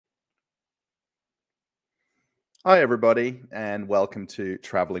Hi, everybody, and welcome to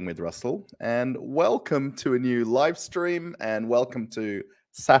Traveling with Russell, and welcome to a new live stream, and welcome to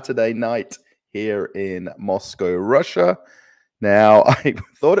Saturday night here in Moscow, Russia. Now, I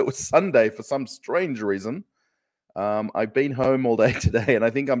thought it was Sunday for some strange reason. I've been home all day today, and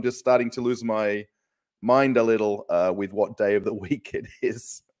I think I'm just starting to lose my mind a little with what day of the week it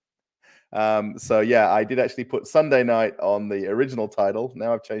is. So, yeah, I did actually put Sunday night on the original title.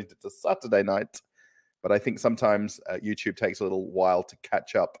 Now I've changed it to Saturday night. But I think sometimes YouTube takes a little while to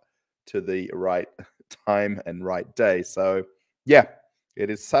catch up to the right time and right day. So, yeah,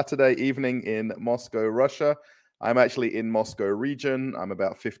 it is Saturday evening in Moscow, Russia. I'm actually in Moscow region. I'm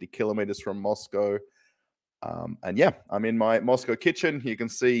about 50 kilometers from Moscow. And yeah, I'm in my Moscow kitchen. You can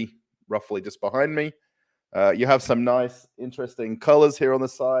see roughly just behind me. You have some nice, interesting colors here on the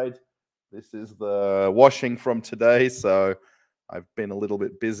side. This is the washing from today. So I've been a little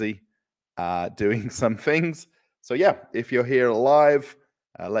bit busy doing some things. So yeah, if you're here live,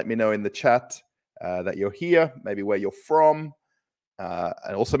 let me know in the chat that you're here, maybe where you're from,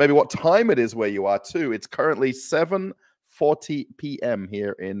 and also maybe what time it is where you are too. It's currently 7:40 p.m.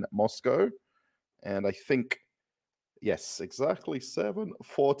 here in Moscow, and I think, yes, exactly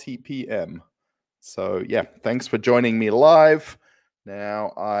 7:40 p.m. So yeah, thanks for joining me live.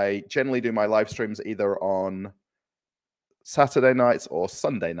 Now, I generally do my live streams either on Saturday nights or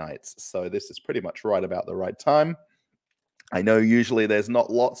Sunday nights. So this is pretty much right about the right time. I know usually there's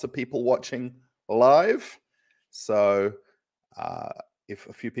not lots of people watching live. So if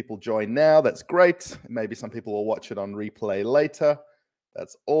a few people join now, that's great. Maybe some people will watch it on replay later.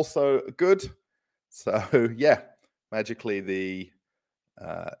 That's also good. So yeah, magically the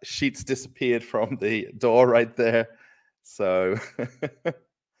sheets disappeared from the door right there. So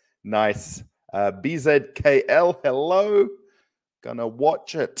nice. BZKL, hello. Gonna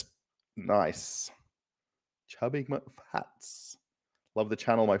watch it. Nice. Chubby McFats. Love the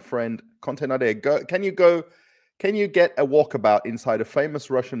channel, my friend. Content idea. Can you get a walkabout inside a famous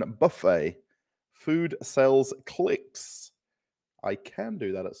Russian buffet? Food sells clicks. I can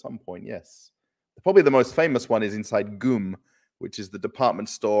do that at some point, yes. Probably the most famous one is inside GUM, which is the department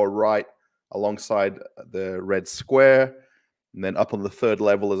store right alongside the Red Square. And then up on the third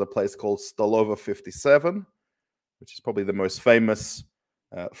level is a place called Stolova 57, which is probably the most famous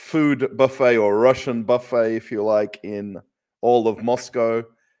food buffet or Russian buffet, if you like, in all of Moscow.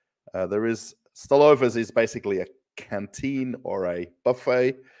 Stolova's is basically a canteen or a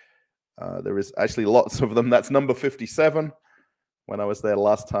buffet. There is actually lots of them. That's number 57. When I was there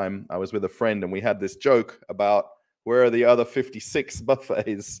last time, I was with a friend and we had this joke about where are the other 56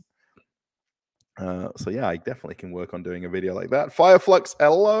 buffets. So yeah, I definitely can work on doing a video like that. Fireflux,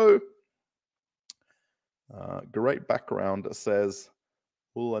 hello. Great background, says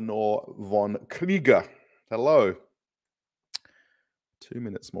Ulanor von Krieger. Hello. 2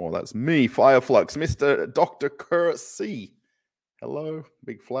 minutes more. That's me, Fireflux. Mr. Dr. Kerr C. Hello.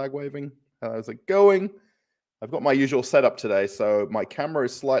 Big flag waving. How's it going? I've got my usual setup today, so my camera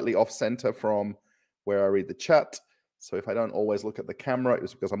is slightly off center from where I read the chat. So if I don't always look at the camera,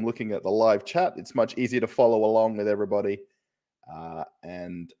 it's because I'm looking at the live chat. It's much easier to follow along with everybody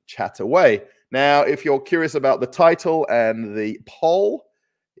and chat away. Now, if you're curious about the title and the poll,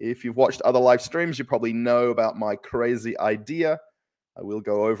 if you've watched other live streams, you probably know about my crazy idea. I will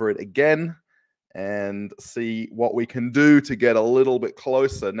go over it again and see what we can do to get a little bit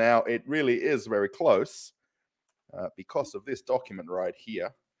closer. Now, it really is very close because of this document right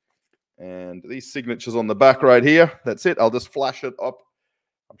here. And these signatures on the back right here. That's it. I'll just flash it up.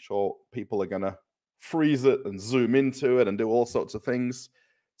 I'm sure people are going to freeze it and zoom into it and do all sorts of things.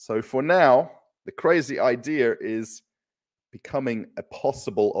 So for now, the crazy idea is becoming a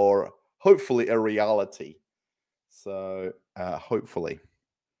possible or hopefully a reality. So hopefully.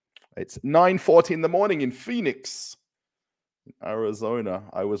 It's 9:40 in the morning in Phoenix, in Arizona.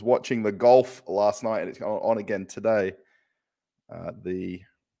 I was watching the golf last night and it's on again today. The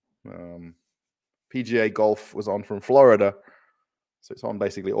PGA golf was on from Florida. So it's on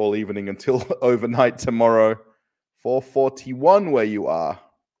basically all evening until overnight tomorrow. 4:41 where you are.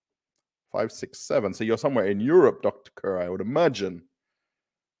 5:67. So you're somewhere in Europe, Dr. Kerr, I would imagine.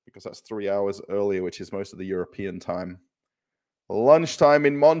 Because that's 3 hours earlier, which is most of the European time. Lunchtime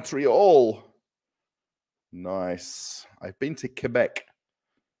in Montreal. Nice. I've been to Quebec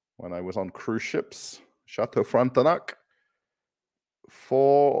when I was on cruise ships. Chateau Frontenac.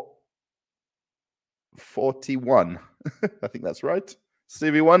 4:41. I think that's right.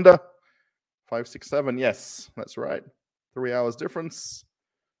 Stevie Wonder. 5:67. Yes, that's right. 3 hours difference.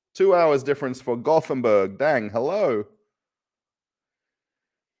 2 hours difference for Gothenburg. Dang, hello.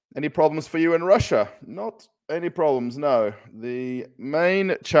 Any problems for you in Russia? Not Any problems? No. The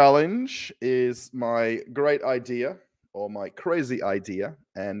main challenge is my great idea or my crazy idea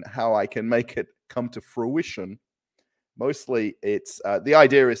and how I can make it come to fruition. Mostly it's the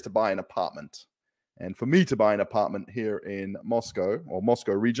idea is to buy an apartment. And for me to buy an apartment here in Moscow or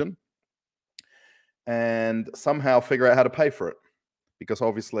Moscow region and somehow figure out how to pay for it. Because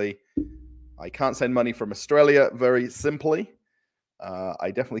obviously I can't send money from Australia very simply. I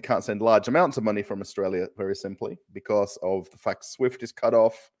definitely can't send large amounts of money from Australia very simply because of the fact SWIFT is cut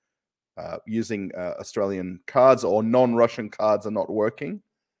off. Using Australian cards or non-Russian cards are not working.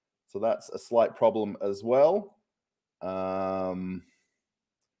 So that's a slight problem as well.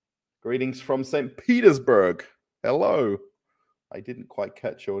 Greetings from St. Petersburg. Hello. I didn't quite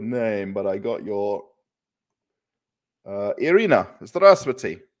catch your name, but I got your Irina.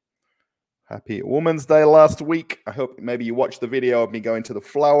 Здравствуйте. Happy Women's Day last week. I hope maybe you watched the video of me going to the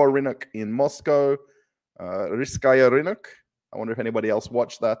flower rynok in Moscow. Rizskaya rynok. I wonder if anybody else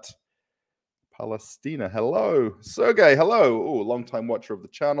watched that. Palestina, hello. Sergey, hello. Oh, long-time watcher of the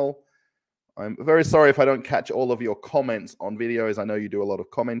channel. I'm very sorry if I don't catch all of your comments on videos. I know you do a lot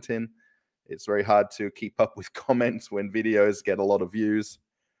of commenting. It's very hard to keep up with comments when videos get a lot of views.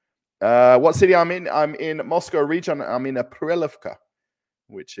 What city I'm in? I'm in Moscow region. I'm in Aprilivka,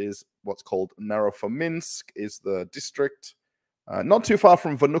 which is what's called Narofominsk, is the district. Not too far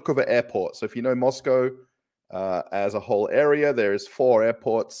from Vnukovo Airport. So if you know Moscow as a whole area, there's 4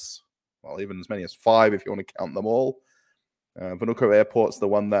 airports. Well, even as many as 5 if you want to count them all. Vnukovo Airport's the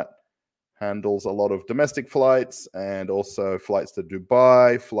one that handles a lot of domestic flights and also flights to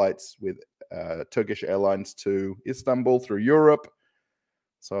Dubai, flights with Turkish Airlines to Istanbul through Europe.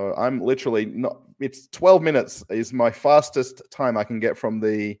 So I'm literally not, it's 12 minutes is my fastest time I can get from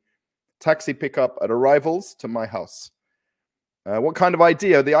the taxi pickup at arrivals to my house. What kind of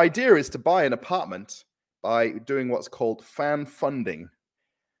idea? The idea is to buy an apartment by doing what's called fan funding.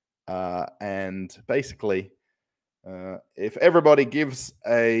 And basically, if everybody gives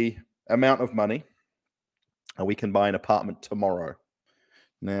a amount of money, we can buy an apartment tomorrow.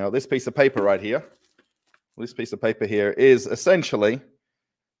 Now, this piece of paper right here, this piece of paper here is essentially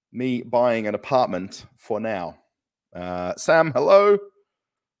me buying an apartment for now. Sam, hello.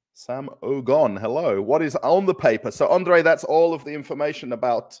 Sam Ogon, hello. What is on the paper? So, Andre, that's all of the information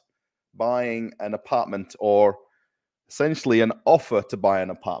about buying an apartment, or essentially an offer to buy an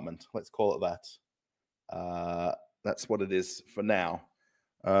apartment. Let's call it that. That's what it is for now.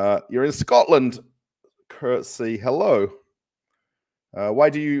 You're in Scotland, Curtsy. Hello. Why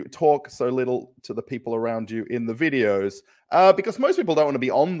do you talk so little to the people around you in the videos? Because most people don't want to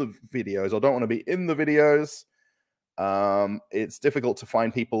be on the videos or don't want to be in the videos. It's difficult to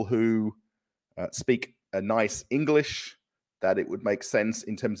find people who speak a nice English that it would make sense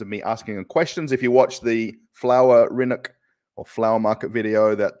in terms of me asking them questions. If you watch the flower rynok or flower market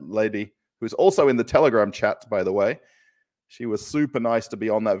video, that lady who's also in the Telegram chat, by the way, she was super nice to be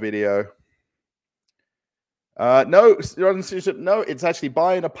on that video. No, it's actually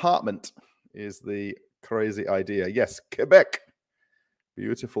buy an apartment is the crazy idea. Yes, Quebec,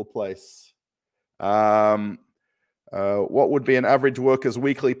 beautiful place. What would be an average worker's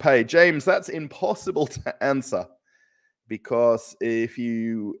weekly pay? James, that's impossible to answer because if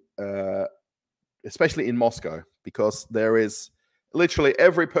you, especially in Moscow, because there is literally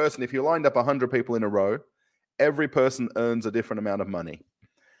every person, if you lined up 100 people in a row, every person earns a different amount of money.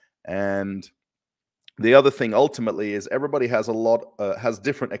 And the other thing ultimately is everybody has has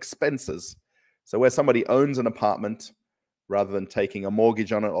different expenses. So where somebody owns an apartment, rather than taking a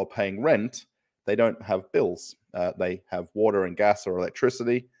mortgage on it or paying rent, they don't have bills. They have water and gas or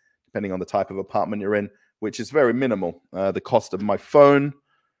electricity, depending on the type of apartment you're in, which is very minimal. The cost of my phone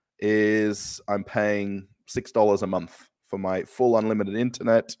is I'm paying $6 a month for my full unlimited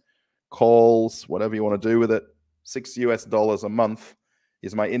internet, calls, whatever you want to do with it. $6 a month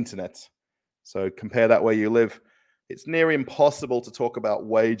is my internet. So compare that where you live. It's near impossible to talk about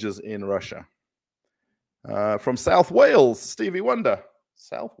wages in Russia. From South Wales, Stevie Wonder.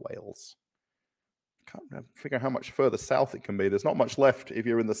 South Wales. Can't figure out how much further south it can be. There's not much left if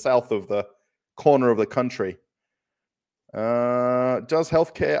you're in the south of the corner of the country. Does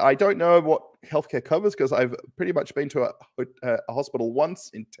healthcare? I don't know what healthcare covers because I've pretty much been to a hospital once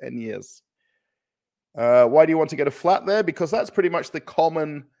in 10 years. Why do you want to get a flat there? Because that's pretty much the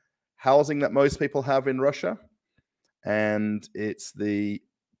common housing that most people have in Russia. And it's the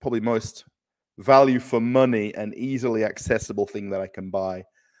probably most value for money and easily accessible thing that I can buy.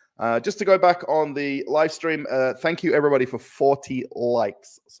 Just to go back on the live stream, thank you everybody for 40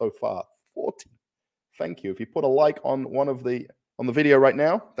 likes so far. 40. Thank you. If you put a like on on the video right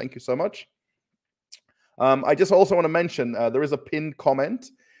now, thank you so much. I just also want to mention there is a pinned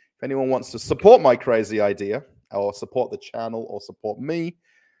comment. If anyone wants to support my crazy idea or support the channel or support me,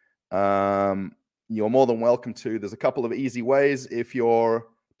 you're more than welcome to. There's a couple of easy ways. If you're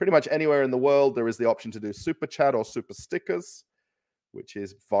pretty much anywhere in the world, there is the option to do super chat or super stickers, which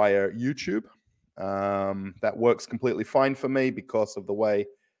is via YouTube. That works completely fine for me because of the way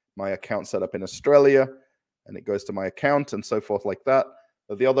my account's set up in Australia, and it goes to my account and so forth like that.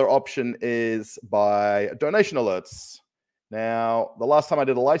 But the other option is by donation alerts. Now, the last time I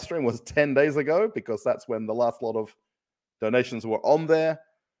did a live stream was 10 days ago because that's when the last lot of donations were on there.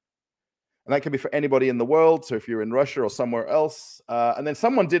 And that can be for anybody in the world. So if you're in Russia or somewhere else. And then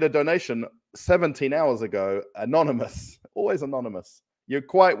someone did a donation 17 hours ago, anonymous, always anonymous. You're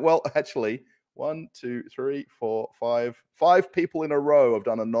quite well, actually. 1, 2, 3, 4, 5. 5 people in a row have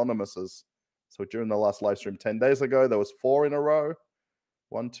done anonymouses. So during the last live stream 10 days ago, there was 4 in a row.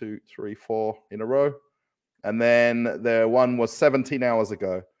 1, 2, 3, 4 in a row. And then the one was 17 hours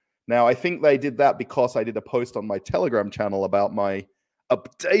ago. Now, I think they did that because I did a post on my Telegram channel about my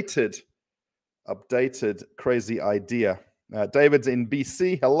updated crazy idea. David's in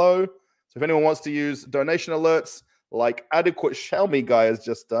BC. Hello. So if anyone wants to use donation alerts like Adequate Xiaomi guy has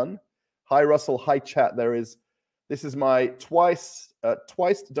just done. Hi, Russell. Hi, chat. This is my twice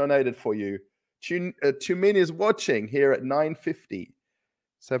donated for you. Tumin is watching here at 9:50.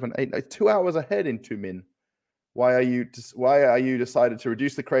 7, 8, 2 hours ahead in Tumin. Why are you decided to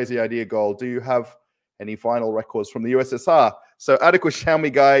reduce the crazy idea goal? Do you have any vinyl records from the USSR? So Adequate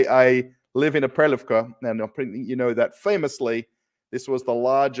Xiaomi guy, I live in Aprelivka, and you know that famously, this was the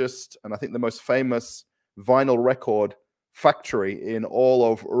largest and I think the most famous vinyl record factory in all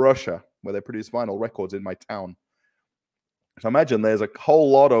of Russia, where they produce vinyl records in my town. So imagine there's a whole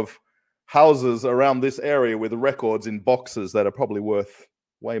lot of houses around this area with records in boxes that are probably worth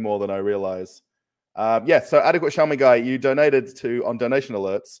way more than I realize. Yeah, so Adequate Xiaomi guy, you donated on donation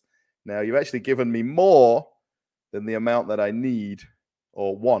alerts. Now you've actually given me more than the amount that I need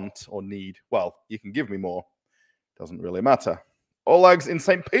or want or need. Well, you can give me more. Doesn't really matter. Olag's in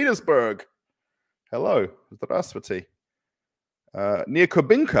St. Petersburg. Hello. Здравствуйте. Near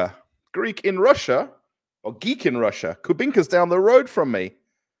Kubinka. Greek in Russia. Or geek in Russia. Kubinka's down the road from me.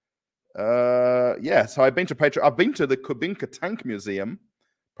 Yeah, so I've been to the Kubinka Tank Museum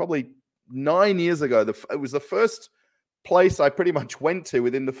probably 9 years ago. It was the first place I pretty much went to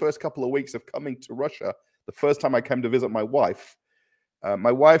within the first couple of weeks of coming to Russia. The first time I came to visit my wife.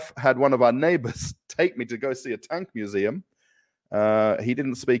 My wife had one of our neighbors take me to go see a tank museum. He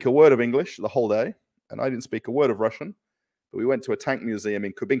didn't speak a word of English the whole day, and I didn't speak a word of Russian. But we went to a tank museum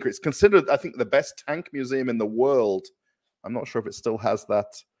in Kubinka. It's considered, I think, the best tank museum in the world. I'm not sure if it still has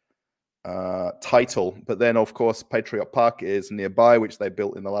that title. But then, of course, Patriot Park is nearby, which they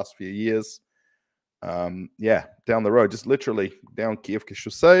built in the last few years. Yeah, down the road, just literally down Kievka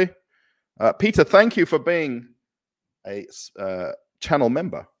Chaussee. Peter, thank you for being a channel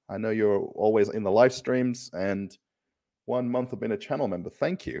member. I know you're always in the live streams, and 1 month of being a channel member.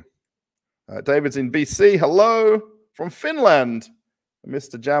 Thank you. David's in BC. Hello from Finland.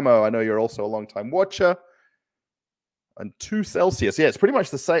 Mr. Jamo, I know you're also a long-time watcher. And 2 Celsius. Yeah, it's pretty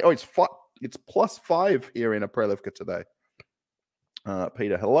much the same. Oh, it's +5 here in Aprelivka today.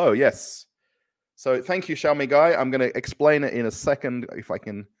 Peter, hello. Yes. So thank you, Xiaomi guy. I'm going to explain it in a second if I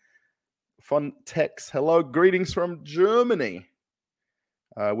can. Fun text. Hello. Greetings from Germany.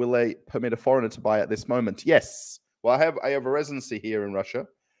 Will they permit a foreigner to buy at this moment? Yes. Well, I have a residency here in Russia.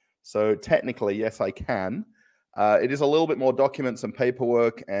 So technically, yes, I can. It is a little bit more documents and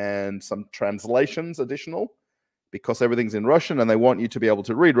paperwork and some translations additional because everything's in Russian and they want you to be able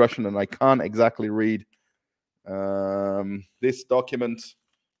to read Russian, and I can't exactly read this document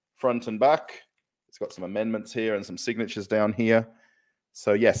front and back. It's got some amendments here and some signatures down here.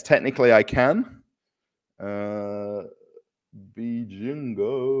 So yes, technically I can.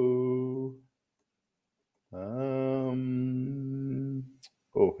 Bijingo.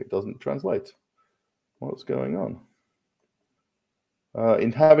 Oh, it doesn't translate. What's going on?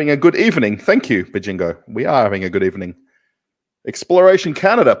 In having a good evening. Thank you, Bijingo. We are having a good evening. Exploration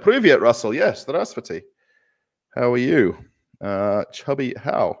Canada. Привет, Russell. Yes, здравствуйте. How are you? Chubby,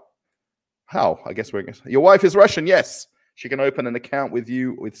 how? How? I guess we're... Your wife is Russian, yes. She can open an account with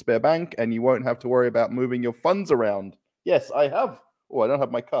you with SberBank, and you won't have to worry about moving your funds around. Yes, I have. Oh, I don't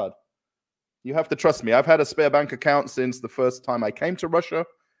have my card. You have to trust me. I've had a SberBank account since the first time I came to Russia,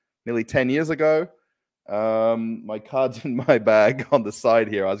 nearly 10 years ago. My card's in my bag on the side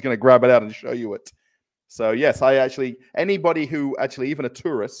here. I was going to grab it out and show you it. So yes, anybody who even a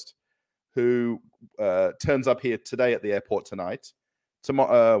tourist who turns up here today at the airport tonight,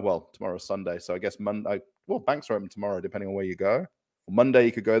 tomorrow. Well, tomorrow's Sunday, so I guess Monday. Well, banks are open tomorrow, depending on where you go. Monday,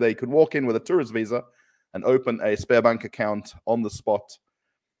 you could go there. You could walk in with a tourist visa and open a SberBank account on the spot.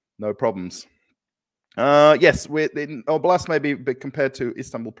 No problems. Yes, Oblast may be compared to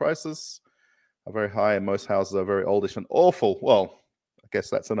Istanbul prices are very high, and most houses are very oldish and awful. Well, I guess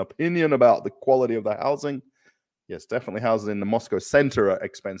that's an opinion about the quality of the housing. Yes, definitely houses in the Moscow center are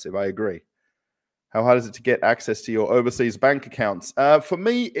expensive. I agree. How hard is it to get access to your overseas bank accounts? For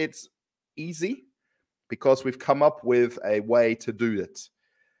me, it's easy because we've come up with a way to do it.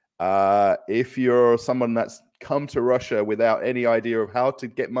 If you're someone that's come to Russia without any idea of how to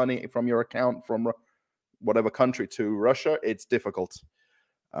get money from your account from whatever country to Russia, it's difficult.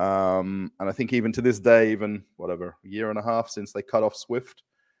 And I think even to this day, even whatever, a year and a half since they cut off SWIFT,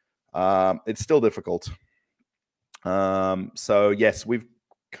 it's still difficult. So yes, we've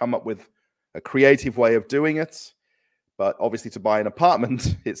come up with a creative way of doing it, but obviously to buy an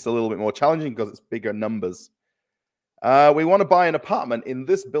apartment, it's a little bit more challenging because it's bigger numbers. We want to buy an apartment in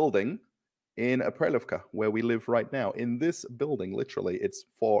this building in Aprelivka, where we live right now. In this building, literally, it's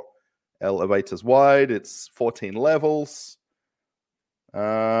 4 elevators wide. It's 14 levels.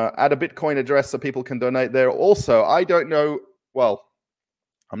 Add a Bitcoin address so people can donate there. Also, I don't know. Well,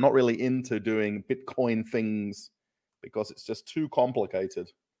 I'm not really into doing Bitcoin things because it's just too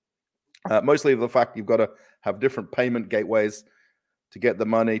complicated. Mostly the fact you've got to have different payment gateways to get the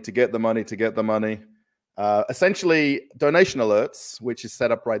money, essentially, donation alerts, which is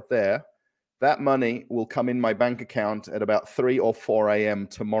set up right there, that money will come in my bank account at about 3 or 4 a.m.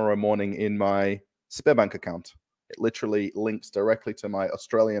 tomorrow morning in my SberBank account. It literally links directly to my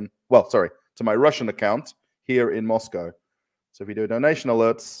to my Russian account here in Moscow. So if you do donation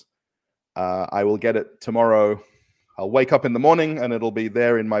alerts, I will get it tomorrow. I'll wake up in the morning and it'll be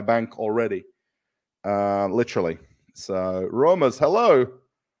there in my bank already, literally. So Romas, hello.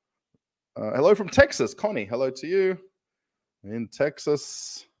 Hello from Texas. Connie, hello to you in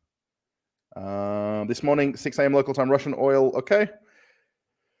Texas. This morning, 6 a.m. local time, Russian oil. Okay.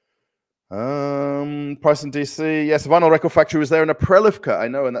 Price in DC. Yes, vinyl record factory was there in Aprelivka. I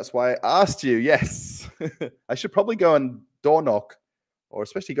know, and that's why I asked you. Yes. I should probably go and door knock, or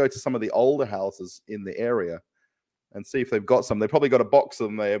especially go to some of the older houses in the area and see if they've got some. They've probably got a box of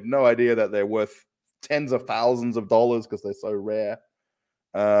them. They have no idea that they're worth tens of thousands of dollars because they're so rare.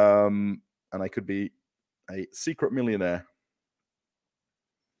 And I could be a secret millionaire.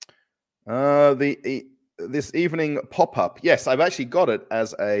 This evening pop-up. Yes, I've actually got it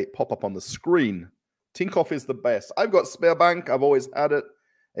as a pop-up on the screen. Tinkoff is the best. I've got SberBank. I've always had it.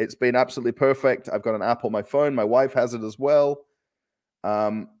 It's been absolutely perfect. I've got an app on my phone. My wife has it as well.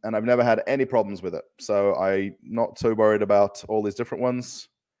 And I've never had any problems with it. So I'm not so worried about all these different ones.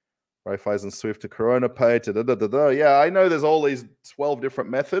 Raiffeisen Swift to Corona Pay to Yeah, I know there's all these 12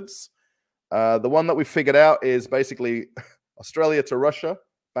 different methods. The one that we figured out is basically Australia to Russia,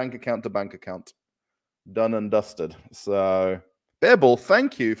 bank account to bank account. Done and dusted. So, Bearbull,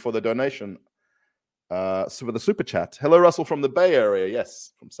 thank you for the donation. So for the super chat. Hello, Russell from the Bay Area.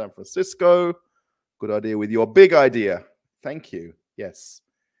 Yes, from San Francisco. Good idea with your big idea. Thank you. Yes.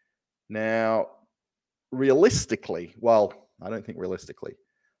 Now, realistically, well, I don't think realistically.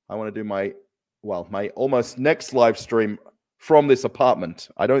 I want to do my almost next live stream from this apartment.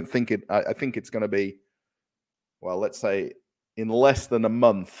 I don't think it, I think it's going to be, well, let's say in less than a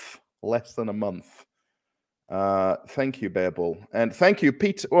month. Less than a month. Thank you, Bearbull. And thank you,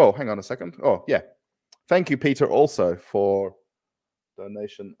 Peter. Oh, hang on a second. Oh, yeah. Thank you, Peter, also for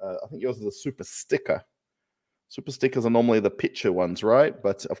donation. I think yours is a super sticker. Super stickers are normally the picture ones, right?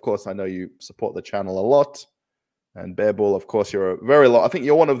 But of course, I know you support the channel a lot. And Bearbull, of course, you're a very lot. I think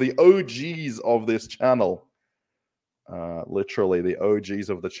you're one of the OGs of this channel. Literally the OGs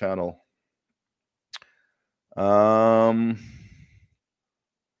of the channel. What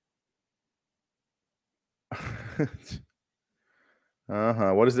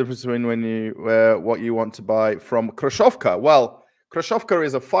is the difference between what you want to buy from Khrushchevka? Well, Khrushchevka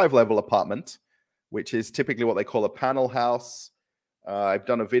is a 5-level apartment, which is typically what they call a panel house. I've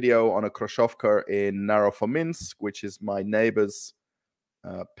done a video on a Khrushchevka in Narofominsk, which is my neighbor's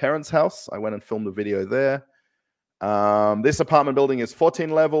parents' house. I went and filmed a video there. This apartment building is 14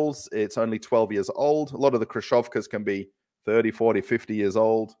 levels. It's only 12 years old. A lot of the Khrushchevkas can be 30, 40, 50 years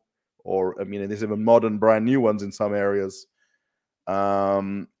old. Or, I mean, there's even modern, brand new ones in some areas.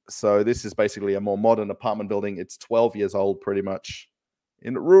 So this is basically a more modern apartment building. It's 12 years old, pretty much,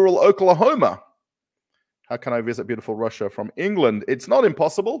 in rural Oklahoma. How can I visit beautiful Russia from England? It's not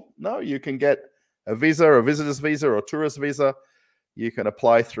impossible. No, you can get a visa, a visitor's visa, or a tourist visa. You can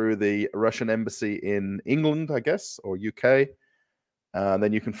apply through the Russian embassy in England, I guess, or UK.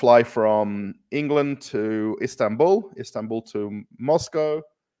 Then you can fly from England to Istanbul, Istanbul to Moscow.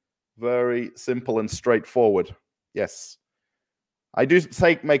 Very simple and straightforward. Yes. I do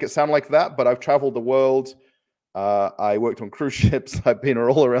make it sound like that, but I've traveled the world. I worked on cruise ships. I've been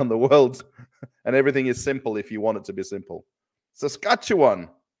all around the world. And everything is simple if you want it to be simple. Saskatchewan.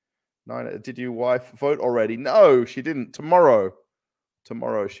 Did your wife vote already? No, she didn't. Tomorrow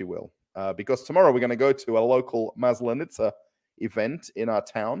she will. Because tomorrow we're going to go to a local Maslenitsa event in our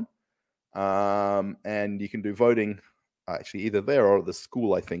town. And you can do voting actually either there or at the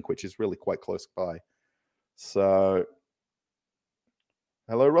school, I think, which is really quite close by. So,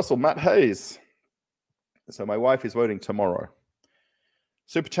 hello, Russell. Matt Hayes. So my wife is voting tomorrow.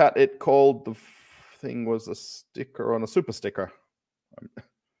 Super chat, it called, the thing was a sticker on a super sticker.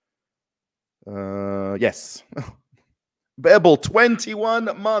 Yes. Bebel,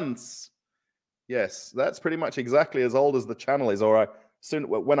 21 months. Yes, that's pretty much exactly as old as the channel is. Or soon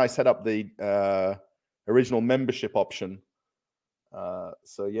when I set up the original membership option.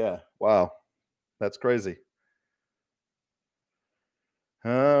 So yeah, wow, that's crazy.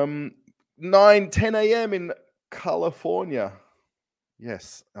 10 a.m. in California.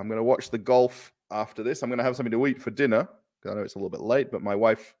 Yes, I'm going to watch the golf after this. I'm going to have something to eat for dinner. I know it's a little bit late, but my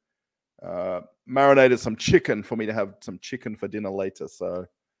wife marinated some chicken for me to have some chicken for dinner later. So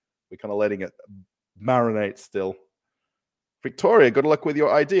we're kind of letting it marinate still. Victoria, good luck with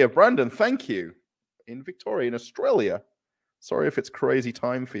your idea. Brandon, thank you. In Victoria, in Australia. Sorry if it's crazy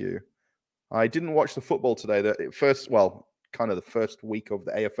time for you. I didn't watch the football today. The first week of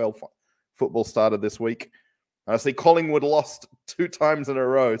the AFL football started this week. I see Collingwood lost 2 times in a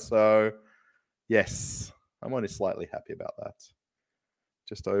row. So, yes, I'm only slightly happy about that.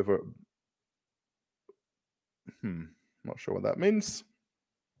 Just over. Not sure what that means.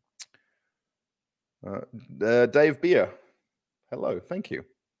 Dave Beer. Hello. Thank you.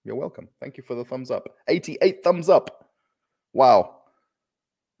 You're welcome. Thank you for the thumbs up. 88 thumbs up. Wow.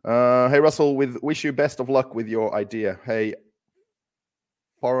 Hey, Russell, wish you best of luck with your idea. Hey,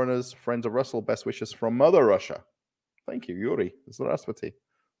 foreigners, friends of Russell, best wishes from Mother Russia. Thank you, Yuri. Здравствуйте.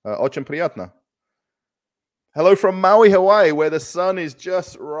 Очень приятно. Hello from Maui, Hawaii, where the sun is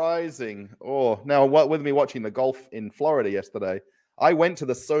just rising. Oh, now with me watching the golf in Florida yesterday, I went to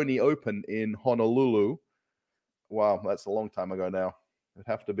the Sony Open in Honolulu. Wow, that's a long time ago now. It'd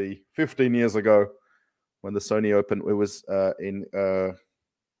have to be 15 years ago when the Sony Open, it was in,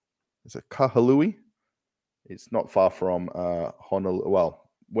 is it Kahului? It's not far from Honolulu. Well,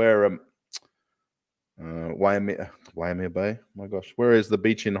 where Waimea Bay. Oh my gosh, where is the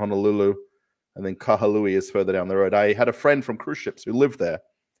beach in Honolulu? And then Kahului is further down the road. I had a friend from cruise ships who lived there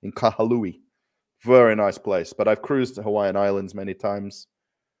in Kahului. Very nice place. But I've cruised to Hawaiian Islands many times.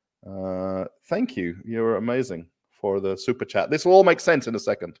 Thank you. You're amazing for the super chat. This will all make sense in a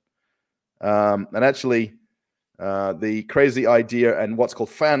second. And actually, the crazy idea and what's called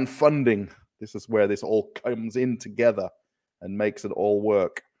fan funding. This is where this all comes in together and makes it all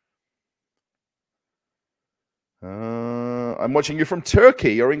work. I'm watching you from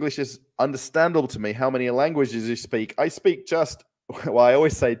Turkey. Your English is understandable to me. How many languages you speak? I speak I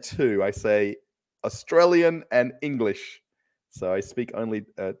always say 2. I say Australian and English. So I speak only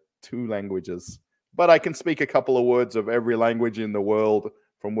 2 languages. But I can speak a couple of words of every language in the world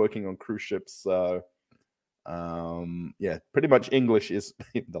from working on cruise ships. So, yeah, pretty much English is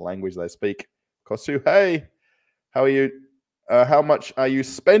the language they speak. Kosu, hey, how are you? How much are you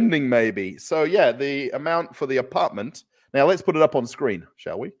spending, maybe? So, yeah, the amount for the apartment. Now, let's put it up on screen,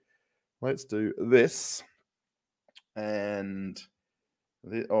 shall we? Let's do this. And,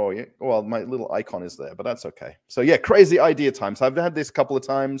 oh, yeah. Well, my little icon is there, but that's okay. So, yeah, crazy idea time. So, I've had this a couple of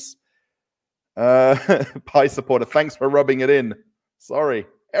times. Pie supporter, thanks for rubbing it in. Sorry.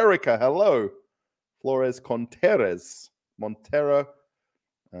 Erica, hello. Flores Contreras. Montero.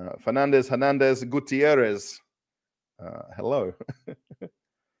 Fernandez, Hernandez, Gutierrez. Hello.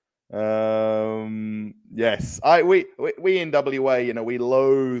 Yes, we in WA, we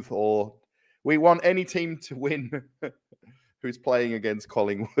loathe, or we want any team to win who's playing against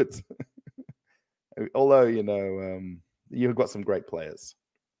Collingwood. Although, you've got some great players.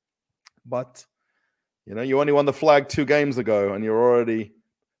 But, you only won the flag 2 games ago, and you're already,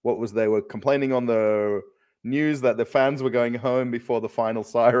 they were complaining on the news that the fans were going home before the final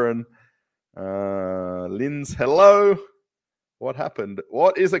siren. Linz, hello. What happened?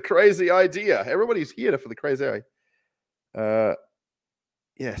 What is a crazy idea? Everybody's here for the crazy idea.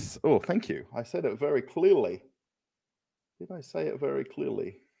 Yes. Oh, thank you. I said it very clearly. Did I say it very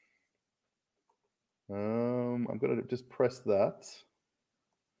clearly? I'm going to just press that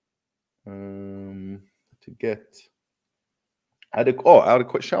to get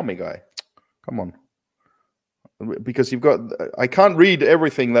Adequate. Show me, guy. Come on. Because I can't read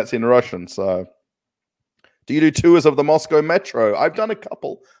everything that's in Russian. So, do you do tours of the Moscow Metro? I've done a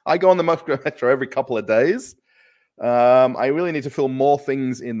couple. I go on the Moscow Metro every couple of days. I really need to film more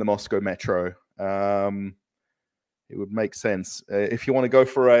things in the Moscow Metro. It would make sense. If you want to go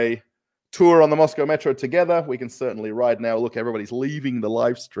for a tour on the Moscow Metro together, we can certainly ride now. Look, everybody's leaving the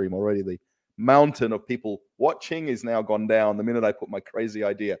live stream already. The mountain of people watching is now gone down the minute I put my crazy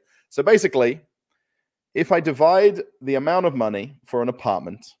idea. So basically, if I divide the amount of money for an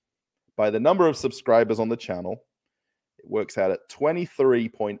apartment by the number of subscribers on the channel, it works out at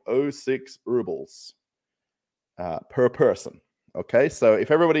 23.06 rubles per person. Okay, so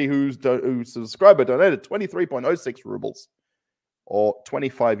if everybody who's subscriber donated 23.06 rubles or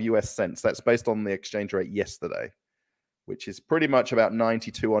 25 US cents, that's based on the exchange rate yesterday, which is pretty much about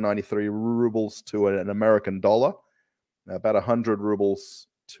 92 or 93 rubles to an American dollar, about 100 rubles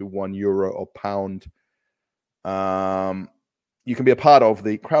to €1 or pound. You can be a part of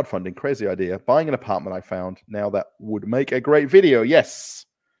the crowdfunding. Crazy idea. Buying an apartment, I found. Now that would make a great video. Yes.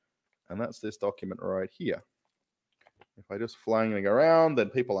 And that's this document right here. If I just flying it around, then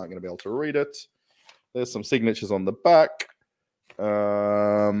people aren't going to be able to read it. There's some signatures on the back,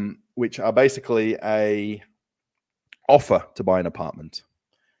 which are basically a offer to buy an apartment.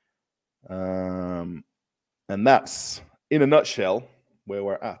 And that's, in a nutshell, where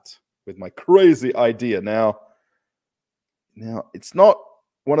we're at with my crazy idea. Now, it's not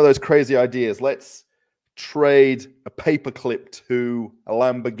one of those crazy ideas. Let's trade a paperclip to a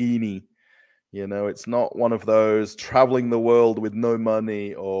Lamborghini. You know, it's not one of those traveling the world with no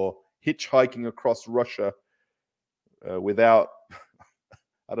money or hitchhiking across Russia without,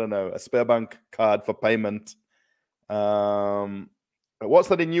 I don't know, a SberBank card for payment. What's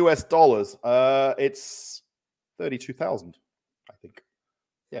that in US dollars? It's 32,000, I think.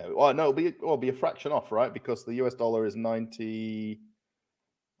 Yeah, well, no, it'll be a fraction off, right? Because the US dollar is 90.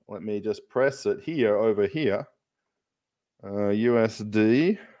 Let me just press it here, over here.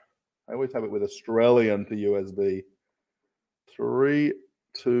 USD. I always have it with Australian to USD.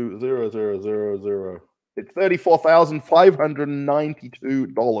 320,000. It's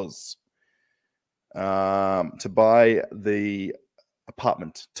 $34,592 to buy the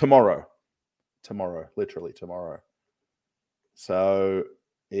apartment tomorrow. Tomorrow, literally tomorrow. So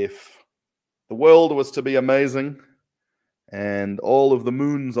if the world was to be amazing and all of the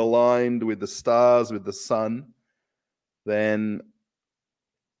moons aligned with the stars, with the sun, then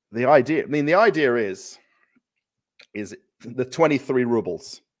the idea is the 23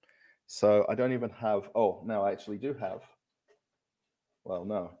 rubles. So I don't even have, oh, no, I actually do have. Well,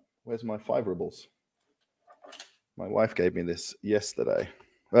 no, where's my 5 rubles? My wife gave me this yesterday.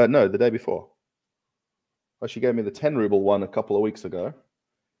 No, the day before. Oh, she gave me the 10 ruble one a couple of weeks ago.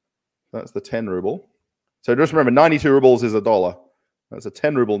 That's the 10 ruble. So just remember, 92 rubles is $1. That's a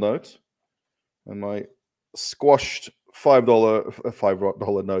 10 ruble note. And my squashed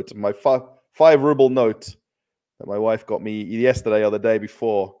 $5 note, my 5 ruble note that my wife got me yesterday or the day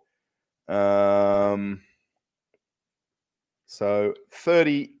before. So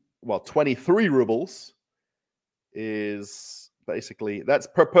 23 rubles is basically, that's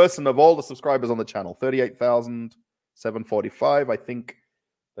per person of all the subscribers on the channel, 38,745. I think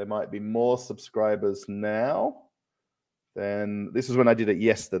there might be more subscribers now. Then this is when I did it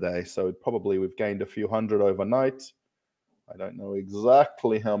yesterday. So probably we've gained a few hundred overnight. I don't know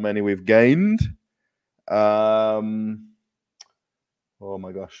exactly how many we've gained. Oh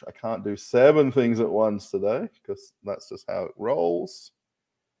my gosh, I can't do 7 things at once today because that's just how it rolls.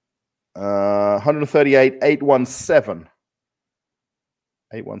 138,817.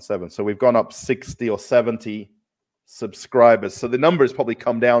 817. So we've gone up 60 or 70 subscribers. So the number has probably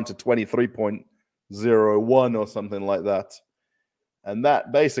come down to 23.01 or something like that. And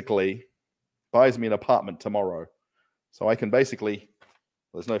that basically buys me an apartment tomorrow. So I can basically,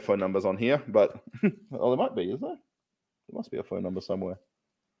 there's no phone numbers on here, but oh, there might be, is there? There must be a phone number somewhere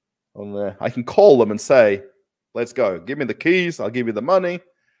on there. I can call them and say, let's go. Give me the keys. I'll give you the money.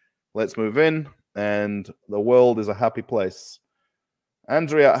 Let's move in. And the world is a happy place.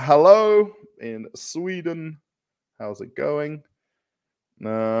 Andrea, hello in Sweden. How's it going?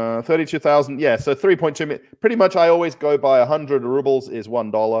 32,000. Yeah, so 3.2 million. Pretty much I always go by 100 rubles is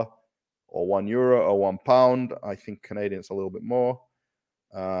 $1 or €1 or £1. I think Canadian's a little bit more.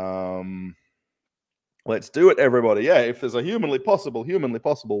 Let's do it, everybody. Yeah, if there's a humanly possible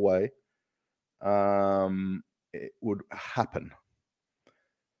way, it would happen.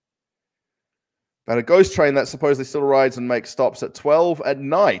 But a ghost train that supposedly still rides and makes stops at 12 at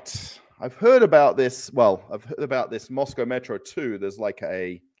night. I've heard about this. Well, I've heard about this Moscow Metro too. There's like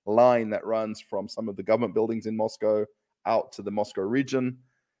a line that runs from some of the government buildings in Moscow out to the Moscow region.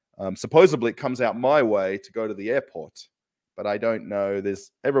 Supposedly, it comes out my way to go to the airport, but I don't know. There's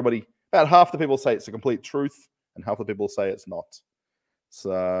about half the people say it's a complete truth, and half the people say it's not.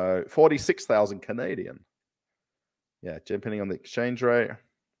 So 46,000 Canadian. Yeah, depending on the exchange rate.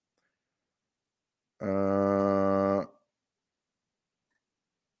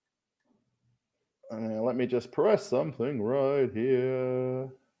 Let me just press something right here.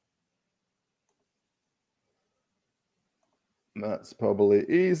 That's probably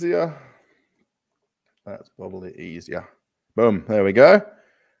easier. That's probably easier. Boom. There we go.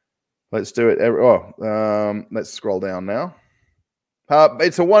 Let's do it. Let's scroll down now.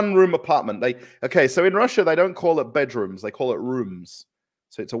 It's a one-room apartment. So in Russia, they don't call it bedrooms. They call it rooms.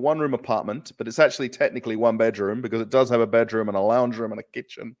 So it's a one-room apartment, but it's actually technically one bedroom because it does have a bedroom and a lounge room and a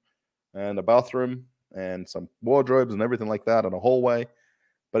kitchen and a bathroom and some wardrobes and everything like that and a hallway.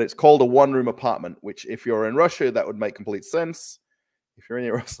 But it's called a one-room apartment, which if you're in Russia, that would make complete sense. If you're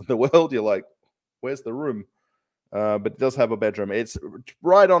anywhere else in the world, you're like, where's the room? But it does have a bedroom. It's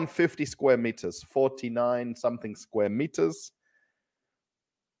right on 50 square meters, 49 something square meters.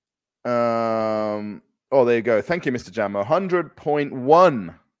 There you go. Thank you, Mr. Jammo.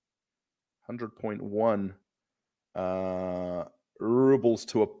 100.1 rubles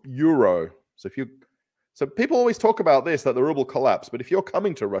to a euro. So people always talk about this, that the ruble collapsed. But if you're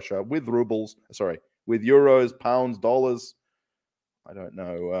coming to Russia with with euros, pounds, dollars, I don't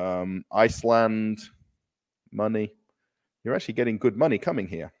know, Iceland money, you're actually getting good money coming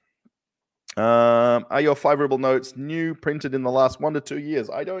here. Are your 5 ruble notes new, printed in the last 1 to 2 years?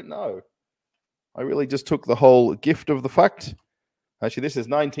 I don't know. I really just took the whole gift of the fact. Actually, this is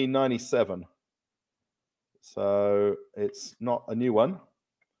 1997. So it's not a new one,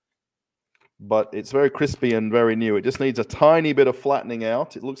 but it's very crispy and very new. It just needs a tiny bit of flattening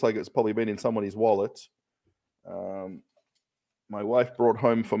out. It looks like it's probably been in somebody's wallet. My wife brought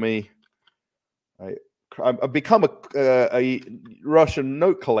home for me. I've become a Russian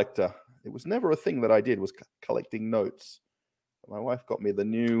note collector. It was never a thing that I did, was collecting notes. My wife got me the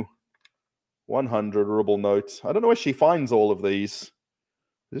new 100 ruble note. I don't know where she finds all of these.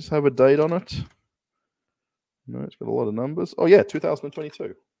 Does this have a date on it? No, it's got a lot of numbers. Oh, yeah,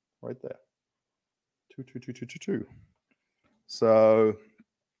 2022. Right there. 22222. So,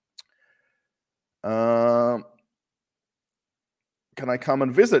 can I come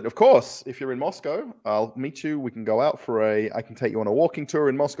and visit? Of course. If you're in Moscow, I'll meet you. We can go out for I can take you on a walking tour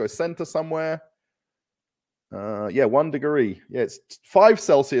in Moscow center somewhere. 1 degree. Yeah, it's 5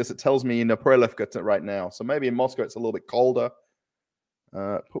 Celsius, it tells me in Prelevka right now. So maybe in Moscow it's a little bit colder.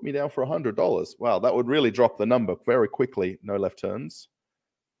 Put me down for $100. Wow, that would really drop the number very quickly. No left turns.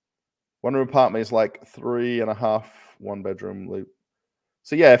 1-room apartment is like 3.5, 1-bedroom loop.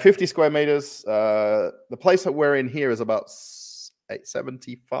 So yeah, 50 square meters. The place that we're in here is about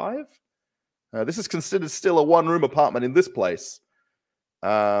 875. This is considered still a 1-room apartment in this place.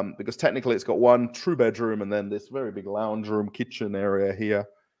 Because technically it's got 1 true bedroom and then this very big lounge room, kitchen area here.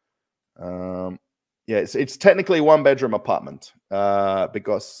 Yeah, it's technically a 1-bedroom apartment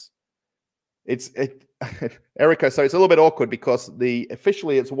because Erica. So it's a little bit awkward because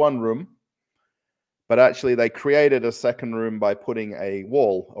officially it's 1 room, but actually they created a 2nd room by putting a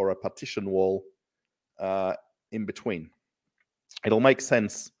wall or a partition wall in between. It'll make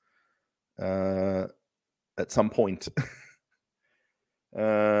sense at some point.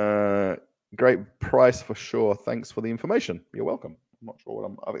 Great price for sure. Thanks for the information. You're welcome. I'm not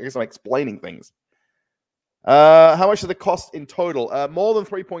sure I guess I'm explaining things. How much does it cost in total? More than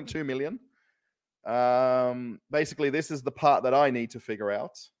 3.2 million. Basically, this is the part that I need to figure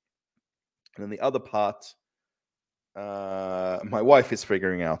out. And then the other part, my wife is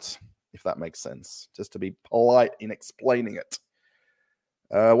figuring out, if that makes sense, just to be polite in explaining it.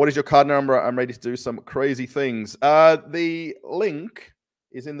 What is your card number? I'm ready to do some crazy things. The link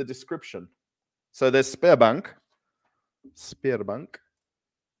is in the description. So there's SberBank. SberBank.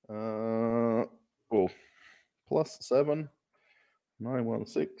 +7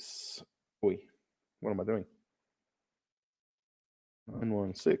 916. Oi, what am I doing?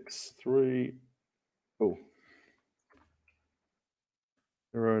 9163.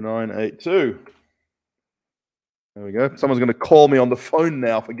 0982. There we go. Someone's going to call me on the phone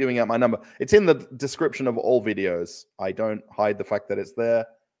now for giving out my number. It's in the description of all videos. I don't hide the fact that it's there.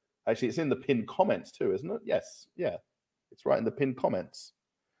 Actually, it's in the pinned comments too, isn't it? Yes. Yeah. It's right in the pinned comments.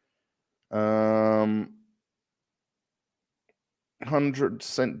 100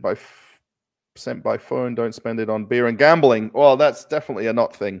 sent by phone. Don't spend it on beer and gambling. Well, that's definitely a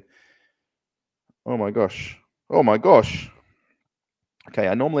not thing. Oh my gosh. Oh my gosh. Okay,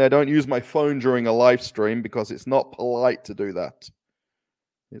 I normally don't use my phone during a live stream because it's not polite to do that.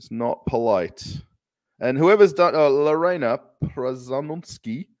 It's not polite. And whoever's done, Lorena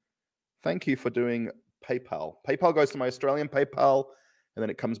Prozanonsky, thank you for doing PayPal. PayPal goes to my Australian PayPal, and then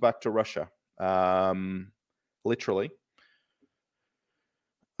it comes back to Russia, literally.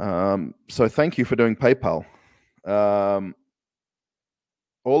 So thank you for doing PayPal.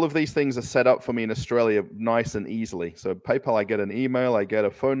 All of these things are set up for me in Australia nice and easily. So PayPal, I get an email, I get a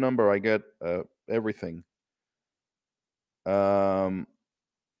phone number, I get everything.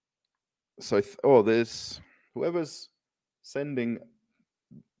 So, there's whoever's sending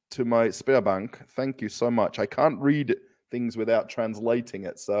to my SberBank. Thank you so much. I can't read things without translating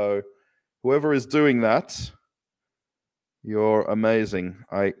it. So whoever is doing that, you're amazing.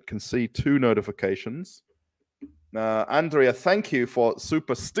 I can see 2 notifications. Andrea, thank you for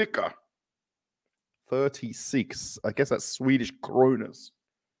super sticker. 36. I guess that's Swedish kronas.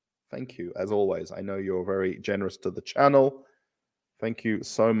 Thank you, as always. I know you're very generous to the channel. Thank you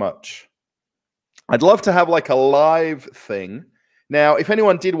so much. I'd love to have like a live thing. Now, if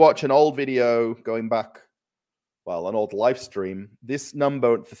anyone did watch an old video going back, well, an old live stream, this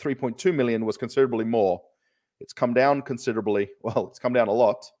number, the 3.2 million, was considerably more. It's come down considerably. Well, it's come down a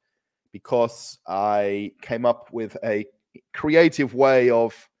lot because I came up with a creative way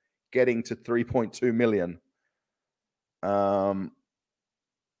of getting to 3.2 million.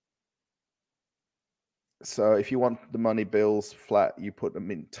 So if you want the money bills flat, you put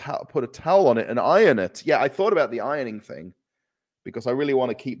them in, put a towel on it and iron it. Yeah, I thought about the ironing thing because I really want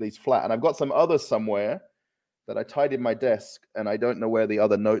to keep these flat. And I've got some others somewhere that I tied in my desk, and I don't know where the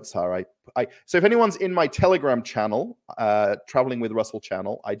other notes are. So if anyone's in my Telegram channel, Traveling with Russell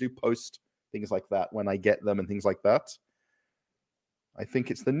channel, I do post things like that when I get them and things like that. I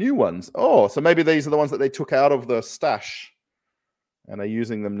think it's the new ones. Oh, so maybe these are the ones that they took out of the stash and are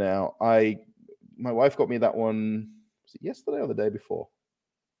using them now. My wife got me that one, was it yesterday or the day before?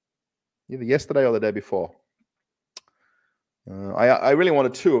 Either yesterday or the day before. I really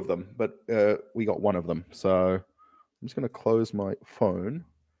wanted 2 of them, but we got 1 of them. So I'm just going to close my phone.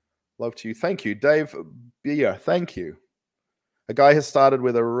 Love to you. Thank you, Dave Beer. Thank you. A guy has started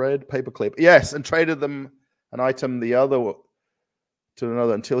with a red paperclip. Yes, and traded them an item the other to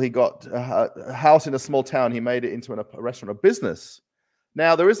another until he got a house in a small town. He made it into a restaurant, a business.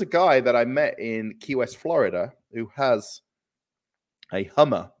 Now, there is a guy that I met in Key West, Florida, who has a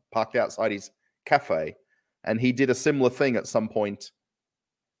Hummer parked outside his cafe, and he did a similar thing at some point.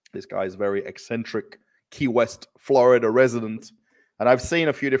 This guy is very eccentric, Key West, Florida resident, and I've seen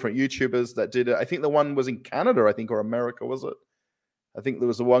a few different YouTubers that did it. I think the one was in Canada, I think, or America, was it? I think there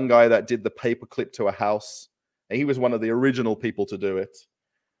was the one guy that did the paperclip to a house, and he was one of the original people to do it.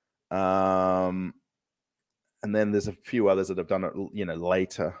 And then there's a few others that have done it,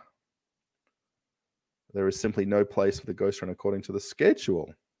 later. There is simply no place for the ghost run according to the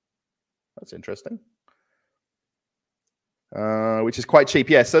schedule. That's interesting. Which is quite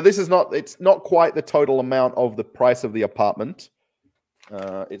cheap. Yeah, so it's not quite the total amount of the price of the apartment.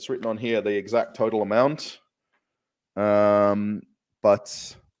 It's written on here, the exact total amount.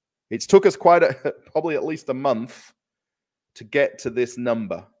 But it's took us probably at least a month to get to this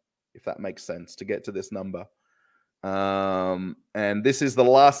number, if that makes sense, to get to this number. And this is the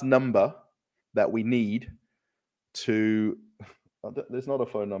last number that we need to. There's not a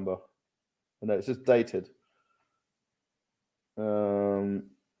phone number. No, it's just dated. I don't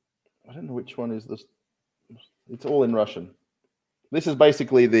know which one is this. It's all in Russian. This is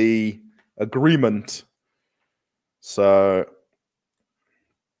basically the agreement. So,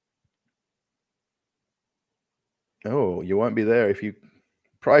 you won't be there if you.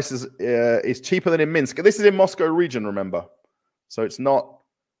 Price is cheaper than in Minsk. This is in Moscow region, remember. So it's not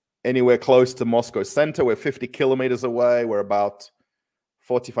anywhere close to Moscow center. We're 50 kilometers away. We're about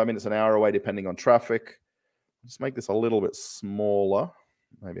 45 minutes an hour away, depending on traffic. Just make this a little bit smaller.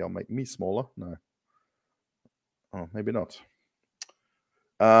 Maybe I'll make me smaller. No. Oh, maybe not.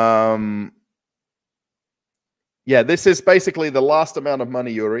 Yeah, this is basically the last amount of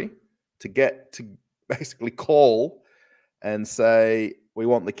money, Yuri, to get to basically call and say, we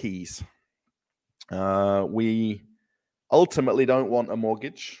want the keys. We ultimately don't want a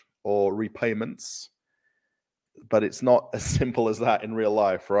mortgage or repayments, but it's not as simple as that in real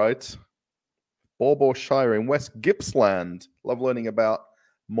life, right? Shire in West Gippsland. Love learning about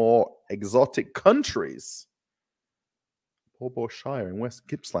more exotic countries. Shire in West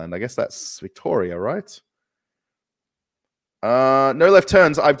Gippsland. I guess that's Victoria, right? No left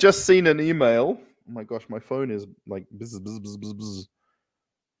turns. I've just seen an email. Oh my gosh, my phone is like bzz, bzz, bzz, bzz, bzz.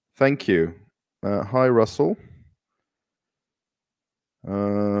 Thank you. Hi, Russell.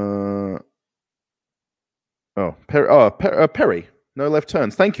 Oh, Perry. No left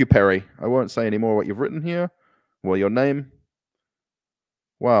turns. Thank you, Perry. I won't say any more what you've written here. Well, your name.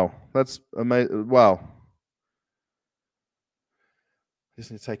 Wow, that's amazing. Wow. Just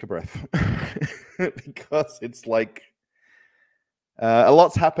need to take a breath because it's like a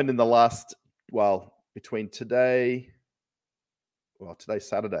lot's happened in the last, well, between today. Well, today's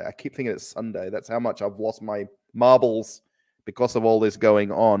Saturday. I keep thinking it's Sunday. That's how much I've lost my marbles because of all this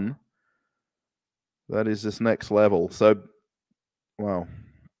going on. That is just next level. So, wow.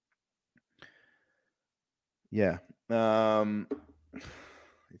 Yeah.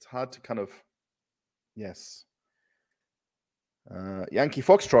 It's hard to kind of, yes. Yankee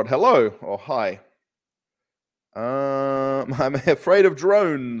Foxtrot, hello or hi. I'm afraid of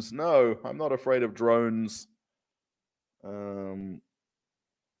drones. No, I'm not afraid of drones. No.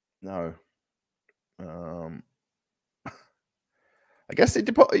 I guess it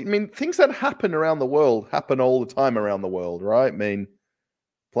depends. I mean, things that happen around the world happen all the time around the world, right? I mean,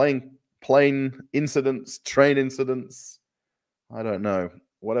 plane incidents, train incidents. I don't know.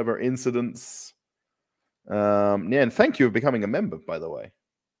 Whatever incidents. Yeah, and thank you for becoming a member, by the way.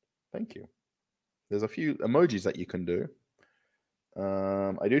 Thank you. There's a few emojis that you can do.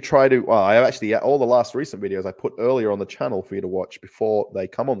 I do try to, well, I have actually, all the last recent videos I put earlier on the channel for you to watch before they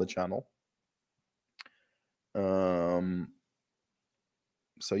come on the channel.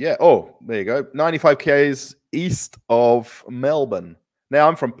 So yeah, oh, there you go. 95 k's east of Melbourne. Now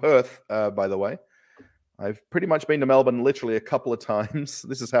I'm from Perth, by the way. I've pretty much been to Melbourne literally a couple of times.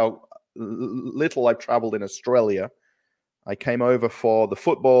 This is how little I've traveled in Australia. I came over for the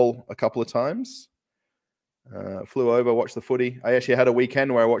football a couple of times. Flew over, watched the footy. I actually had a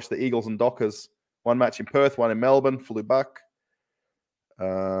weekend where I watched the Eagles and Dockers. One match in Perth, one in Melbourne. Flew back.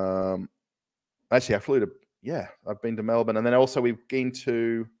 Actually, I flew to, yeah, I've been to Melbourne. And then also we've been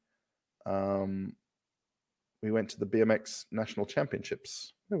to, we went to the BMX National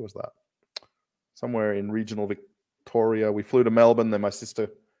Championships. Where was that? Somewhere in regional Victoria. We flew to Melbourne. Then my sister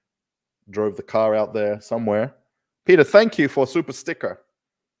drove the car out there somewhere. Peter, thank you for super sticker.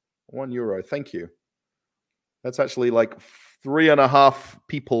 €1. Thank you. That's actually like 3.5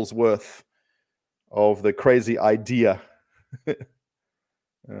 people's worth of the crazy idea.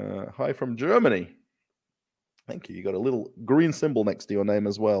 Hi from Germany. Thank you. You got a little green symbol next to your name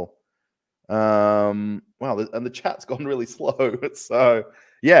as well. Wow, and the chat's gone really slow. So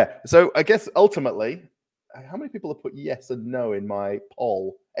yeah, so I guess ultimately, how many people have put yes and no in my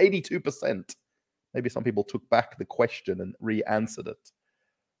poll? 82%. Maybe some people took back the question and re-answered it.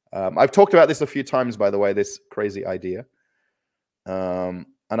 I've talked about this a few times, by the way, this crazy idea. And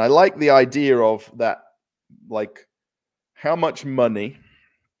I like the idea of that, like, how much money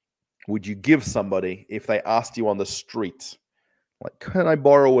would you give somebody if they asked you on the street, like, can I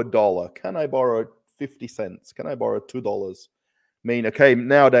borrow $1? Can I borrow 50 cents? Can I borrow $2? I mean, okay,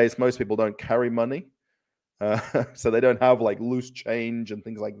 nowadays, most people don't carry money. So they don't have like loose change and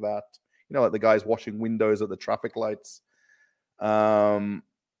things like that. You know, like the guys washing windows at the traffic lights.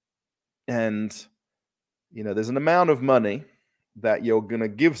 And, you know, there's an amount of money that you're going to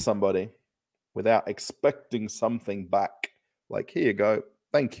give somebody without expecting something back. Like, here you go,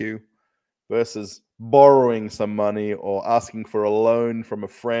 thank you, versus borrowing some money or asking for a loan from a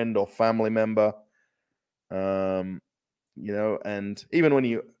friend or family member. You know, and even when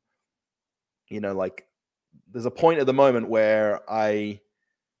you know, like, there's a point at the moment where I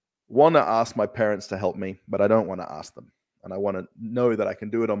want to ask my parents to help me, but I don't want to ask them. And I want to know that I can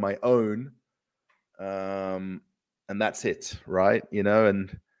do it on my own. And that's it, right? You know,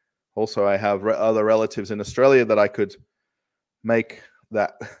 and also I have other relatives in Australia that I could make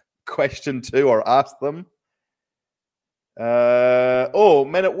that question to or ask them. Oh,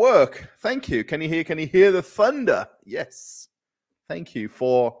 men at work. Thank you. Can you hear the thunder? Yes. Thank you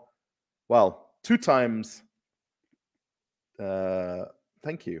for, well, 2 times.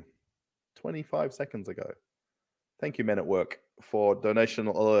 Thank you. 25 seconds ago. Thank you, men at work, for donation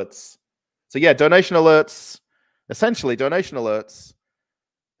alerts. So yeah, donation alerts, essentially donation alerts.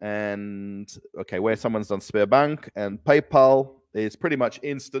 And okay, where someone's done SberBank and PayPal is pretty much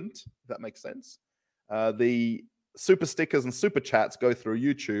instant, if that makes sense. The super stickers and super chats go through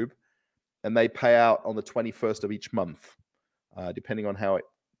YouTube and they pay out on the 21st of each month. Depending on how it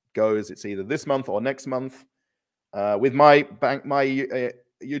goes, it's either this month or next month. With my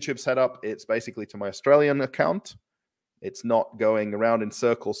YouTube setup, it's basically to my Australian account. It's not going around in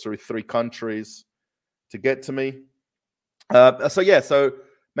circles through 3 countries to get to me. So yeah, so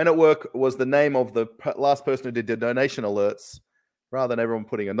Men at Work was the name of the last person who did the donation alerts. rather than everyone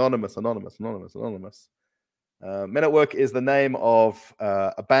putting anonymous, anonymous, anonymous, anonymous. Men at Work is the name of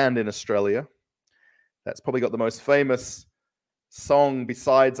a band in Australia that's probably got the most famous song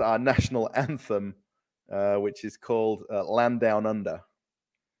besides our national anthem, which is called Land Down Under.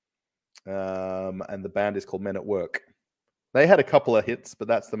 And the band is called Men at Work. They had a couple of hits, but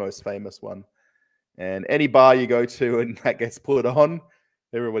that's the most famous one. And any bar you go to and that gets put on,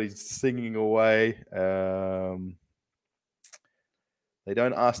 everybody's singing away. They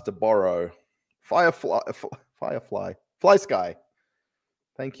don't ask to borrow. Firefly. Fly Sky.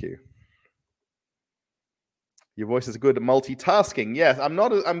 Thank you. Your voice is good at multitasking. Yes,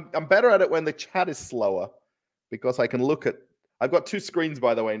 I'm better at it when the chat is slower because I can look at. I've got two screens,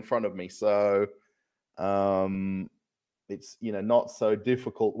 by the way, in front of me, so it's not so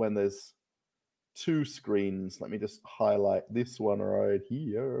difficult when there's two screens. Let me just highlight this one right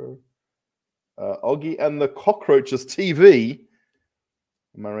here. Oggy and the Cockroaches TV.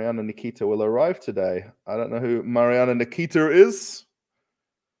 Mariana Nikita will arrive today. I don't know who Mariana Nikita is.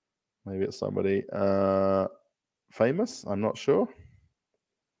 Maybe it's somebody famous. I'm not sure.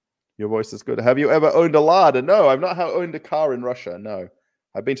 Your voice is good. Have you ever owned a Lada? No, I've not owned a car in Russia. No.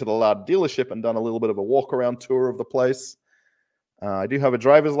 I've been to the Lada dealership and done a little bit of a walk-around tour of the place. I do have a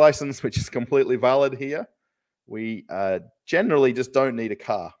driver's license, which is completely valid here. We generally just don't need a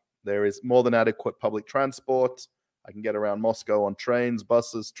car. There is more than adequate public transport. I can get around Moscow on trains,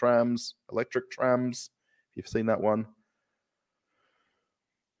 buses, trams, electric trams, if you've seen that one.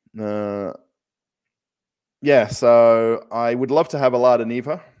 Yeah, so I would love to have a Lada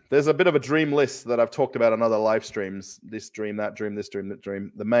Niva. There's a bit of a dream list that I've talked about on other live streams. This dream, that dream, this dream, that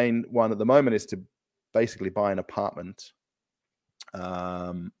dream. The main one at the moment is to basically buy an apartment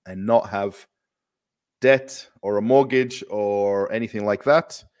and not have debt or a mortgage or anything like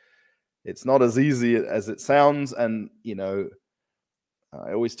that. It's not as easy as it sounds. And,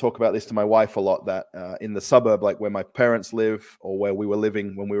 I always talk about this to my wife a lot, that in the suburb, like where my parents live or where we were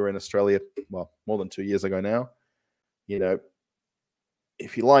living when we were in Australia, well, more than 2 years ago now,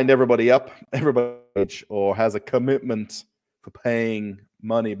 if you lined everybody up, or has a commitment for paying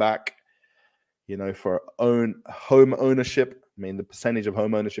money back, for home ownership. I mean, the percentage of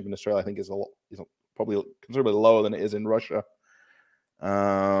home ownership in Australia, I think, is probably considerably lower than it is in Russia.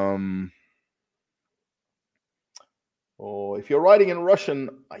 Or if you're writing in Russian,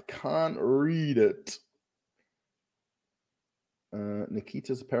 I can't read it.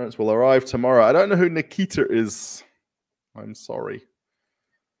 Nikita's parents will arrive tomorrow. I don't know who Nikita is. I'm sorry.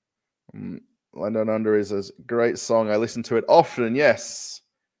 Land Down Under is a great song. I listen to it often. Yes.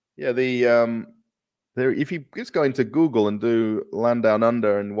 Yeah, if you just go into Google and do Land Down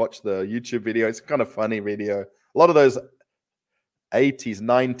Under and watch the YouTube video, it's kind of funny video. A lot of those 80s,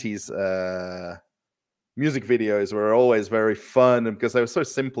 90s music videos were always very fun because they were so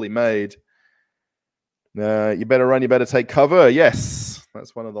simply made. You better run, you better take cover. Yes,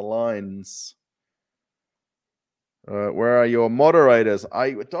 that's one of the lines. Where are your moderators?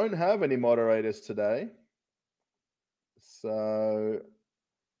 I don't have any moderators today. So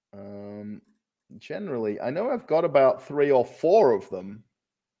generally, I know I've got about 3 or 4 of them.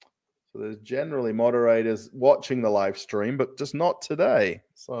 So there's generally moderators watching the live stream, but just not today.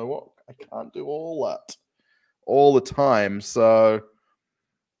 So I can't do all that all the time. So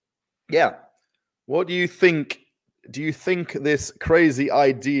yeah, what do you think? Do you think this crazy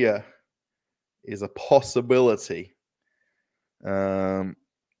idea is a possibility?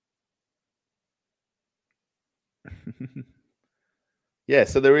 Yeah,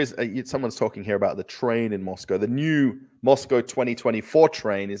 so there is someone's talking here about the train in Moscow. The new Moscow 2024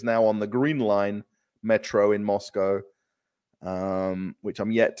 train is now on the Green Line metro in Moscow, which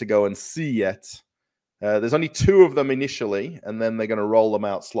I'm yet to go and see yet. There's only 2 of them initially, and then they're going to roll them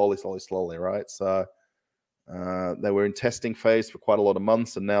out slowly, right? So they were in testing phase for quite a lot of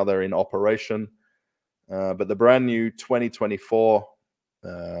months, and now they're in operation. But the brand new 2024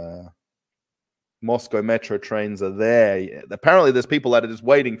 Moscow metro trains are there. Apparently, there's people that are just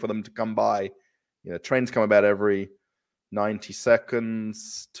waiting for them to come by. Trains come about every 90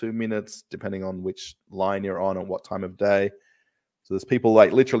 seconds, 2 minutes, depending on which line you're on and what time of day. So there's people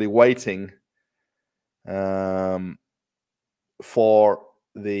like literally waiting for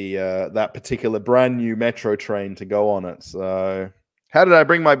that particular brand new metro train to go on it. So how did I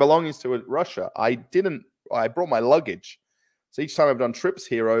bring my belongings to Russia? I brought my luggage. So each time I've done trips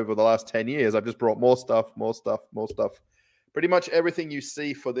here over the last 10 years, I've just brought more stuff. Pretty much everything you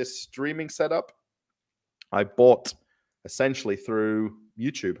see for this streaming setup, I bought essentially through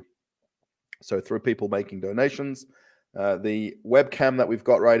YouTube. So through people making donations. The webcam that we've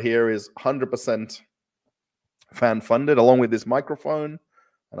got right here is 100% fan-funded, along with this microphone.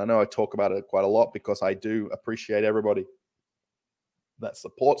 And I know I talk about it quite a lot because I do appreciate everybody that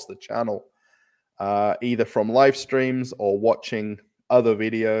supports the channel, either from live streams or watching other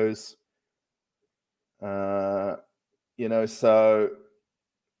videos. You know, so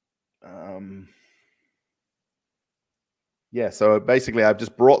yeah, so basically I've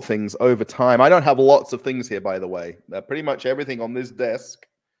just brought things over time. I don't have lots of things here, by the way. Pretty much everything on this desk,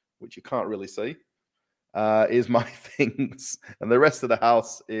 which you can't really see, is my things. And the rest of the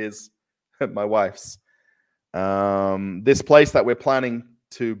house is my wife's. This place that we're planning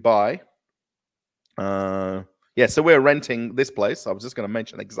to buy. Yeah, so we're renting this place. I was just going to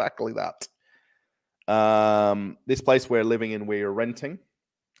mention exactly that. This place we're living in, we're renting.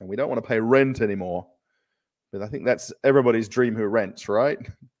 And we don't want to pay rent anymore. But I think that's everybody's dream who rents, right?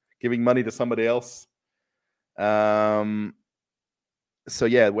 Giving money to somebody else. So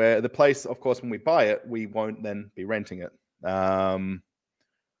yeah, where the place, of course, when we buy it, we won't then be renting it.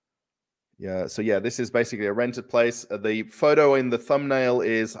 Yeah, so yeah, this is basically a rented place. The photo in the thumbnail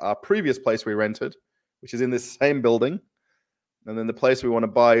is our previous place we rented, which is in this same building. And then the place we want to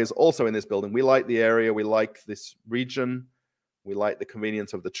buy is also in this building. We like the area. We like this region. We like the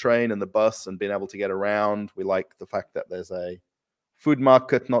convenience of the train and the bus and being able to get around. We like the fact that there's a food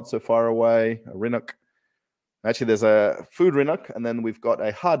market not so far away, a rinok. Actually, there's a food rinok, and then we've got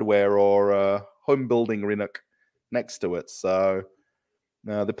a hardware or a home building rinok next to it. So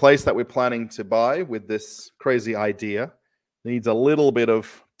the place that we're planning to buy with this crazy idea needs a little bit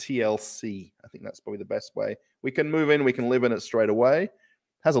of TLC. I think that's probably the best way. We can move in, we can live in it straight away.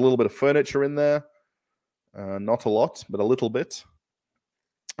 Has a little bit of furniture in there. Not a lot, but a little bit.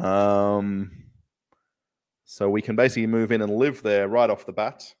 So we can basically move in and live there right off the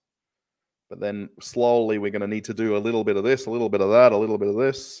bat. But then slowly we're going to need to do a little bit of this, a little bit of that, a little bit of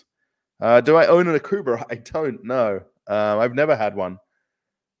this. Do I own an Akuba? I don't know. I've never had one.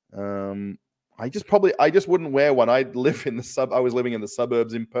 I just wouldn't wear one. I was living in the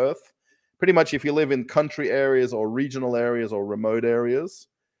suburbs in Perth. Pretty much if you live in country areas or regional areas or remote areas,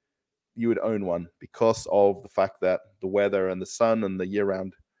 you would own one because of the fact that the weather and the sun and the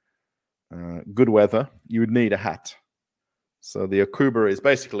year-round good weather, you would need a hat. So the Akuba is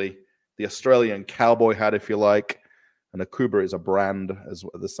basically the Australian cowboy hat, if you like. And Akuba is a brand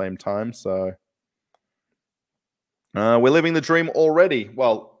at the same time. So we're living the dream already.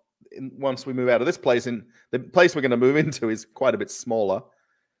 Well, once we move out of this place, the place we're going to move into is quite a bit smaller.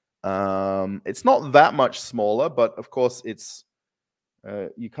 It's not that much smaller, but of course it's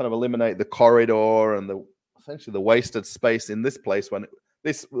you kind of eliminate the corridor and essentially the wasted space in this place.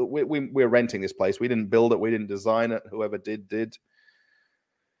 We're renting this place. We didn't build it. We didn't design it. Whoever did.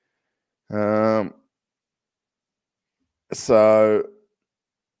 So,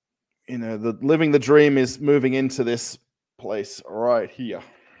 you know, living the dream is moving into this place right here.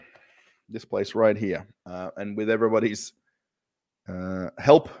 This place right here. And with everybody's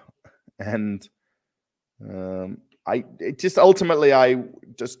help and I just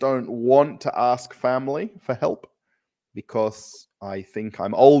don't want to ask family for help because I think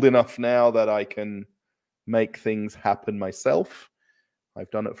I'm old enough now that I can make things happen myself. I've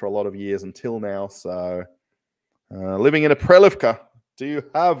done it for a lot of years until now. So living in a Prelivka. Do you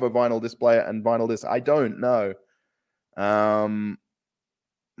have a vinyl disc player and vinyl disc? I don't know.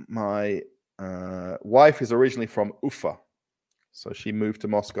 My wife is originally from Ufa. So she moved to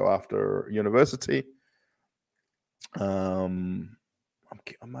Moscow after university. Her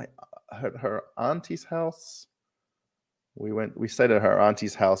auntie's house. We stayed at her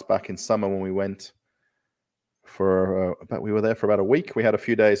auntie's house back in summer when we went we were there for about a week. We had a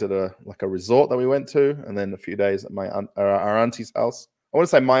few days at a resort that we went to, and then a few days at our auntie's house. I want to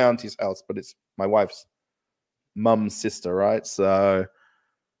say my auntie's house, but it's my wife's mum's sister, right? So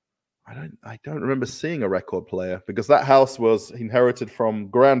I don't remember seeing a record player because that house was inherited from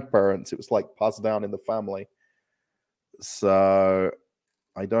grandparents. It was like passed down in the family. So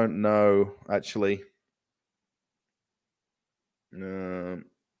I don't know actually.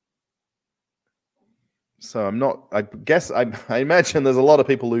 So I'm not. I imagine there's a lot of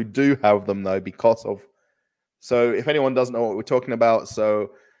people who do have them though because of. So if anyone doesn't know what we're talking about,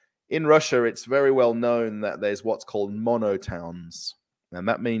 so in Russia it's very well known that there's what's called monotowns. And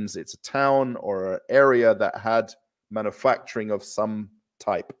that means it's a town or an area that had manufacturing of some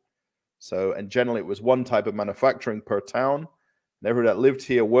type. So, and generally it was one type of manufacturing per town. And everybody that lived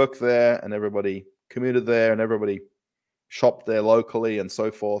here worked there, and everybody commuted there, and everybody shopped there locally, and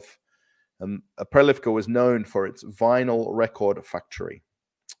so forth. And Prelivka was known for its vinyl record factory.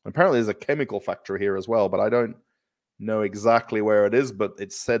 Apparently there's a chemical factory here as well, but I don't know exactly where it is, but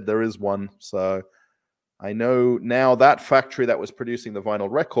it's said there is one. So I know now that factory that was producing the vinyl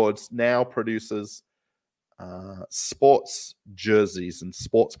records now produces sports jerseys and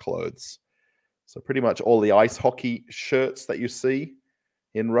sports clothes. So pretty much all the ice hockey shirts that you see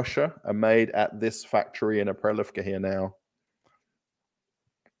in Russia are made at this factory in Aprelivka here now.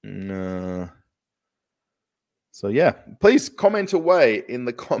 So yeah, please comment away in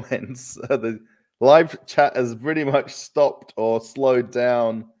the comments. The live chat has pretty much stopped or slowed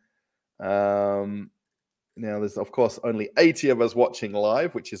down. Now there's of course only 80 of us watching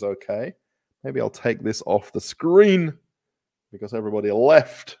live, which is okay. Maybe I'll take this off the screen because everybody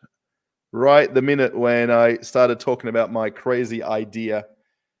left right the minute when I started talking about my crazy idea.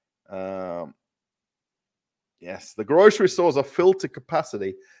 Yes, the grocery stores are filled to capacity.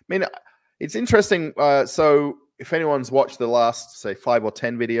 I mean, it's interesting. So if anyone's watched the last, say, 5 or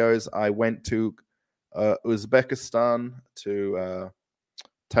 10 videos, I went to Uzbekistan, to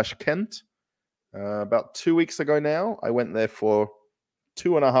Tashkent, about 2 weeks ago now. I went there for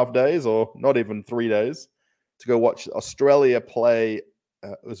 2.5 days, or not even 3 days, to go watch Australia play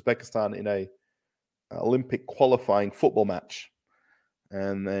Uzbekistan in a Olympic qualifying football match.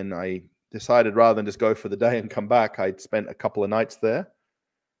 And then I decided rather than just go for the day and come back, I'd spent a couple of nights there.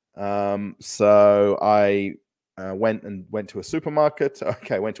 So I went to a supermarket.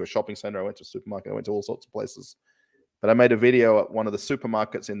 Okay, I went to a shopping center. I went to a supermarket. I went to all sorts of places. But I made a video at one of the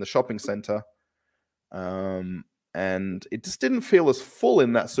supermarkets in the shopping center. And it just didn't feel as full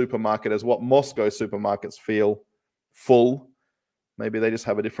in that supermarket as what Moscow supermarkets feel full. Maybe they just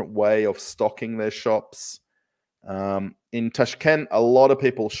have a different way of stocking their shops. In Tashkent, a lot of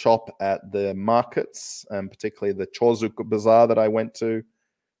people shop at the markets, and particularly the Chozuk Bazaar that I went to.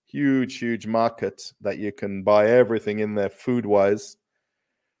 Huge market that you can buy everything in there food-wise.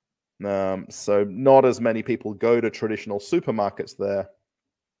 So not as many people go to traditional supermarkets there.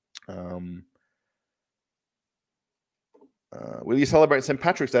 Will you celebrate St.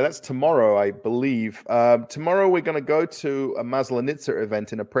 Patrick's Day? That's tomorrow, I believe. Tomorrow we're going to go to a Maslenitsa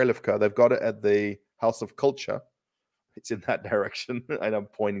event in Aprelivka. They've got it at the House of Culture. It's in that direction, and I'm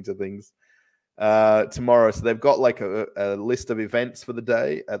pointing to things. Tomorrow, so they've got like a list of events for the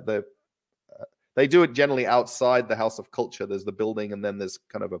day. At the they do it generally outside the House of Culture. There's the building, and then there's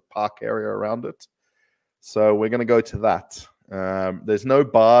kind of a park area around it. So we're going to go to that. There's no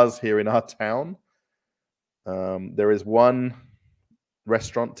bars here in our town. There is one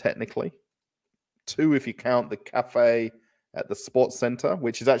restaurant, technically. 2 if you count the cafe at the sports center,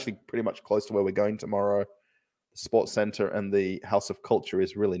 which is actually pretty much close to where we're going tomorrow. The sports center and the House of Culture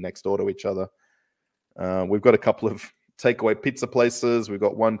is really next door to each other. We've got a couple of takeaway pizza places. We've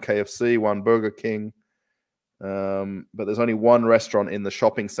got one KFC, one Burger King. But there's only one restaurant in the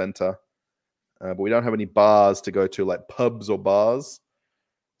shopping center. But we don't have any bars to go to, like pubs or bars.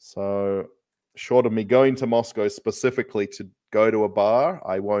 So short of me going to Moscow specifically to go to a bar,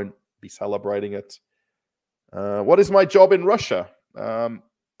 I won't be celebrating it. What is my job in Russia?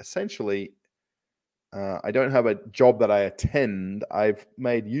 Essentially, I don't have a job that I attend. I've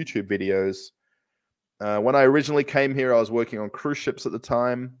made YouTube videos. When I originally came here, I was working on cruise ships at the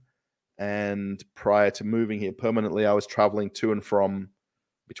time. And prior to moving here permanently, I was traveling to and from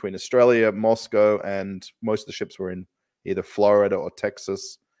between Australia, Moscow, and most of the ships were in either Florida or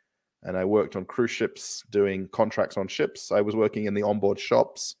Texas. And I worked on cruise ships, doing contracts on ships. I was working in the onboard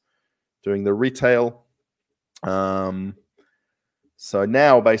shops, doing the retail. So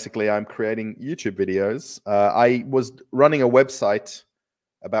now, basically, I'm creating YouTube videos. I was running a website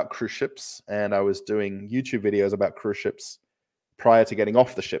about cruise ships, and I was doing YouTube videos about cruise ships prior to getting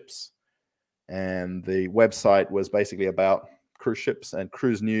off the ships. And the website was basically about cruise ships and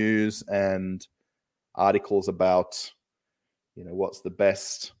cruise news and articles about, you know, what's the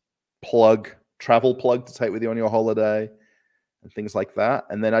best travel plug to take with you on your holiday and things like that.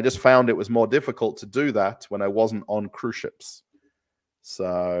 And then I just found it was more difficult to do that when I wasn't on cruise ships.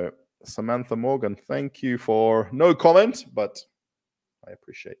 So Samantha Morgan, thank you for no comment, but I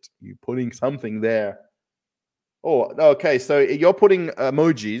appreciate you putting something there. Oh, okay. So you're putting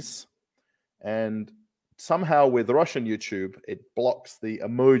emojis, and somehow with Russian YouTube, it blocks the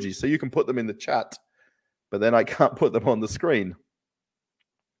emojis. So you can put them in the chat, but then I can't put them on the screen.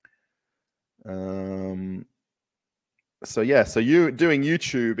 So yeah, so you doing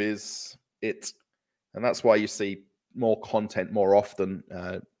YouTube is it. And that's why you see more content more often.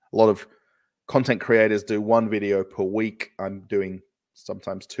 A lot of content creators do 1 video per week. I'm doing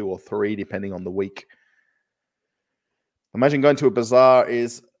sometimes 2 or 3, depending on the week. Imagine going to a bazaar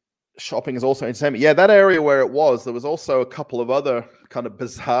is shopping is also entertainment. Yeah, that area where it was, there was also a couple of other kind of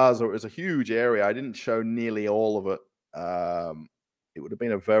bazaars, or it was a huge area. I didn't show nearly all of it. it would have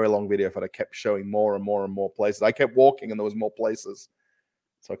been a very long video if I kept showing more and more and more places. I kept walking and there was more places.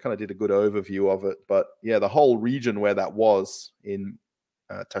 So I kind of did a good overview of it. But yeah, the whole region where that was in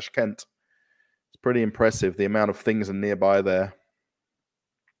Tashkent, it's pretty impressive, the amount of things are nearby there.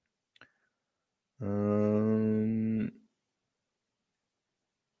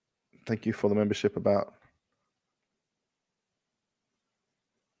 Thank you for the membership about.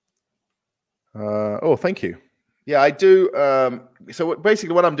 Oh, thank you. Yeah, I do. So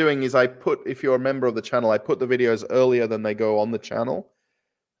basically what I'm doing is if you're a member of the channel, I put the videos earlier than they go on the channel.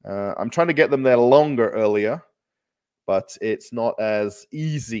 I'm trying to get them there longer earlier, but it's not as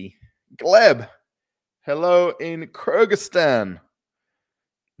easy. Gleb, hello in Kyrgyzstan.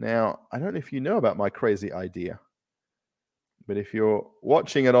 Now, I don't know if you know about my crazy idea, but if you're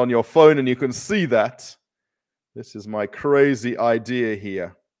watching it on your phone and you can see that, this is my crazy idea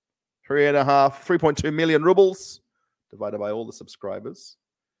here. 3.2 million rubles divided by all the subscribers.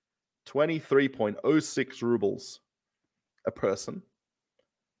 23.06 rubles a person.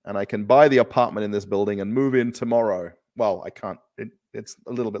 And I can buy the apartment in this building and move in tomorrow. Well, I can't. It's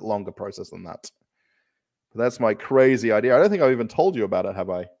a little bit longer process than that. But that's my crazy idea. I don't think I've even told you about it, have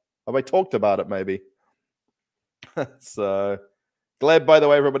I? Have I talked about it, maybe? So, glad, by the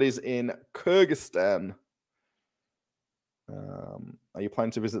way, everybody's in Kyrgyzstan. Are you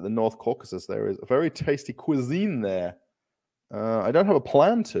planning to visit the North Caucasus? There is a very tasty cuisine there. I don't have a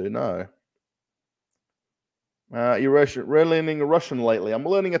plan to, no. You're learning Russian lately. I'm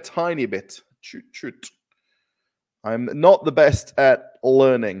learning a tiny bit. Chut. I'm not the best at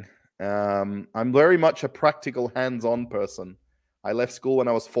learning. I'm very much a practical, hands-on person. I left school when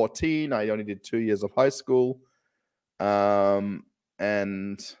I was 14. I only did 2 years of high school. And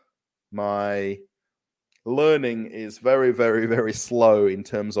my learning is very, very, very slow in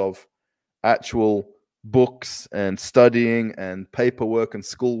terms of actual books and studying and paperwork and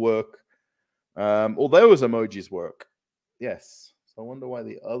schoolwork. Although those emojis work. Yes. So I wonder why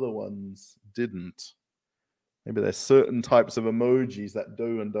the other ones didn't. Maybe there's certain types of emojis that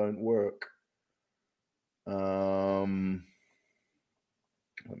do and don't work. Let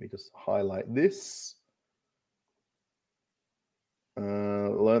me just highlight this.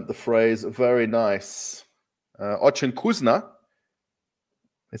 Learned the phrase, very nice. Очень вкусно.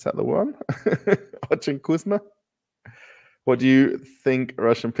 Is that the one? Очень вкусно. What do you think,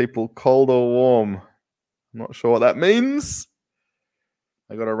 Russian people? Cold or warm? I'm not sure what that means.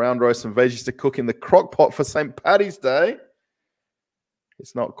 I got a round roast and veggies to cook in the crock pot for St. Paddy's Day.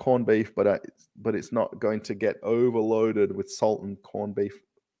 It's not corned beef, but it's not going to get overloaded with salt and corned beef.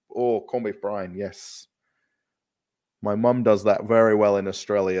 Oh, corned beef brine, yes. My mum does that very well in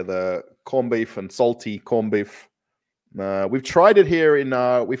Australia, the corned beef and salty corned beef. We've tried it here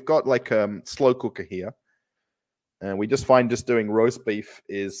we've got like a slow cooker here. And we just find doing roast beef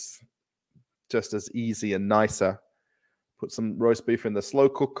is just as easy and nicer. Put some roast beef in the slow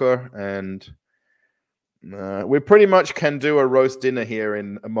cooker, and we pretty much can do a roast dinner here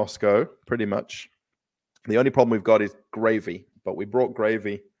in Moscow, pretty much. The only problem we've got is gravy, but we brought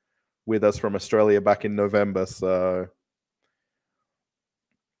gravy with us from Australia back in November, so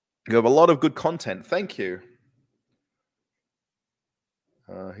you have a lot of good content. Thank you.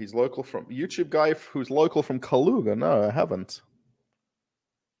 He's local from YouTube guy who's local from Kaluga. No, I haven't.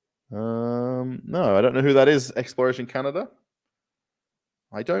 No, I don't know who that is. Exploration Canada.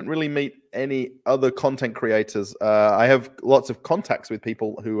 I don't really meet any other content creators. I have lots of contacts with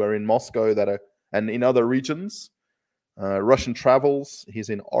people who are in Moscow and in other regions. Russian Travels, he's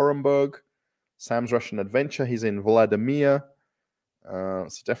in Orenburg. Sam's Russian Adventure, he's in Vladimir. So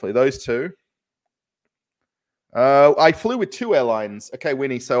definitely those two. I flew with 2 airlines. Okay,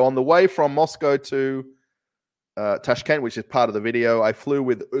 Winnie. So on the way from Moscow to Tashkent, which is part of the video, I flew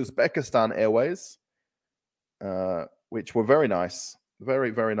with Uzbekistan Airways, which were very nice.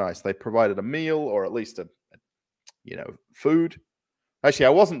 Very, very nice. They provided a meal, or at least food. Actually, I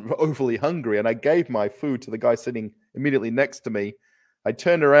wasn't overly hungry, and I gave my food to the guy sitting immediately next to me. I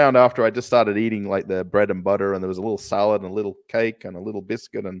turned around after I just started eating like the bread and butter, and there was a little salad and a little cake and a little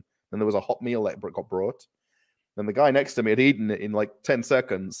biscuit, and then there was a hot meal that got brought. And the guy next to me had eaten it in like 10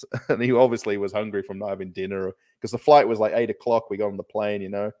 seconds, and he obviously was hungry from not having dinner, because the flight was like 8 o'clock. We got on the plane,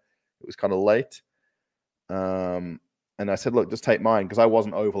 it was kind of late. And I said, look, just take mine, because I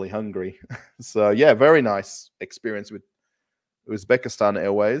wasn't overly hungry. So yeah, very nice experience with Uzbekistan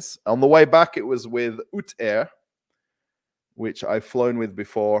Airways. On the way back, it was with Ut Air, which I've flown with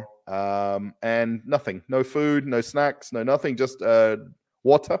before, and nothing, no food, no snacks, no nothing, just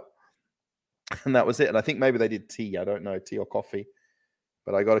water. And that was it. And I think maybe they did tea. I don't know, tea or coffee.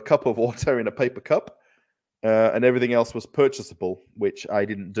 But I got a cup of water in a paper cup. And everything else was purchasable, which I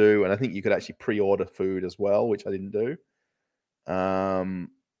didn't do. And I think you could actually pre-order food as well, which I didn't do.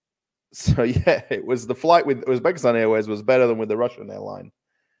 So yeah, it was the flight with Uzbekistan Airways was better than with the Russian airline.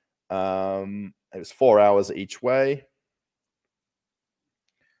 It was 4 hours each way.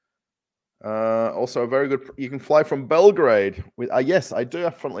 Also a very good. You can fly from Belgrade. With yes, I do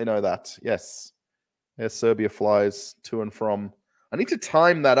definitely know that. Yes, Air Serbia flies to and from. I need to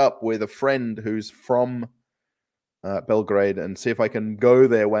time that up with a friend who's from Belgrade and see if I can go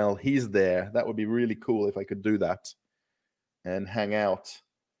there while he's there. That would be really cool if I could do that and hang out.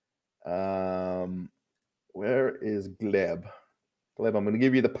 Where is Gleb? Gleb, I'm going to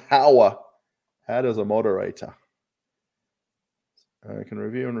give you the power. Add as a moderator. I can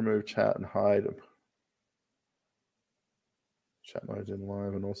review and remove chat and hide chat mode in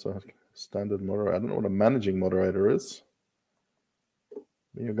live and also standard moderator. I don't know what a managing moderator is.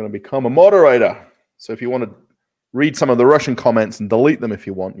 You're going to become a moderator. So if you want to read some of the Russian comments and delete them if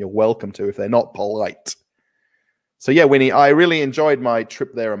you want, you're welcome to if they're not polite. So yeah, Winnie, I really enjoyed my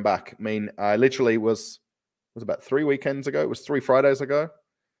trip there and back. I mean, I literally was about 3 weekends ago. It was 3 Fridays ago.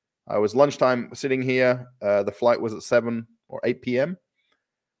 I was lunchtime sitting here. The flight was at 7 or 8 p.m.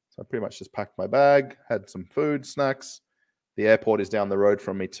 So I pretty much just packed my bag, had some food, snacks. The airport is down the road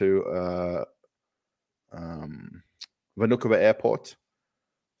from me to Vnukovo Airport.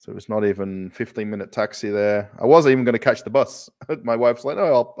 So it was not even 15-minute taxi there. I wasn't even going to catch the bus. My wife's like,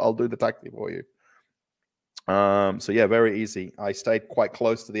 "No, I'll do the taxi for you." So yeah, very easy. I stayed quite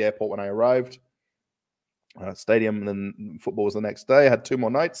close to the airport when I arrived. Stadium, and then football was the next day. I had 2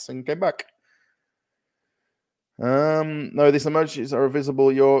 more nights and came back. No, these emojis are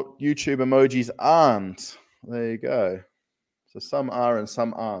visible. Your YouTube emojis aren't. There you go. So some are and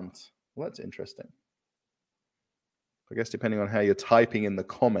some aren't. Well, that's interesting. I guess depending on how you're typing in the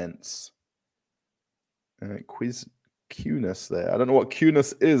comments. Quiz Qness there. I don't know what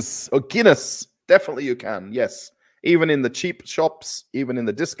Qness is. Oh, Guinness. Definitely you can. Yes. Even in the cheap shops, even in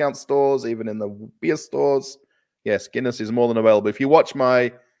the discount stores, even in the beer stores. Yes, Guinness is more than available. If you watch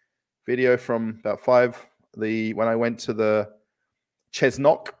my video from about 5, when I went to the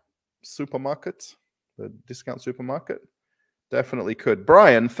Chesnok supermarket, the discount supermarket, definitely could.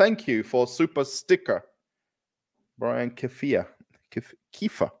 Brian, thank you for super sticker. Brian Kefir.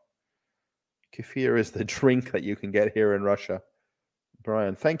 Kefir. Kefir is the drink that you can get here in Russia.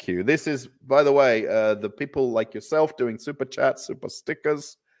 Brian, thank you. This is, by the way, the people like yourself doing super chats, super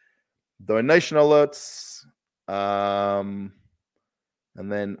stickers, donation alerts, and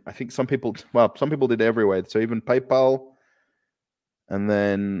then I think some people did everywhere. So even PayPal, and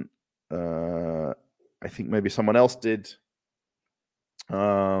then I think maybe someone else did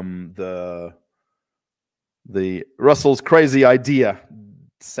the Russell's crazy idea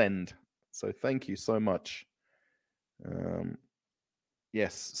send. So thank you so much.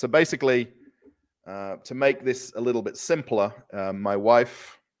 Yes. So basically, to make this a little bit simpler, my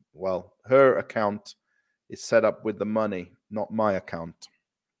wife, well, her account is set up with the money, not my account.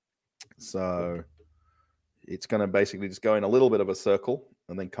 So it's going to basically just go in a little bit of a circle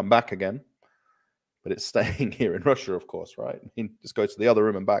and then come back again. But it's staying here in Russia, of course, right? I mean, just go to the other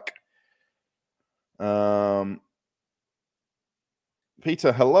room and back.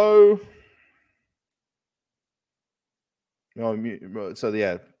 Peter, hello. Oh, so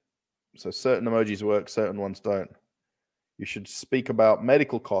yeah, so certain emojis work, certain ones don't. You should speak about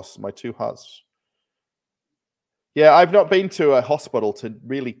medical costs. My 2 hearts. Yeah, I've not been to a hospital to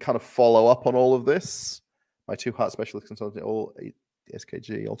really kind of follow up on all of this. My 2 heart specialist consultant, all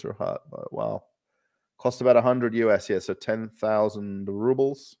SKG, ultra heart. Wow, cost about 100 US. Yeah, so 10,000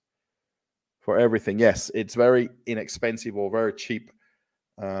 rubles for everything. Yes, it's very inexpensive or very cheap.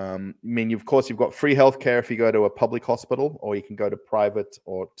 I mean, of course, you've got free healthcare if you go to a public hospital, or you can go to private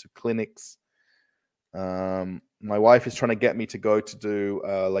or to clinics. My wife is trying to get me to go to do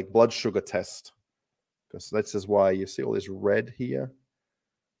like blood sugar test, because this is why you see all this red here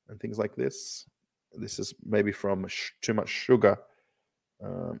and things like this. This is maybe from too much sugar.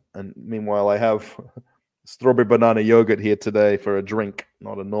 And meanwhile, I have strawberry banana yogurt here today for a drink,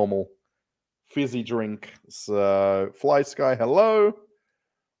 not a normal fizzy drink. So, Fly Sky, hello.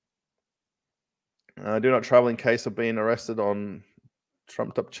 Do not travel in case of being arrested on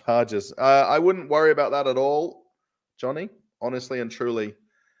trumped up charges. I wouldn't worry about that at all, Johnny, honestly and truly.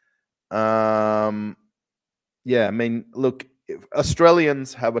 Yeah, I mean, look,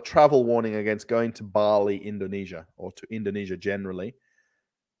 Australians have a travel warning against going to Bali, Indonesia, or to Indonesia generally.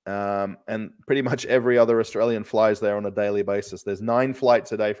 And pretty much every other Australian flies there on a daily basis. There's 9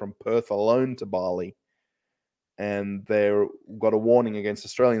 flights a day from Perth alone to Bali. and they've got a warning against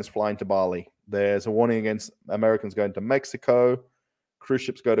Australians flying to Bali. There's a warning against Americans going to Mexico. Cruise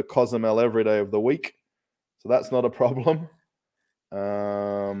ships go to Cozumel every day of the week, so that's not a problem.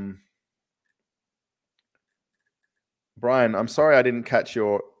 Brian, I'm sorry I didn't catch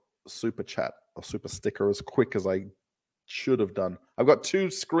your super chat or super sticker as quick as I should have done. I've got two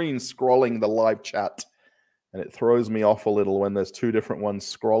screens scrolling the live chat, and it throws me off a little when there's two different ones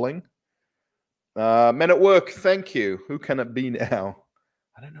scrolling. Men at work, thank you. Who can it be now?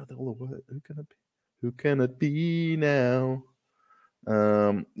 I don't know all the words. Who can it be? Who can it be now?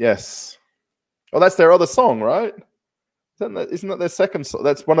 Yes. Oh, that's their other song, right? Isn't that their second song?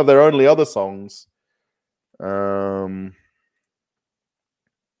 That's one of their only other songs.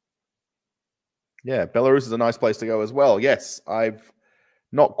 Yeah, Belarus is a nice place to go as well. Yes, I've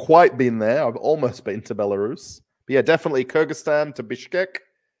not quite been there. I've almost been to Belarus. But yeah, definitely Kyrgyzstan to Bishkek.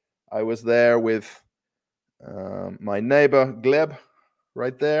 I was there with my neighbor, Gleb,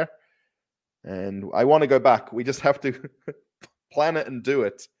 right there. And I want to go back. We just have to plan it and do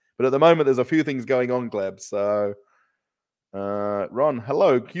it. But at the moment, there's a few things going on, Gleb. So, Ron,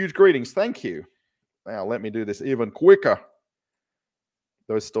 hello. Huge greetings. Thank you. Now, let me do this even quicker.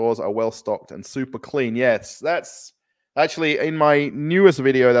 Those stores are well stocked and super clean. Yes, that's actually in my newest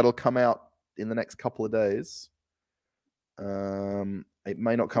video that'll come out in the next couple of days. It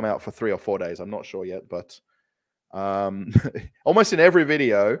may not come out for 3 or 4 days. I'm not sure yet, but almost in every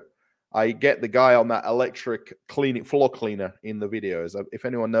video, I get the guy on that electric floor cleaner in the videos. If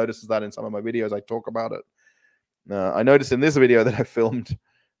anyone notices that in some of my videos, I talk about it. I noticed in this video that I filmed,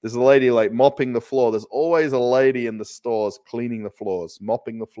 there's a lady like mopping the floor. There's always a lady in the stores cleaning the floors,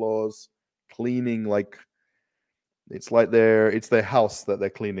 mopping the floors, cleaning, like it's their house that they're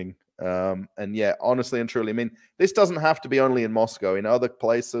cleaning. And yeah, honestly and truly, I mean, this doesn't have to be only in Moscow. In other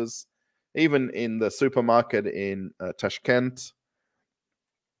places, even in the supermarket in Tashkent,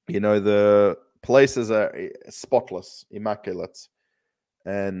 you know, the places are spotless, immaculate.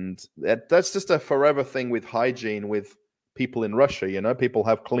 And that's just a forever thing with hygiene with people in Russia. You know, people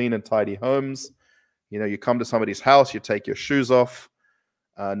have clean and tidy homes. You know, you come to somebody's house, you take your shoes off,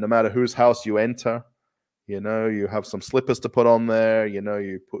 no matter whose house you enter. You know, you have some slippers to put on there. You know,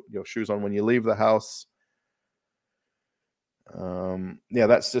 you put your shoes on when you leave the house. Yeah,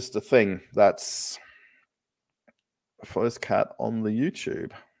 that's just a thing. That's first cat on the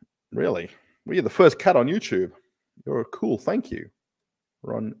YouTube. Really? Well, you're the first cat on YouTube. You're cool. Thank you.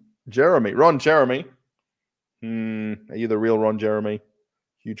 Ron Jeremy. Are you the real Ron Jeremy?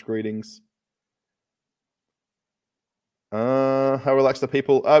 Huge greetings. How relaxed are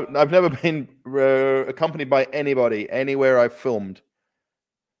people? I've never been accompanied by anybody anywhere I've filmed.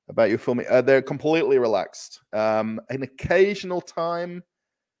 About you filming, they're completely relaxed. An occasional time,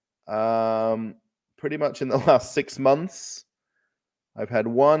 pretty much in the last 6 months, I've had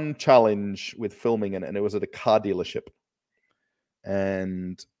one challenge with filming in it, and it was at a car dealership.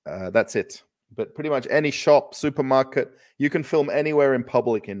 And that's it. But pretty much any shop, supermarket, you can film anywhere in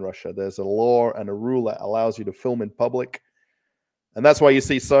public in Russia. There's a law and a rule that allows you to film in public. And that's why you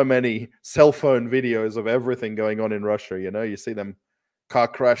see so many cell phone videos of everything going on in Russia. You know, you see them car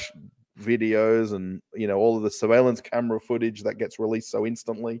crash videos and, you know, all of the surveillance camera footage that gets released so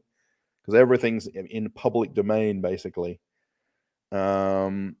instantly because everything's in public domain, basically.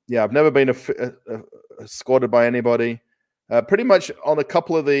 Yeah, I've never been escorted by anybody. Pretty much on a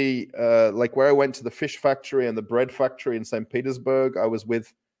couple of the, like where I went to the fish factory and the bread factory in St. Petersburg, I was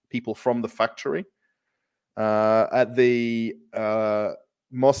with people from the factory. At the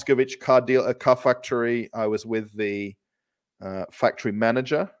Moscovich car factory, I was with the factory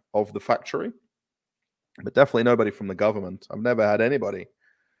manager of the factory, but definitely nobody from the government. I've never had anybody.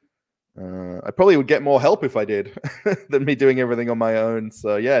 I probably would get more help if I did than me doing everything on my own.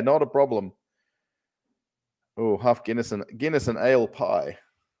 So yeah, not a problem. Oh, half Guinness and ale pie.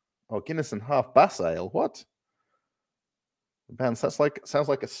 Oh, Guinness and half Bass ale. What? Man, sounds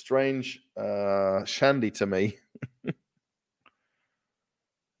like a strange shandy to me.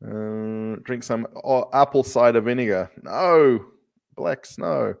 Drink some apple cider vinegar. No, black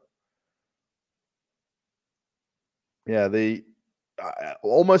snow. Yeah,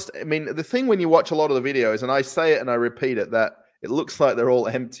 almost. I mean, the thing when you watch a lot of the videos, and I say it and I repeat it, that it looks like they're all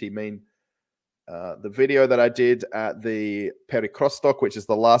empty. I mean, the video that I did at the Perikostok, which is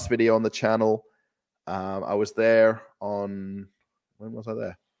the last video on the channel, I was there on, when was I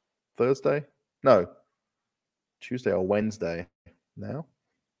there? Thursday? No, Tuesday or Wednesday now.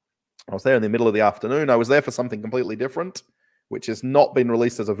 I was there in the middle of the afternoon. I was there for something completely different, which has not been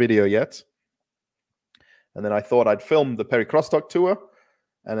released as a video yet. And then I thought I'd film the Perikostok tour.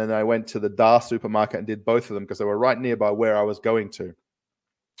 And then I went to the Dar supermarket and did both of them because they were right nearby where I was going to.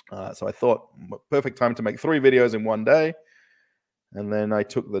 So I thought, perfect time to make 3 videos in one day. And then I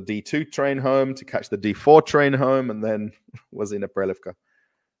took the D2 train home to catch the D4 train home, and then was in Aprelivka.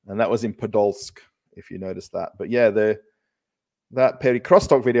 And that was in Podolsk, if you noticed that. But yeah, that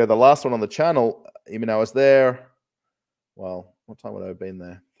Perikrosstok video, the last one on the channel, even I was there, well, what time would I have been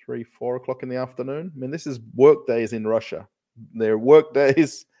there? 3, 4 o'clock in the afternoon? I mean, this is work days in Russia. They're work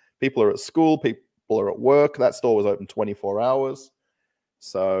days. People are at school. People are at work. That store was open 24 hours.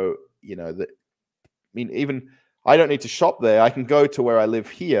 So, you know, even I don't need to shop there. I can go to where I live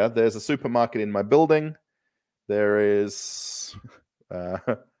here. There's a supermarket in my building. There is,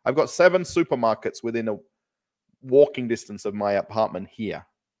 I've got 7 supermarkets within a walking distance of my apartment here.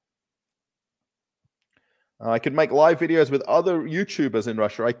 I could make live videos with other YouTubers in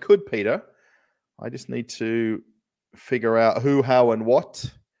Russia. I could, Peter. I just need to figure out who, how, and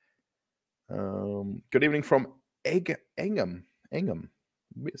what. Good evening from Engham.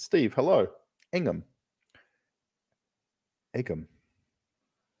 Steve, hello. Engham. I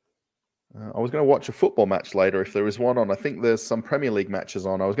was going to watch a football match later if there is one on. I think there's some Premier League matches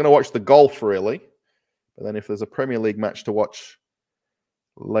on. I was going to watch the golf, really. But then if there's a Premier League match to watch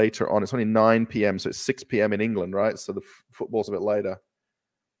later on, it's only 9 p.m., so it's 6 p.m. in England, right? So the football's a bit later.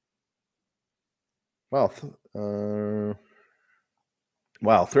 Well,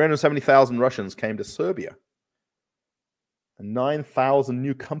 wow, 370,000 Russians came to Serbia. And 9,000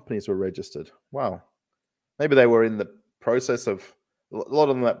 new companies were registered. Wow. Maybe they were in the process of, a lot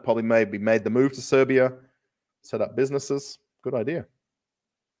of them that probably maybe made the move to Serbia, set up businesses. Good idea.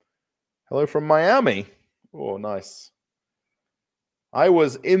 Hello from Miami. Oh, nice. I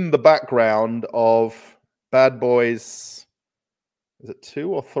was in the background of Bad Boys, is it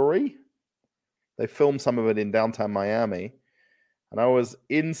 2 or 3? They filmed some of it in downtown Miami. And I was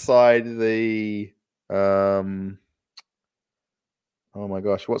inside the, oh my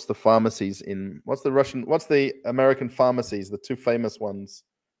gosh, what's the pharmacies in, what's the American pharmacies, the 2 famous ones?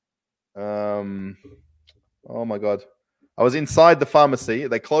 Oh my God. I was inside the pharmacy.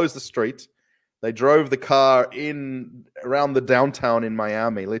 They closed the street. They drove the car in around the downtown in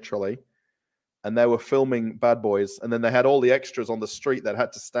Miami, literally. And they were filming Bad Boys. And then they had all the extras on the street that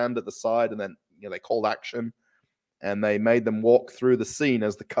had to stand at the side. And then, you know, they called action. And they made them walk through the scene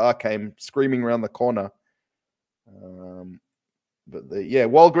as the car came screaming around the corner. Yeah,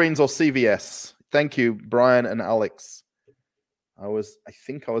 Walgreens or CVS. Thank you, Brian and Alex. I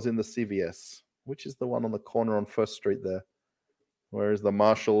think I was in the CVS. Which is the one on the corner on First Street there? Where is the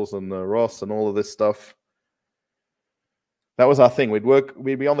Marshalls and the Ross and all of this stuff? That was our thing. We'd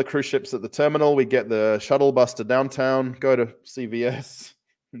be on the cruise ships at the terminal. We'd get the shuttle bus to downtown, go to CVS,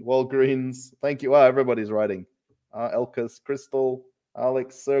 Walgreens. Thank you. Wow, everybody's writing. Elkas, Crystal,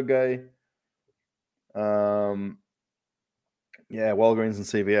 Alex, Sergey. Yeah, Walgreens and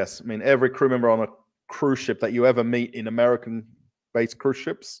CVS. I mean, every crew member on a cruise ship that you ever meet in American-based cruise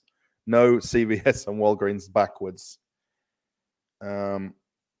ships know CVS and Walgreens backwards. And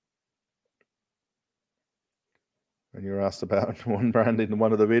you were asked about one brand in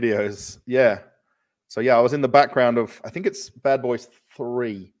one of the videos. Yeah. So yeah, I was in the background of, I think it's Bad Boys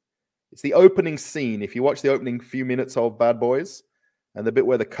 3. It's the opening scene. If you watch the opening few minutes of Bad Boys, and the bit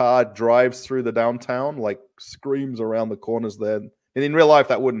where the car drives through the downtown, like screams around the corners there. And in real life,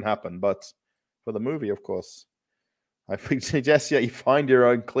 that wouldn't happen. But for the movie, of course, I suggest you find your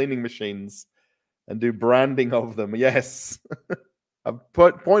own cleaning machines and do branding of them. Yes. I've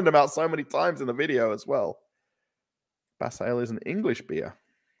pointed them out so many times in the video as well. Bass Ale is an English beer.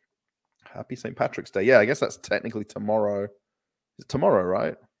 Happy St. Patrick's Day. Yeah, I guess that's technically tomorrow. It's tomorrow,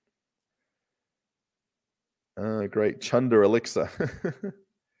 right? Great. Chunder Elixir.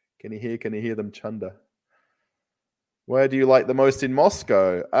 Can you hear them chunder? Where do you like the most in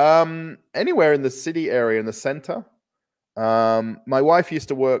Moscow? Anywhere in the city area, in the center. My wife used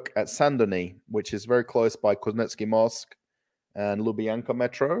to work at Sandony, which is very close by Kuznetsky Mosque and Lubyanka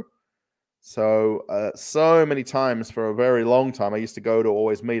Metro. So, so many times for a very long time, I used to go to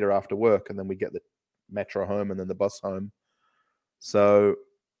always meet her after work, and then we get the metro home and then the bus home. So,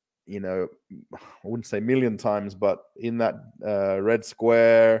 you know, I wouldn't say a million times, but in that Red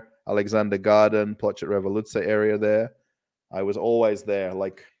Square, Alexander Garden, Plochett Revoluция area there, I was always there.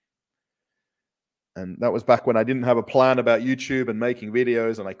 And that was back when I didn't have a plan about YouTube and making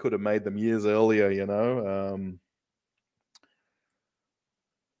videos, and I could have made them years earlier, you know.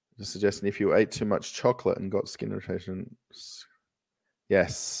 Just suggesting if you ate too much chocolate and got skin irritation.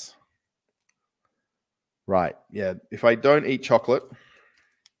 Yes. Right. Yeah. If I don't eat chocolate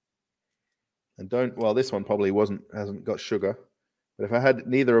and well, this one probably hasn't got sugar. But if I had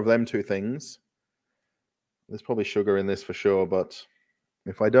neither of them two things, there's probably sugar in this for sure. But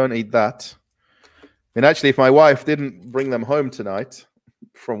if I don't eat that, and actually, if my wife didn't bring them home tonight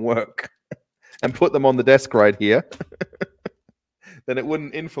from work and put them on the desk right here, then it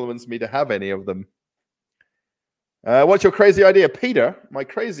wouldn't influence me to have any of them. What's your crazy idea, Peter? My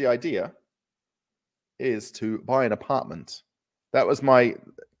crazy idea is to buy an apartment. That was my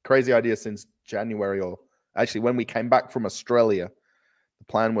crazy idea since January, or actually when we came back from Australia. The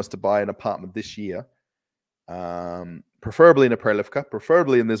plan was to buy an apartment this year, preferably in a Prelivka,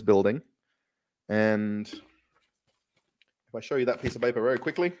 preferably in this building. And if I show you that piece of paper very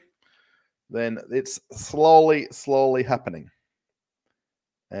quickly, then it's slowly happening.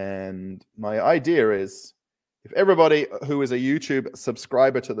 And my idea is, if everybody who is a YouTube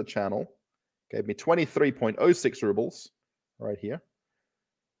subscriber to the channel gave me 23.06 rubles right here,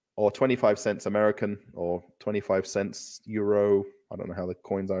 or 25 cents American, or 25 cents euro, I don't know how the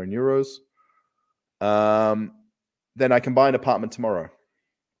coins are in euros, then I can buy an apartment tomorrow,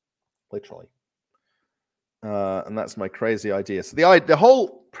 literally. And that's my crazy idea. So the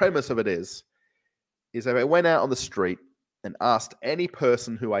whole premise of it is if I went out on the street and asked any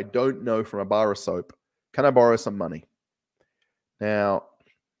person who I don't know from a bar of soap, can I borrow some money? Now,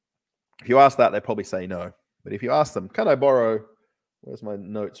 if you ask that, they'd probably say no. But if you ask them, can I borrow, where's my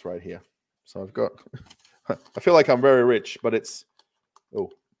notes right here? So I've got, I feel like I'm very rich, but it's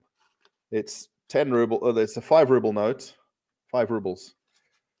 10 ruble. Oh, it's a 5 ruble note, 5 rubles.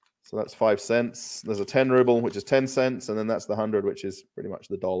 So that's 5 cents. There's a 10 ruble, which is 10 cents. And then that's the 100, which is pretty much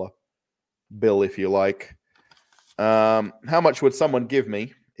the dollar bill, if you like. How much would someone give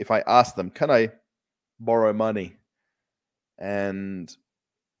me if I asked them, can I borrow money? And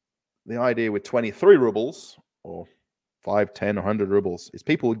the idea with 23 rubles, or 5, 10, or 100 rubles, is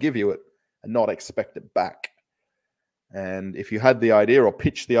people would give you it and not expect it back. And if you had the idea or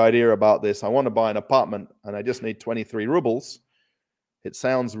pitched the idea about this, I want to buy an apartment and I just need 23 rubles, it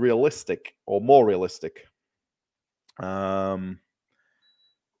sounds realistic, or more realistic. Can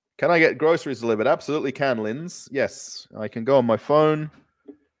I get groceries delivered? Absolutely can, Linz. Yes, I can go on my phone.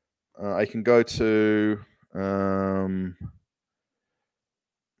 I can go to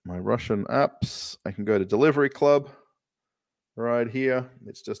my Russian apps. I can go to Delivery Club right here.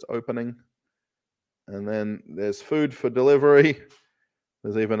 It's just opening. And then there's food for delivery.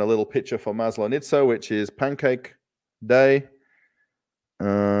 There's even a little picture for Maslonitsa, which is pancake day.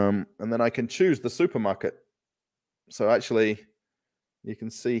 And then I can choose the supermarket. So actually, you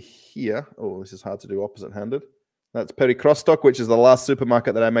can see here, oh, this is hard to do opposite-handed. That's Perikrostok, which is the last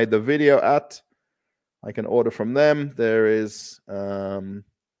supermarket that I made the video at. I can order from them. There is Azbuko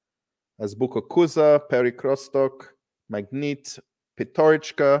Kuza, Perikrostok, Magnit,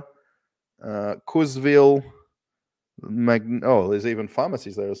 Pitorichka, Kuzvil. Oh, there's even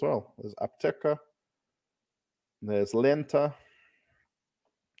pharmacies there as well. There's Apteka. There's Lenta.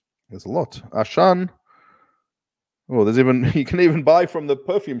 There's a lot. Ashan. Oh, there's even, you can even buy from the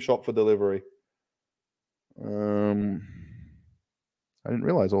perfume shop for delivery. I didn't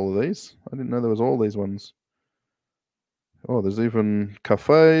realize all of these. I didn't know there was all these ones. Oh, there's even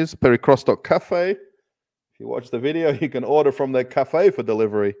cafes. Perikrostok Cafe. If you watch the video, you can order from their cafe for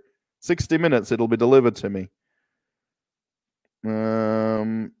delivery. 60 minutes, it'll be delivered to me.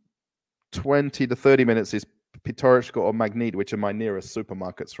 20 to 30 minutes is Pitorichka or Magnit, which are my nearest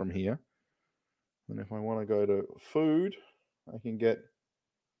supermarkets from here. And if I want to go to food, I can get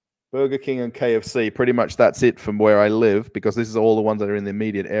Burger King and KFC. Pretty much that's it from where I live, because this is all the ones that are in the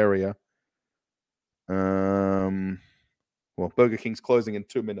immediate area. Well, Burger King's closing in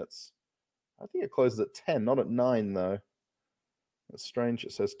 2 minutes. I think it closes at 10, not at 9, though. That's strange.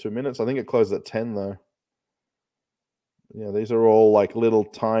 It says 2 minutes. I think it closes at 10, though. Yeah, these are all like little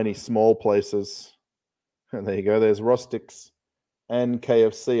tiny small places. And there you go. There's Rustic's and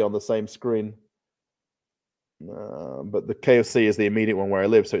KFC on the same screen. But the KFC is the immediate one where I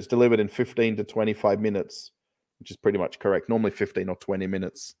live. So it's delivered in 15 to 25 minutes, which is pretty much correct. Normally 15 or 20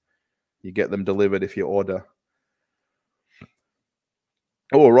 minutes. You get them delivered if you order.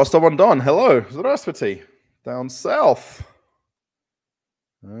 Oh, Rostov-on-Don. Hello. Здравствуйте. Down south.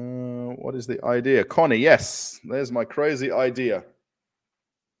 What is the idea? Connie, yes. There's my crazy idea.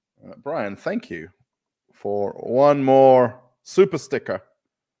 Brian, thank you for one more super sticker.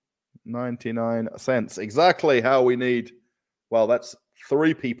 99 cents. Exactly how we need. Well, that's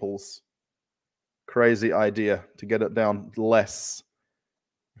 3 people's crazy idea to get it down less,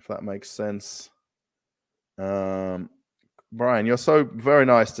 if that makes sense. Brian, you're so very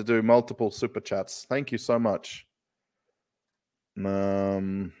nice to do multiple super chats. Thank you so much.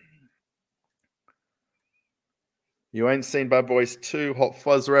 You ain't seen Bad Boys 2 Hot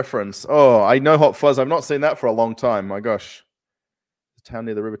Fuzz reference. Oh, I know Hot Fuzz. I've not seen that for a long time. My gosh. The town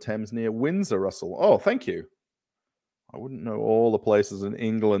near the River Thames near Windsor, Russell. Oh, thank you. I wouldn't know all the places in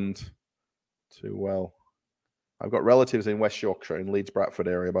England too well. I've got relatives in West Yorkshire, in Leeds Bradford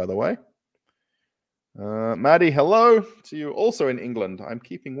area, by the way. Maddie, hello to you, also in England. I'm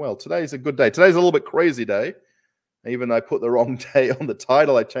keeping well. Today's a good day. Today's a little bit crazy day. Even I put the wrong day on the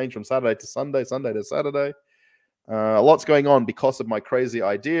title. I changed from Saturday to Sunday, Sunday to Saturday. A lot's going on because of my crazy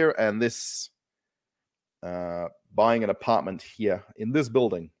idea and this buying an apartment here in this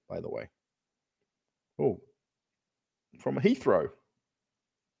building, by the way. Oh, from Heathrow.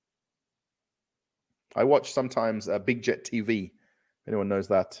 I watch sometimes Big Jet TV. If anyone knows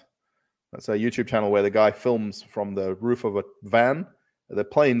that. That's a YouTube channel where the guy films from the roof of a van, the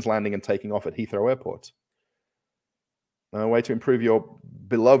planes landing and taking off at Heathrow Airport. A way to improve your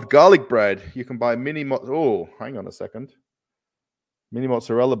beloved garlic bread. You can buy mini hang on a second. Mini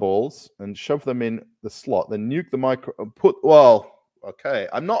mozzarella balls and shove them in the slot. Then nuke the micro. Okay.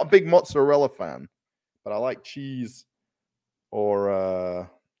 I'm not a big mozzarella fan, but I like cheese. Or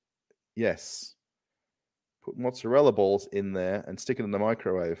yes, put mozzarella balls in there and stick it in the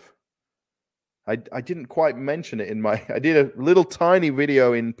microwave. I didn't quite mention it in my. I did a little tiny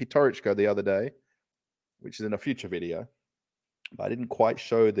video in Pitorichka the other day, which is in a future video. But I didn't quite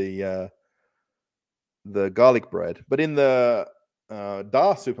show the garlic bread. But in the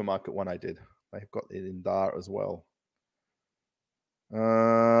Dar supermarket one I did. I've got it in Dar as well.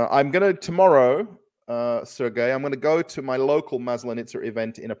 I'm going to, tomorrow, Sergey, I'm going to go to my local Maslenitsa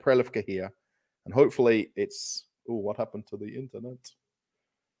event in Aprelivka here. And hopefully it's... Oh, what happened to the internet?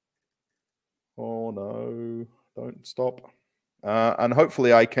 Oh, no. Don't stop. And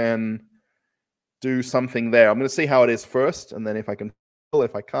hopefully I can... do something there. I'm going to see how it is first, and then if I can,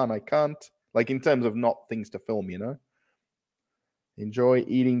 if I can't, I can't. Like in terms of not things to film, you know. Enjoy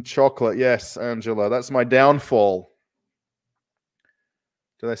eating chocolate. Yes, Angela, that's my downfall.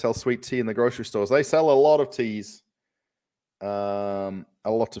 Do they sell sweet tea in the grocery stores? They sell a lot of teas. A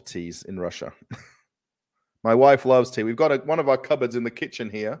lot of teas in Russia. My wife loves tea. We've got one of our cupboards in the kitchen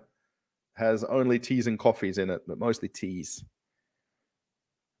here has only teas and coffees in it, but mostly teas.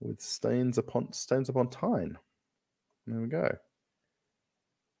 With stains upon time. There we go.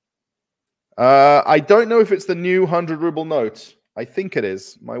 I don't know if it's the new 100-ruble note. I think it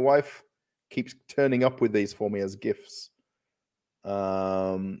is. My wife keeps turning up with these for me as gifts.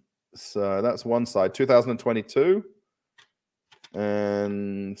 So that's one side, 2022.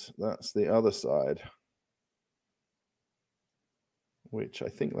 And that's the other side. Which I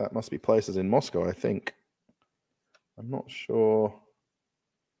think that must be places in Moscow, I think. I'm not sure...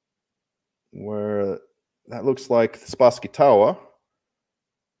 where that looks like the Spassky Tower.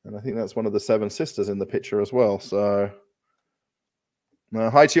 And I think that's one of the Seven Sisters in the picture as well. So,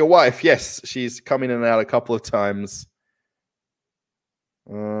 hi to your wife. Yes, she's come in and out a couple of times.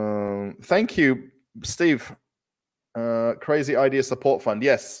 Thank you, Steve. Crazy Idea Support Fund.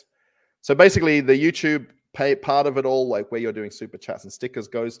 Yes. So basically the YouTube pay part of it all, like where you're doing super chats and stickers,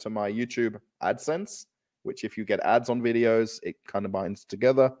 goes to my YouTube AdSense, which if you get ads on videos, it kind of binds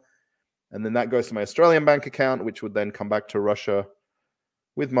together. And then that goes to my Australian bank account, which would then come back to Russia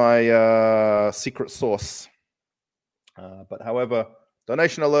with my secret source. But however,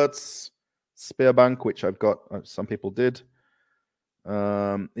 donation alerts, SberBank, which I've got, some people did,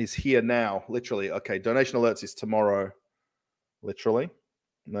 is here now, literally. Okay, donation alerts is tomorrow, literally.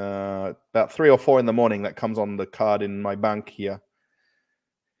 About 3 or 4 in the morning, that comes on the card in my bank here.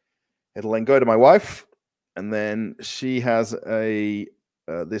 It'll then go to my wife, and then she has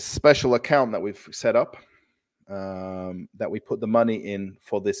this special account that we've set up that we put the money in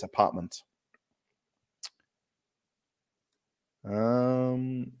for this apartment.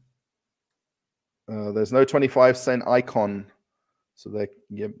 There's no 25-cent icon, so there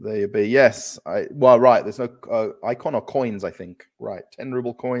you be. Yes, right. There's no icon or coins, I think. Right, 10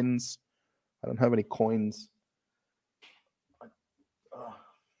 ruble coins. I don't have any coins.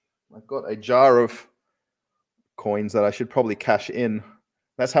 I've got a jar of coins that I should probably cash in.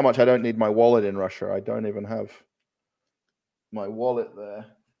 That's how much I don't need my wallet in Russia. I don't even have my wallet there.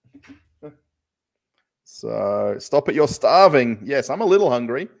 So stop it, you're starving. Yes, I'm a little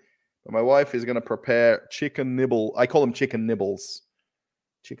hungry, but my wife is going to prepare chicken nibble. I call them chicken nibbles.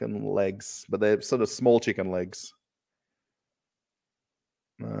 Chicken legs, but they're sort of small chicken legs.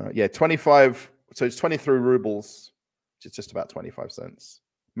 Yeah, 25. So it's 23 rubles, which is just about 25 cents.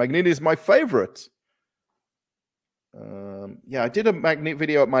 Magnet is my favorite. Yeah, I did a Magnet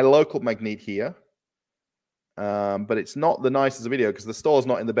video at my local Magnet here, but it's not the nicest video because the store's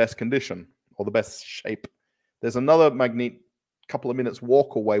not in the best condition or the best shape. There's another magnet couple of minutes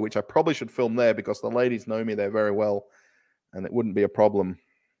walk away, which I probably should film there because the ladies know me there very well, and it wouldn't be a problem.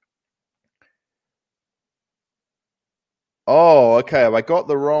 Oh, okay. Have I got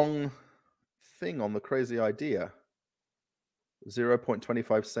the wrong thing on the crazy idea?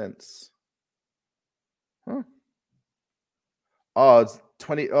 0.25 cents. Huh? Oh, it's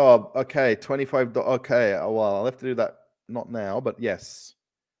 20. Oh, okay. 25. Okay. Oh, well, I'll have to do that. Not now, but yes.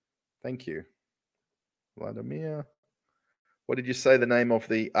 Thank you. Vladimir. What did you say the name of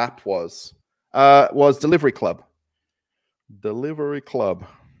the app was? Was Delivery Club. Delivery Club.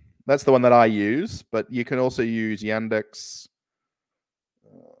 That's the one that I use, but you can also use Yandex.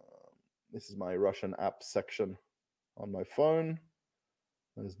 This is my Russian app section on my phone.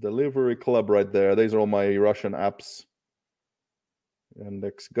 There's Delivery Club right there. These are all my Russian apps.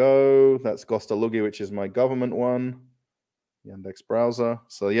 Yandex Go. That's Gostalugi, which is my government one. Yandex browser.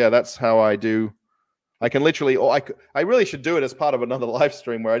 So yeah, that's how I do. I can literally, I really should do it as part of another live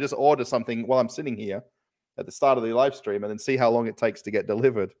stream where I just order something while I'm sitting here at the start of the live stream and then see how long it takes to get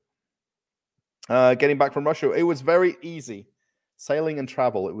delivered. Getting back from Russia, it was very easy. Sailing and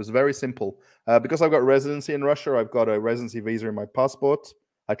travel, it was very simple. Because I've got residency in Russia, I've got a residency visa in my passport.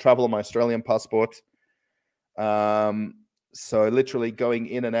 I travel on my Australian passport. So literally going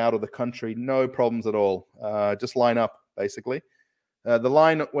in and out of the country, no problems at all. Just line up, basically. The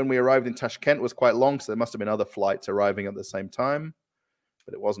line when we arrived in Tashkent was quite long, so there must have been other flights arriving at the same time.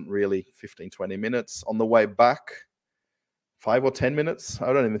 But it wasn't really 15, 20 minutes. On the way back, 5 or 10 minutes.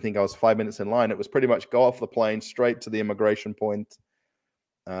 I don't even think I was 5 minutes in line. It was pretty much go off the plane, straight to the immigration point.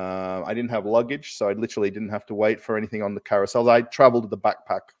 I didn't have luggage, so I literally didn't have to wait for anything on the carousels. I traveled with the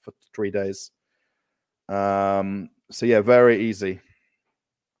backpack for 3 days. So yeah, very easy.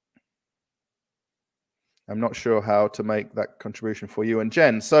 I'm not sure how to make that contribution for you and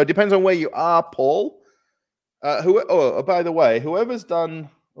Jen. So it depends on where you are, Paul. By the way, whoever's done,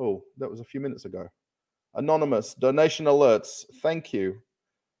 that was a few minutes ago. Anonymous donation alerts. Thank you.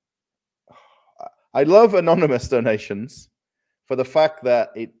 I love anonymous donations for the fact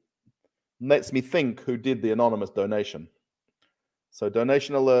that it lets me think who did the anonymous donation. So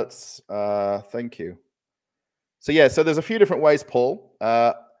donation alerts. Thank you. So yeah, so there's a few different ways, Paul.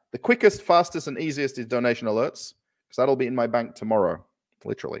 The quickest, fastest, and easiest is donation alerts, because that'll be in my bank tomorrow,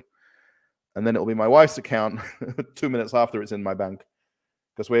 literally. And then it'll be my wife's account 2 minutes after it's in my bank.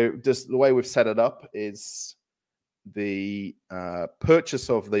 Because the way we've set it up is the purchase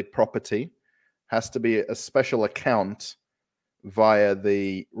of the property has to be a special account via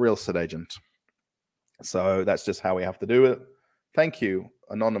the real estate agent. So that's just how we have to do it. Thank you,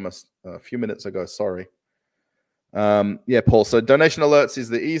 Anonymous, a few minutes ago, sorry. Yeah, Paul, so donation alerts is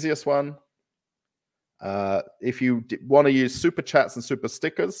the easiest one. If you want to use super chats and super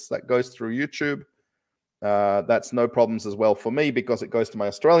stickers, that goes through YouTube. That's no problems as well for me because it goes to my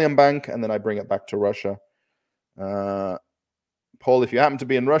Australian bank and then I bring it back to Russia. Paul, if you happen to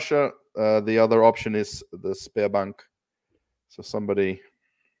be in Russia, the other option is the SberBank. So somebody,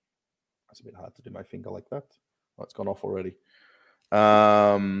 it's a bit hard to do my finger like that. Oh, it's gone off already.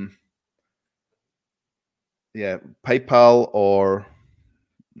 Yeah, PayPal or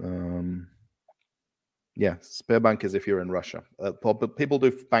yeah, SberBank is if you're in Russia. People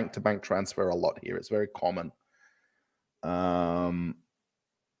do bank-to-bank transfer a lot here. It's very common.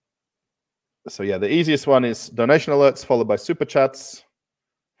 So yeah, the easiest one is donation alerts, followed by super chats,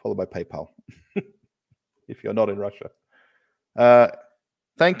 followed by PayPal. If you're not in Russia.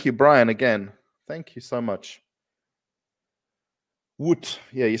 Thank you, Brian, again. Thank you so much. Woot.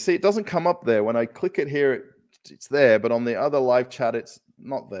 Yeah, you see, it doesn't come up there. When I click it here, it's there, but on the other live chat, it's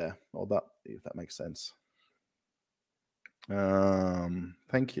not there. Or that, if that makes sense.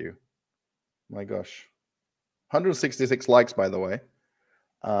 Thank you. My gosh. 166 likes, by the way.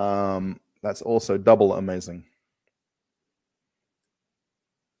 That's also double amazing.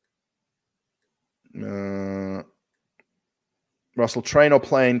 Russell, train or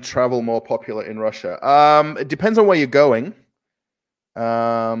plane travel more popular in Russia? It depends on where you're going.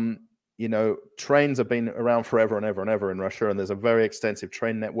 You know, trains have been around forever and ever and ever in Russia, and there's a very extensive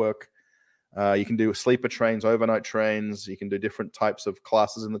train network. You can do sleeper trains, overnight trains. You can do different types of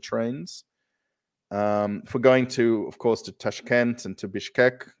classes in the trains. For going to, of course, to Tashkent and to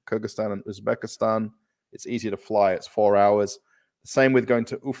Bishkek, Kyrgyzstan and Uzbekistan, it's easy to fly. It's 4 hours. The same with going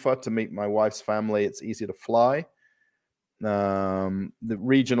to Ufa to meet my wife's family. It's easy to fly. The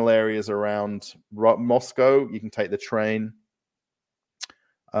regional areas around Moscow, you can take the train.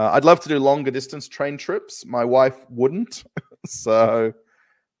 I'd love to do longer distance train trips. My wife wouldn't, so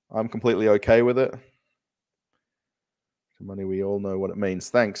I'm completely okay with it. Money, we all know what it means.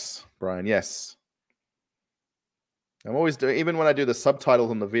 Thanks, Brian. Yes. I'm always doing, even when I do the subtitles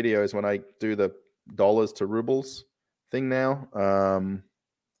on the videos, when I do the dollars to rubles thing now,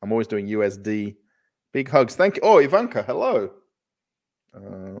 I'm always doing USD. Big hugs. Thank you. Oh, Ivanka, hello.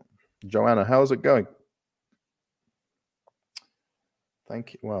 Joanna, how's it going?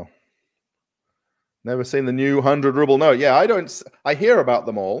 Thank you. Well, never seen the new 100 ruble note. Yeah, I hear about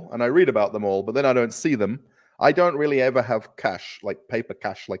them all and I read about them all, but then I don't see them. I don't really ever have cash, like paper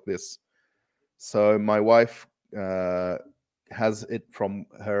cash like this. So my wife has it from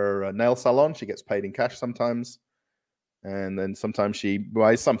her nail salon. She gets paid in cash sometimes. And then sometimes she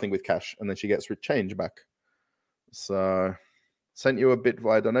buys something with cash and then she gets change back. So sent you a bit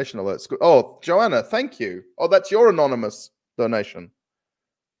via donation alerts. Oh, Joanna, thank you. Oh, that's your anonymous donation.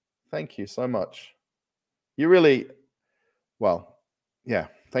 Thank you so much. You really, well, yeah,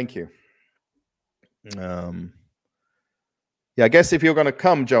 thank you. Yeah, I guess if you're going to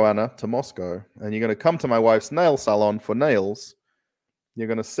come, Joanna, to Moscow, and you're going to come to my wife's nail salon for nails, you're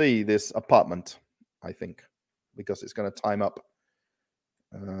going to see this apartment, I think, because it's going to time up.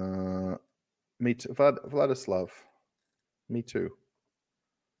 Me too. Vladislav. Me too.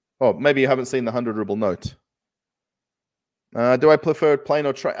 Oh, maybe you haven't seen the 100 ruble note. Do I prefer plane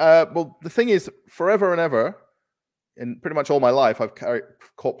or train? Well, the thing is, forever and ever, in pretty much all my life, I've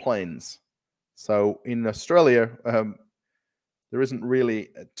caught planes. So in Australia, there isn't really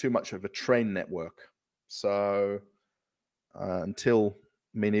too much of a train network. So until,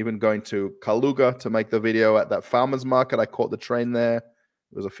 I mean, even going to Kaluga to make the video at that farmer's market, I caught the train there. It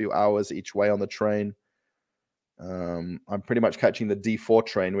was a few hours each way on the train. I'm pretty much catching the D4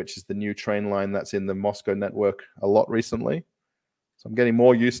 train, which is the new train line that's in the Moscow network a lot recently. So I'm getting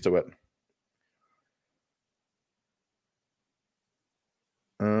more used to it.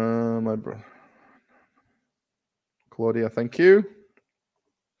 My brother. Claudia, thank you.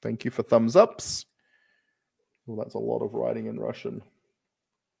 Thank you for thumbs ups. Well, that's a lot of writing in Russian.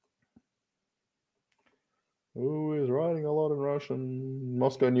 Who is writing a lot in Russian?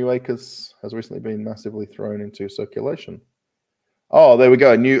 Moscow New Acres has recently been massively thrown into circulation. Oh, there we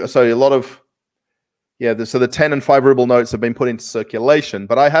go. So a lot of, yeah, so the 10 and 5 ruble notes have been put into circulation,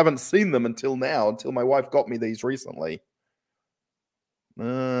 but I haven't seen them until now, until my wife got me these recently.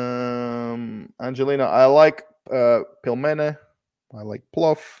 Angelina, I like pilmene. I like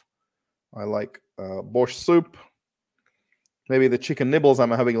plov. I like borscht soup. Maybe the chicken nibbles I'm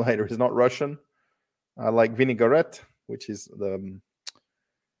having later is not Russian. I like vinaigrette, which is the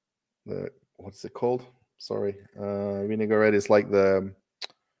what's it called? Sorry, vinaigrette is like the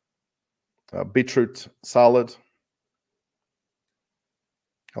beetroot salad.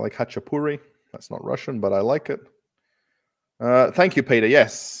 I like hachapuri. That's not Russian, but I like it. Thank you, Peter.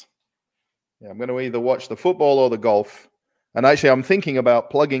 Yes. Yeah, I'm going to either watch the football or the golf. And actually, I'm thinking about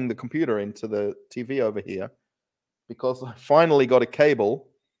plugging the computer into the TV over here because I finally got a cable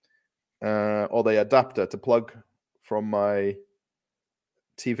or the adapter to plug from my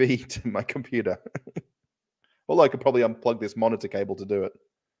TV to my computer. Although I could probably unplug this monitor cable to do it.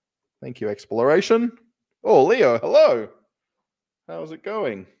 Thank you, Exploration. Oh, Leo, hello. How's it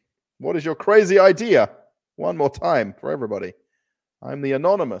going? What is your crazy idea? One more time for everybody. I'm the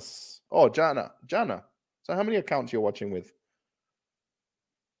anonymous. Oh, Jana. So how many accounts you're watching with?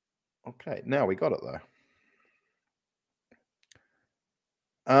 Okay, now we got it though.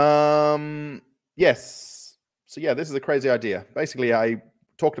 Yes. So yeah, this is a crazy idea. Basically, I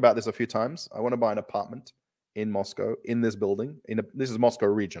talked about this a few times. I want to buy an apartment in Moscow, in this building. This is Moscow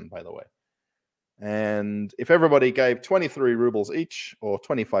region, by the way. And if everybody gave 23 rubles each, or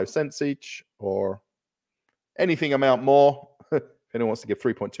 25 cents each, or anything amount more, if anyone wants to give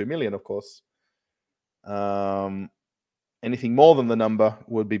 3.2 million, of course, anything more than the number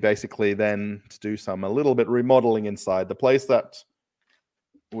would be basically then to do a little bit remodeling inside. The place that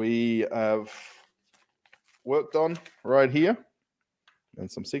we have worked on right here,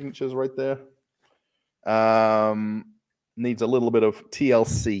 and some signatures right there, needs a little bit of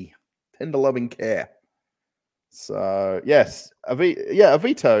TLC, tender loving care. So yes, a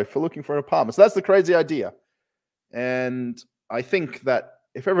veto for looking for an apartment. So that's the crazy idea. And I think that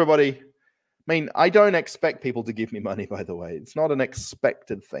if everybody, I mean, I don't expect people to give me money, by the way. It's not an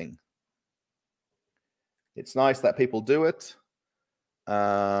expected thing. It's nice that people do it.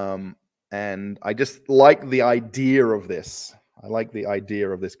 And I just like the idea of this. I like the idea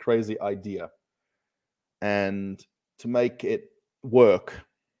of this crazy idea. And to make it work,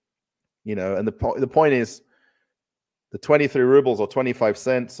 you know, and the point is, the 23 rubles or 25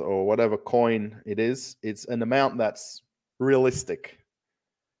 cents or whatever coin it is, it's an amount that's realistic,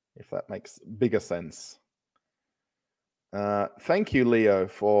 if that makes bigger sense. Thank you, Leo,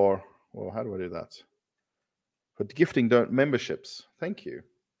 for, well, how do I do that? for gifting memberships. Thank you.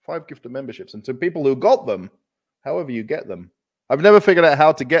 5 gifted memberships. And to people who got them, however you get them. I've never figured out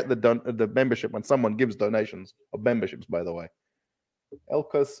how to get the membership when someone gives donations of memberships, by the way.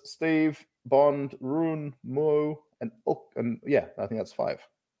 Elkus, Steve, Bond, Rune, Mo, and yeah, I think that's 5.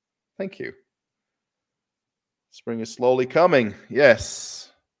 Thank you. Spring is slowly coming.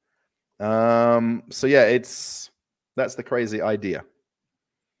 Yes. So yeah, that's the crazy idea.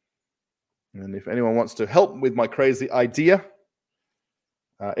 And if anyone wants to help with my crazy idea,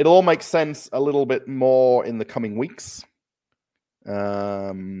 it'll all make sense a little bit more in the coming weeks.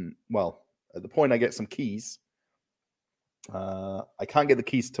 Well, at the point I get some keys, I can't get the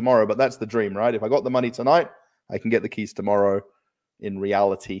keys tomorrow, but that's the dream, right? If I got the money tonight, I can get the keys tomorrow. In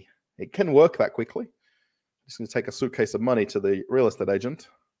reality, it can work that quickly. I'm just going to take a suitcase of money to the real estate agent.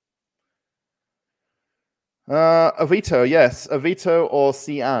 Avito, yes. Avito or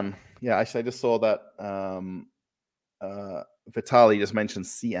Cian. Yeah, actually, I just saw that Vitaly just mentioned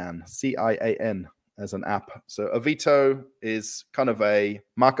Cian, C-I-A-N, as an app. So Avito is kind of a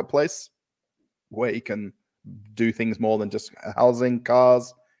marketplace where you can do things more than just housing,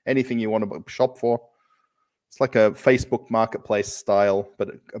 cars, anything you want to shop for. It's like a Facebook marketplace style, but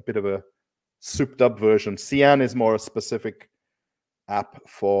a bit of a souped up version. Cian is more a specific app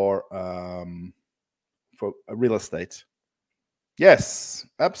for real estate. Yes,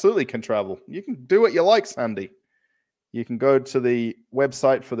 absolutely can travel. You can do what you like, Sandy. You can go to the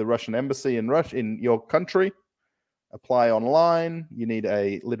website for the Russian embassy in your country, apply online. You need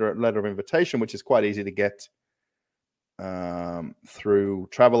a letter of invitation, which is quite easy to get through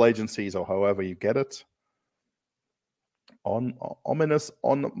travel agencies or however you get it. Anonymous.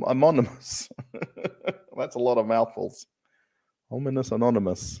 That's a lot of mouthfuls. Ominous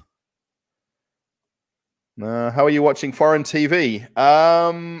Anonymous. How are you watching foreign TV?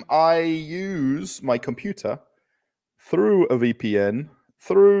 I use my computer through a VPN,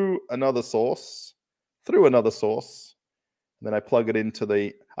 through another source, and then I plug it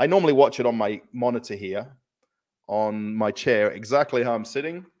into I normally watch it on my monitor here, on my chair, exactly how I'm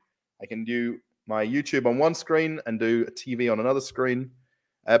sitting. I can do my YouTube on one screen and do a TV on another screen.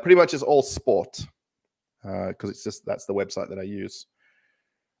 Pretty much it's all sport, because that's the website that I use.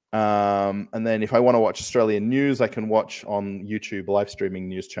 And then if I want to watch Australian news, I can watch on YouTube. Live streaming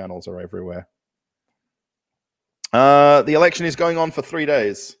news channels are everywhere. The election is going on for 3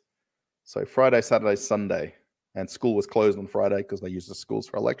 days. So Friday, Saturday, Sunday. And school was closed on Friday because they use the schools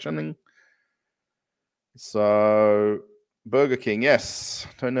for electioning. So Burger King, yes.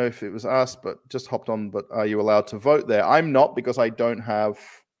 Don't know if it was asked, but just hopped on. But are you allowed to vote there? I'm not, because I don't have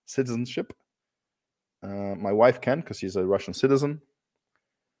citizenship. My wife can, because she's a Russian citizen.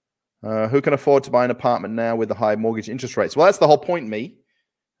 Who can afford to buy an apartment now with the high mortgage interest rates? Well, that's the whole point, me.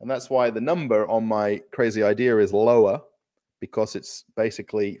 And that's why the number on my crazy idea is lower, because it's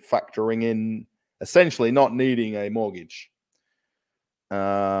basically factoring in essentially not needing a mortgage.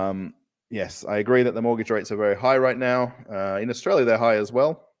 Yes, I agree that the mortgage rates are very high right now. In Australia, they're high as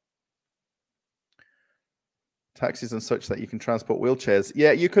well. Taxis and such that you can transport wheelchairs.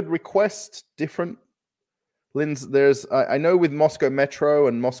 Yeah, you could request different. Linz, I know with Moscow Metro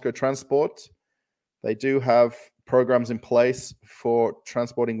and Moscow Transport, they do have programs in place for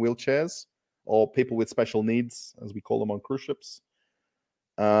transporting wheelchairs or people with special needs, as we call them on cruise ships.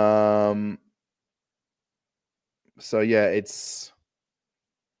 So yeah, it's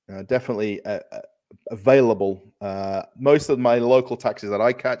definitely available. Most of my local taxis that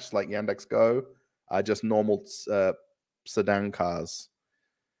I catch, like Yandex Go, are just normal sedan cars.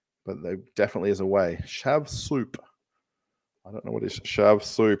 But there definitely is a way. Shav soup. I don't know what is shav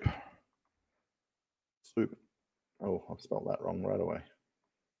soup. Soup. Oh, I spelled that wrong right away.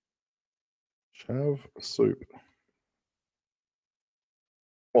 Shav soup.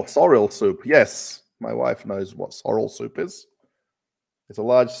 Oh, sorrel soup. Yes, my wife knows what sorrel soup is. It's a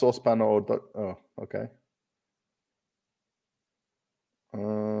large saucepan or... Oh, okay.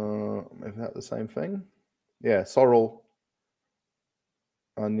 Is that the same thing? Yeah, sorrel...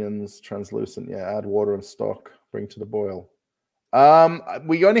 Onions, translucent. Yeah, add water and stock. Bring to the boil.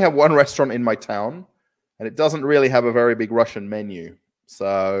 We only have one restaurant in my town, and it doesn't really have a very big Russian menu.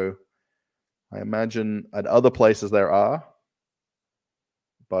 So I imagine at other places there are,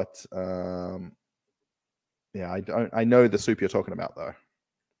 but yeah, I know the soup you're talking about though.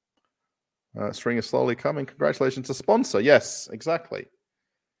 String is slowly coming. Congratulations to sponsor. Yes, exactly.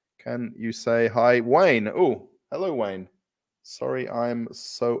 Can you say hi, Wayne? Oh, hello, Wayne. Sorry, I'm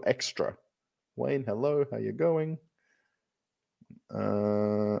so extra. Wayne, hello. How you going?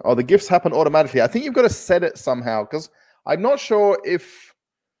 Oh, the gifts happen automatically. I think you've got to set it somehow, because I'm not sure if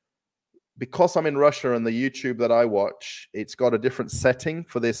because I'm in Russia and the YouTube that I watch, it's got a different setting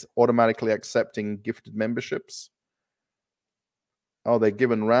for this automatically accepting gifted memberships. Oh, they're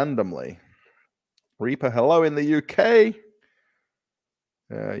given randomly. Reaper, hello in the UK.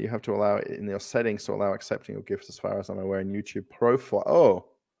 You have to allow it in your settings to allow accepting of gifts as far as I'm aware in YouTube profile. Oh,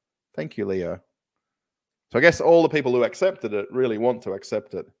 thank you, Leo. So I guess all the people who accepted it really want to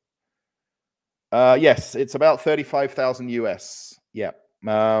accept it. Yes, it's about 35,000 US. Yeah.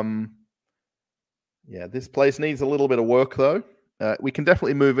 Yeah, this place needs a little bit of work, though. We can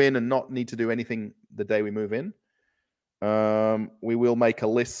definitely move in and not need to do anything the day we move in. We will make a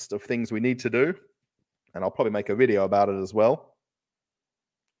list of things we need to do, and I'll probably make a video about it as well.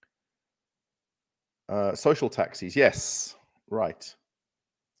 Social taxis, yes, right.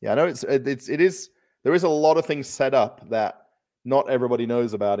 Yeah, I know there is a lot of things set up that not everybody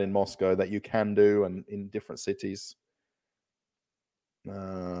knows about in Moscow that you can do and in different cities.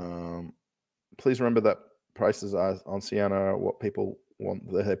 Please remember that prices on Siena are what people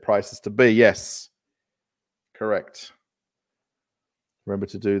want their prices to be. Yes, correct. Remember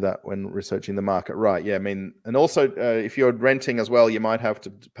to do that when researching the market. Right, yeah, I mean, and also if you're renting as well, you might have to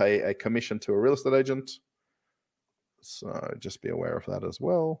pay a commission to a real estate agent. So just be aware of that as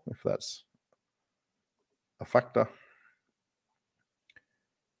well, if that's a factor.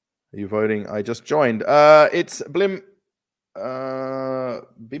 Are you voting? I just joined. It's Blim.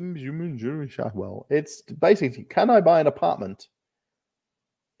 Well, it's basically, can I buy an apartment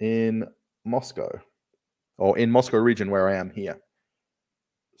in Moscow or in Moscow region where I am here?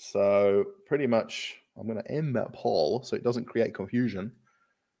 So pretty much I'm going to end that poll so it doesn't create confusion.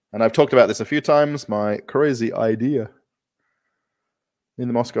 And I've talked about this a few times, my crazy idea. In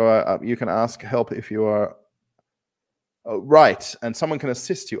the Moscow, you can ask help if you are right, and someone can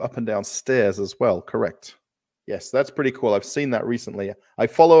assist you up and down stairs as well, correct. Yes, that's pretty cool. I've seen that recently. I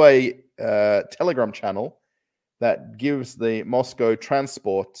follow a Telegram channel that gives the Moscow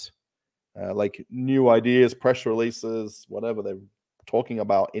transport like new ideas, press releases, whatever they're talking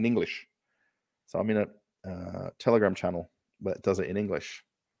about in English. So I'm in a Telegram channel that does it in English.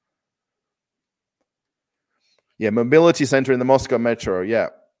 Yeah, mobility center in the Moscow metro. Yeah,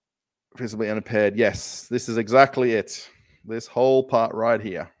 visibly unimpaired. Yes, this is exactly it. This whole part right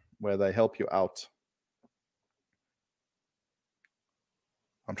here where they help you out.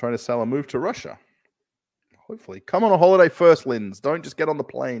 I'm trying to sell a move to Russia. Hopefully. Come on a holiday first, Linz. Don't just get on the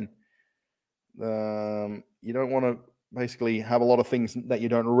plane. You don't want to basically have a lot of things that you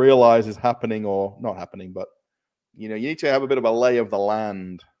don't realize is happening or not happening, but you need to have a bit of a lay of the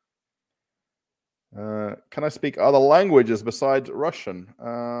land. Can I speak other languages besides Russian?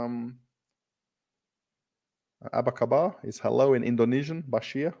 Abakaba is hello in Indonesian.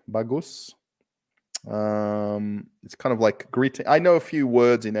 Bashir, bagus. It's kind of like greeting. I know a few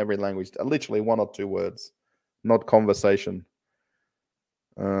words in every language, literally 1 or 2 words, not conversation.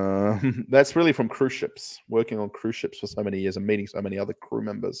 That's really from cruise ships, working on cruise ships for so many years and meeting so many other crew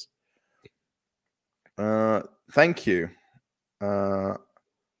members. Thank you.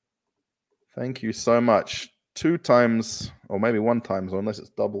 Thank you so much. 2 times, or maybe 1 time, so unless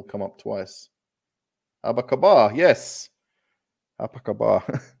it's double, come up twice. Abakaba, yes. Abakaba,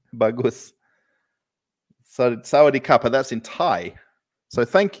 bagus. So Sawadee Kappa, that's in Thai. So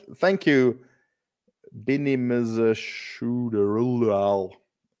thank you, Binimazashudarulal.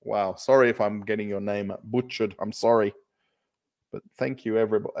 Wow, sorry if I'm getting your name butchered. I'm sorry. But thank you,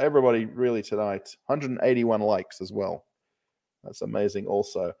 everybody really tonight. 181 likes as well. That's amazing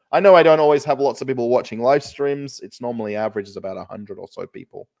also. I know I don't always have lots of people watching live streams. It's normally averages about 100 or so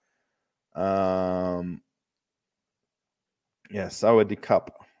people. Yeah, Sawadee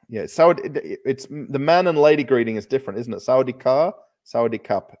Cup. Yeah, it's the man and lady greeting is different, isn't it? Sawadee Ka, Sawadee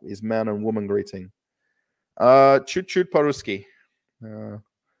Cup is man and woman greeting. Chut-chut по-русски.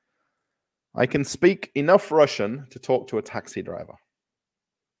 I can speak enough Russian to talk to a taxi driver.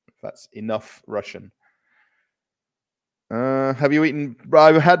 That's enough Russian. Have you eaten?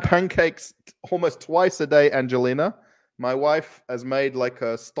 I've had pancakes almost twice a day, Angelina. My wife has made like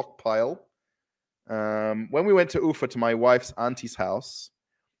a stockpile. When we went to Ufa to my wife's auntie's house,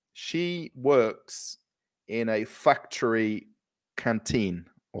 she works in a factory canteen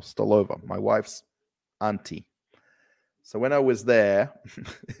or stolova, my wife's auntie. So when I was there,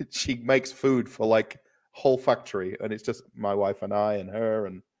 she makes food for like whole factory, and it's just my wife and I and her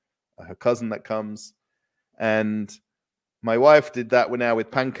and her cousin that comes. And my wife did that now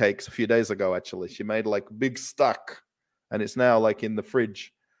with pancakes a few days ago, actually. She made like big stack, and it's now like in the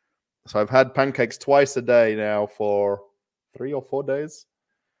fridge. So I've had pancakes twice a day now for 3 or 4 days.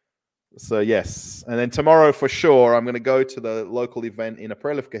 So yes, and then tomorrow for sure, I'm going to go to the local event in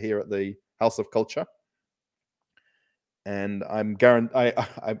Aprelivka here at the House of Culture, and I'm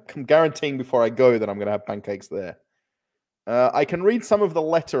guaranteeing before I go that I'm going to have pancakes there. I can read some of the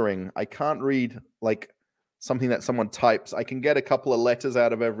lettering. I can't read like something that someone types. I can get a couple of letters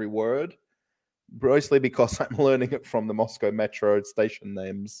out of every word, mostly because I'm learning it from the Moscow Metro station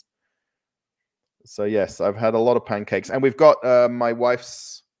names. So yes, I've had a lot of pancakes, and we've got my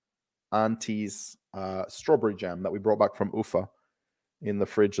wife's auntie's strawberry jam that we brought back from Ufa in the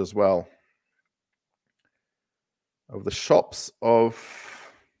fridge as well. Of the shops of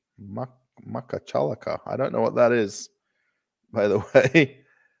Makachalaka. I don't know what that is, by the way.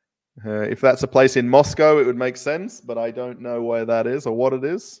 If that's a place in Moscow, it would make sense, but I don't know where that is or what it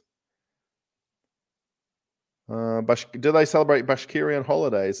is. Do they celebrate Bashkirian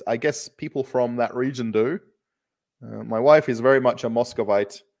holidays? I guess people from that region do. My wife is very much a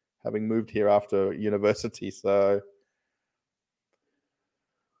Muscovite, having moved here after university. So,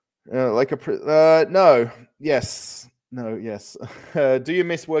 no, yes, no, yes. Do you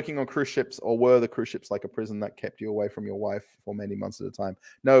miss working on cruise ships, or were the cruise ships like a prison that kept you away from your wife for many months at a time?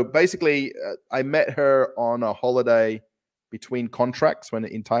 No, basically, I met her on a holiday between contracts when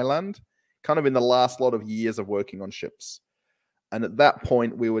in Thailand, kind of in the last lot of years of working on ships. And at that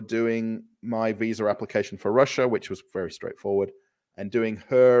point, we were doing my visa application for Russia, which was very straightforward, and doing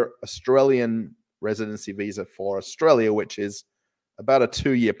her Australian residency visa for Australia, which is about a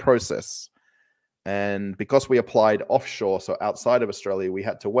 2-year process. And because we applied offshore, so outside of Australia, we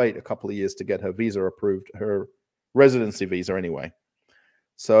had to wait a couple of years to get her visa approved, her residency visa anyway.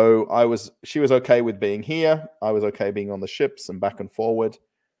 So she was okay with being here. I was okay being on the ships and back and forward.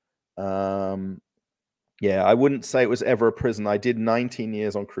 Yeah, I wouldn't say it was ever a prison. I did 19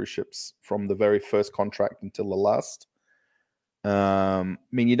 years on cruise ships from the very first contract until the last. I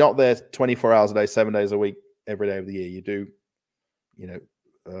mean, you're not there 24 hours a day, 7 days a week, every day of the year. You do,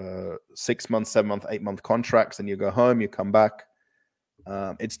 6 months, 7 month, 8 month contracts, and you go home, you come back.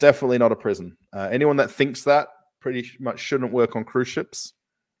 It's definitely not a prison. Anyone that thinks that pretty much shouldn't work on cruise ships.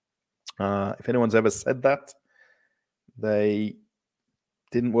 If anyone's ever said that, they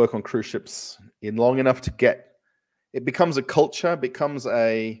didn't work on cruise ships in long enough to get. It becomes a culture, becomes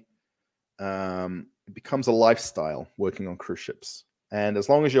a lifestyle working on cruise ships. And as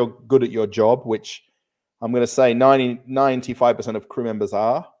long as you're good at your job, which I'm going to say 95% of crew members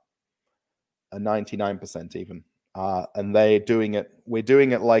are, and 99% even, and they're doing it. We're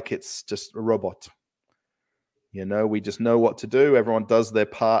doing it like it's just a robot. We just know what to do. Everyone does their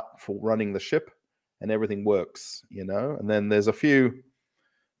part for running the ship, and everything works, And then there's a few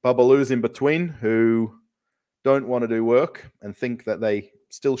bubaloos in between who don't want to do work and think that they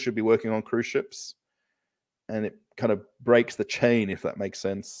still should be working on cruise ships. And it kind of breaks the chain, if that makes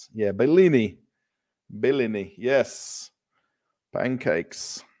sense. Yeah, Bellini, yes.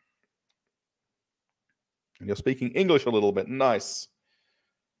 Pancakes. And you're speaking English a little bit. Nice.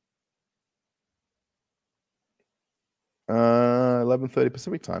 11:30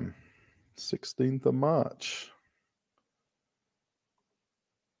 Pacific time. 16th of March.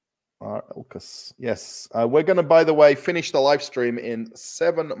 Elkus. Yes. We're going to, by the way, finish the live stream in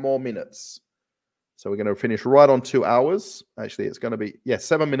 7 more minutes. So we're going to finish right on 2 hours. Actually, it's going to be,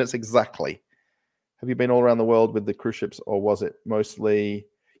 7 minutes exactly. Have you been all around the world with the cruise ships, or was it mostly?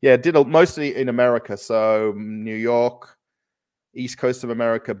 Yeah, mostly in America. So New York, East Coast of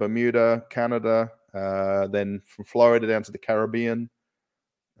America, Bermuda, Canada, then from Florida down to the Caribbean,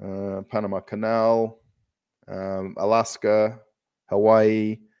 Panama Canal, Alaska,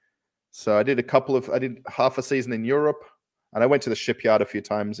 Hawaii. So I did half a season in Europe, and I went to the shipyard a few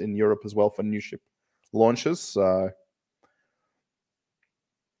times in Europe as well for new ship launches. So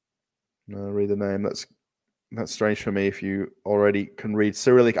read the name. That's strange for me if you already can read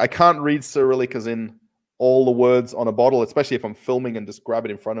Cyrillic. I can't read Cyrillic as in all the words on a bottle, especially if I'm filming and just grab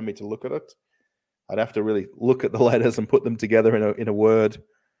it in front of me to look at it. I'd have to really look at the letters and put them together in a word.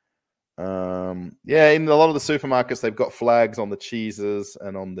 In a lot of the supermarkets, they've got flags on the cheeses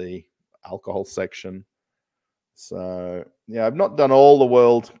and on the alcohol section. So yeah, I've not done all the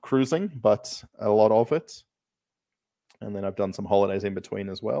world cruising, but a lot of it. And then I've done some holidays in between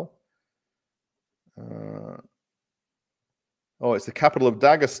as well. It's the capital of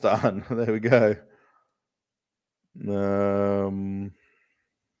Dagestan. There we go.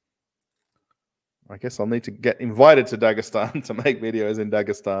 I guess I'll need to get invited to Dagestan to make videos in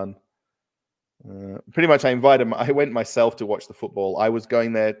Dagestan. Pretty much I went myself to watch the football. I was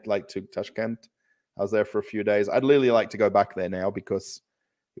going there to Tashkent. I was there for a few days. I'd really like to go back there now because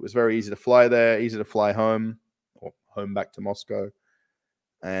it was very easy to fly there, easy to fly home, or home back to Moscow.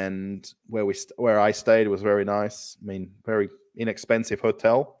 and where I stayed was very nice. I mean, very inexpensive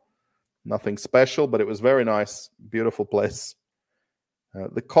hotel, nothing special, but it was very nice, beautiful place.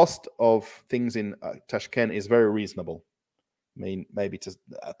 The cost of things in Tashkent is very reasonable. I mean, maybe to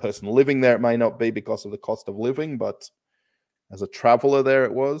a person living there, it may not be because of the cost of living, but as a traveler there,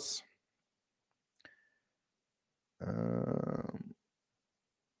 it was.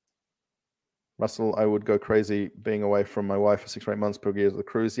 Russell, I would go crazy being away from my wife for 6 or 8 months per year of the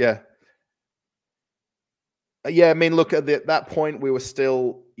cruise. Yeah. Yeah, I mean, look, at that point, we were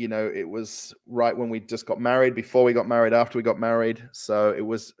still, you know, it was right when we just got married, before we got married, after we got married. So it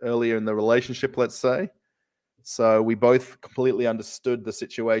was earlier in the relationship, let's say. So we both completely understood the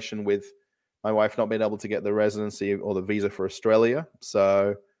situation with my wife not being able to get the residency or the visa for Australia.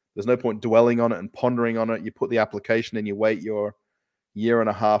 So there's no point dwelling on it and pondering on it. You put the application in, you wait your 1.5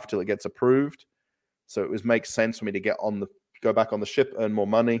 years till it gets approved. So it makes sense for me to go back on the ship, earn more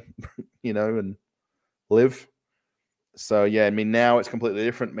money, you know, and live. So yeah, I mean, now it's completely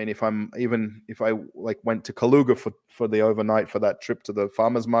different. I mean, if I like went to Kaluga for the overnight for that trip to the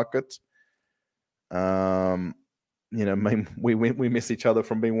farmers market, you know, we miss each other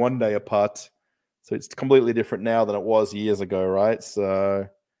from being 1 day apart. So it's completely different now than it was years ago, right? So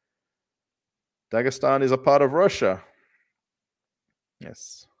Dagestan is a part of Russia.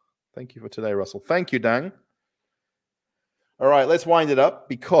 Yes. Thank you for today, Russell. Thank you, Dang. All right, let's wind it up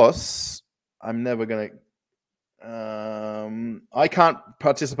because I'm never going to... I can't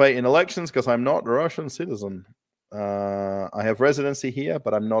participate in elections because I'm not a Russian citizen. I have residency here,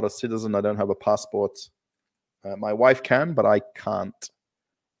 but I'm not a citizen. I don't have a passport. My wife can, but I can't.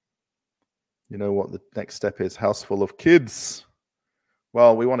 You know what the next step is? House full of kids.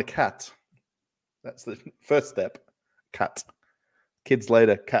 Well, we want a cat. That's the first step. Cat. Kids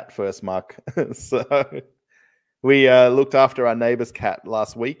later, cat first, Mark. So we looked after our neighbor's cat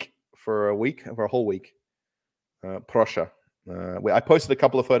last week for a whole week. Prussia. I posted a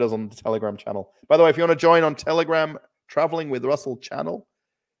couple of photos on the Telegram channel. By the way, if you want to join on Telegram, Traveling with Russell channel,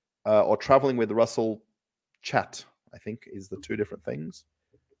 or Traveling with Russell chat, I think is the two different things.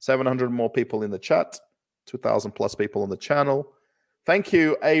 700 more people in the chat, 2,000 plus people on the channel. Thank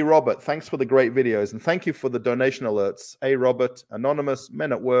you, A. Robert. Thanks for the great videos. And thank you for the donation alerts. A. Robert, Anonymous,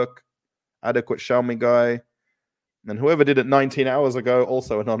 Men at Work, Adequate Xiaomi Guy, and whoever did it 19 hours ago,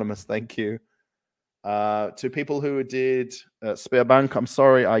 also anonymous. Thank you. To people who did SberBank, I'm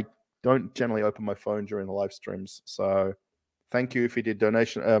sorry, I don't generally open my phone during the live streams. So thank you if you did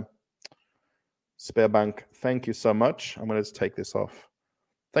donation. SberBank, thank you so much. I'm going to just take this off.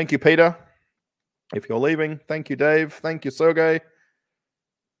 Thank you, Peter, if you're leaving. Thank you, Dave. Thank you, Sergey.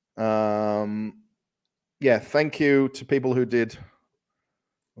 Yeah, thank you to people who did.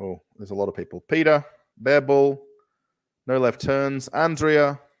 Oh, there's a lot of people. Peter, Bearbull, No Left Turns,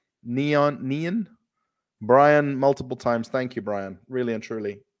 Andrea, Neon, Brian, multiple times. Thank you, Brian. Really and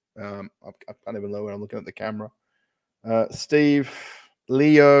truly. I can't even know where I'm looking at the camera. Steve,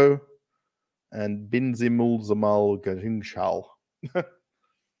 Leo, and Binzimul Zamal Garinshal.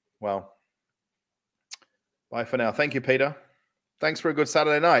 Well, bye for now. Thank you, Peter. Thanks for a good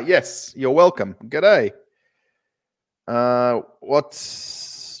Saturday night. Yes, you're welcome. G'day.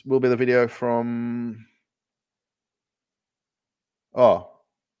 What will be the video from... Oh.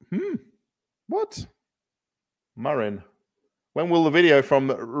 What? Marin. When will the video from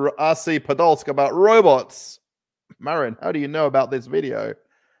RC Podolsk about robots? Marin, how do you know about this video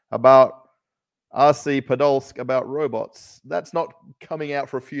about RC Podolsk about robots? That's not coming out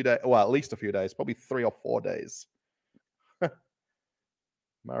for a few days. Well, at least a few days, probably 3 or 4 days.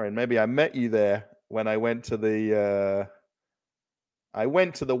 Marin, maybe I met you there when I went to the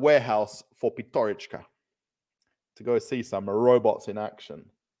warehouse for Pitorichka to go see some robots in action.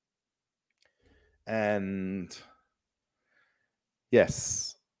 And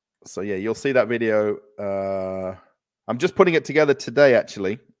yes, so yeah, you'll see that video. I'm just putting it together today,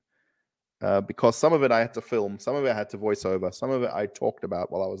 actually, because some of it I had to film, some of it I had to voice over, some of it I talked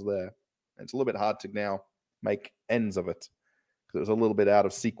about while I was there. It's a little bit hard to now make ends of it because it was a little bit out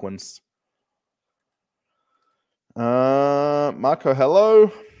of sequence. Marco,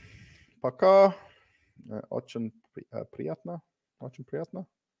 hello. Пока. Очень приятно. Очень приятно.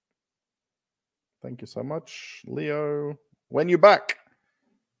 Thank you so much, Leo. When you back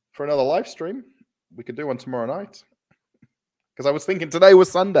for another live stream? We could do one tomorrow night. Because I was thinking today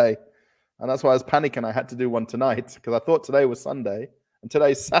was Sunday. And that's why I was panicking. I had to do one tonight. Because I thought today was Sunday. And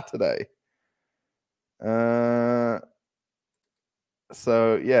today's Saturday.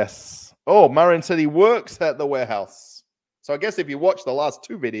 So, yes. Oh, Marin said he works at the warehouse. So I guess if you watched the last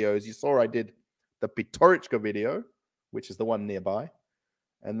 2 videos, you saw I did the Pitorichka video, which is the one nearby.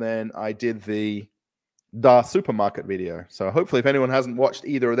 and then I did the Dar supermarket video. So hopefully if anyone hasn't watched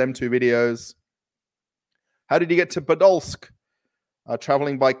either of them two videos, how did you get to Podolsk?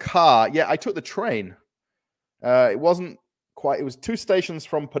 Traveling by car. Yeah, I took the train. It wasn't quite, it was 2 stations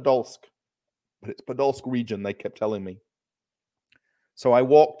from Podolsk, but it's Podolsk region, they kept telling me. So I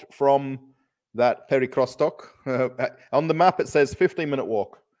walked from that Perikrostok. On the map, it says 15-minute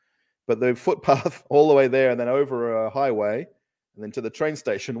walk, but the footpath all the way there and then over a highway and then to the train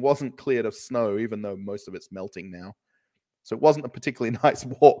station wasn't cleared of snow, even though most of it's melting now. So it wasn't a particularly nice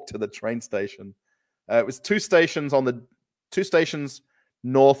walk to the train station. It was 2 stations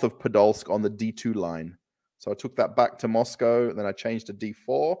north of Podolsk on the D2 line. So I took that back to Moscow, and then I changed to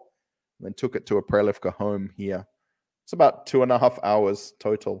D4, and then took it to a Prelivka home here. It's about 2.5 hours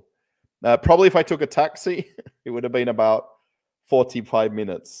total. Probably if I took a taxi, it would have been about 45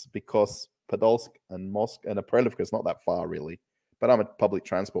 minutes because Podolsk and Moscow and a Prelivka is not that far really. But I'm a public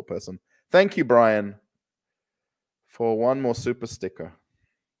transport person. Thank you, Brian, for one more super sticker.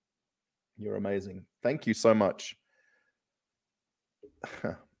 You're amazing. Thank you so much.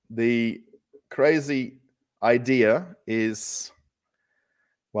 The crazy idea is,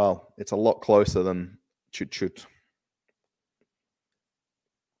 well, it's a lot closer than Chut-Chut.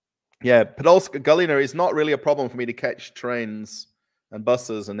 Yeah, Podolsk Galina is not really a problem for me to catch trains and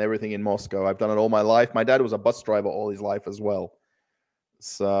buses and everything in Moscow. I've done it all my life. My dad was a bus driver all his life as well.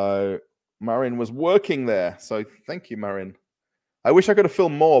 So Marin was working there. So thank you, Marin. I wish I could have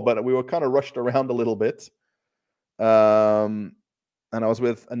filmed more, but we were kind of rushed around a little bit. And I was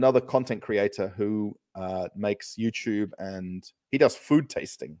with another content creator who makes YouTube, and he does food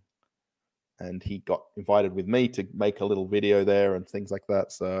tasting. And he got invited with me to make a little video there and things like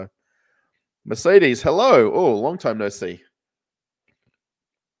that. So Mercedes, hello. Oh, long time no see.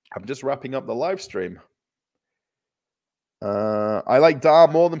 I'm just wrapping up the live stream. I like Dar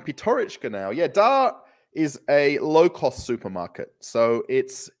more than Pitorichka now. Yeah, Dar is a low-cost supermarket, so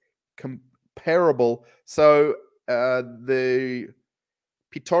it's comparable. So the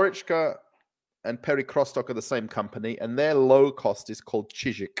Pitorichka and Perikrostok are the same company, and their low cost is called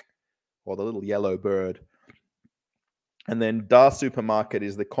Chizhik, or the little yellow bird. And then Dar Supermarket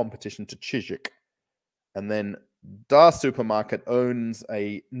is the competition to Chizhik. And then Dar Supermarket owns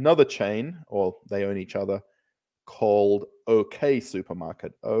another chain, or they own each other, called OK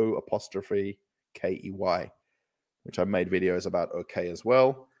Supermarket, O''Key, which I've made videos about OK as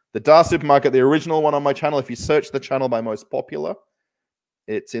well. The Dar Supermarket, the original one on my channel, if you search the channel by most popular,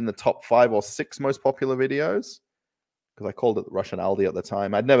 it's in the top 5 or 6 most popular videos, because I called it Russian Aldi at the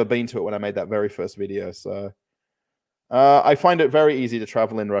time. I'd never been to it when I made that very first video. So I find it very easy to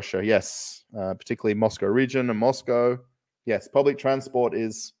travel in Russia, yes, particularly Moscow region and Moscow. Yes, public transport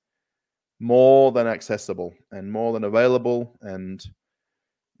is more than accessible and more than available, and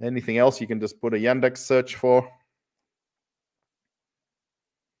anything else you can just put a Yandex search for.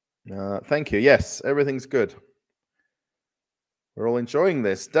 Thank you. Yes, everything's good. We're all enjoying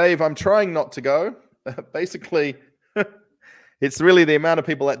this. Dave, I'm trying not to go. Basically, it's really the amount of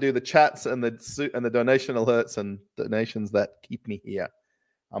people that do the chats and the donation alerts and donations that keep me here.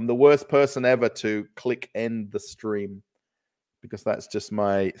 I'm the worst person ever to click end the stream because that's just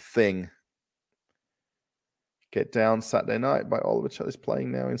my thing. Get Down Saturday Night by Oliver Cho is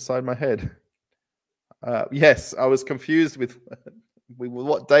playing now inside my head. Yes, I was confused with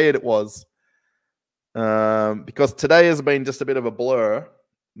what day it was. Because today has been just a bit of a blur,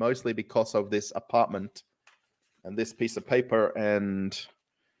 mostly because of this apartment and this piece of paper, and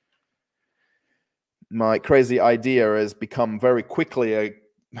my crazy idea has become very quickly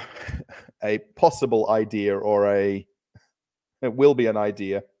a possible idea, or it will be an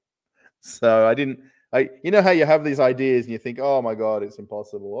idea. So you know how you have these ideas and you think, oh my God, it's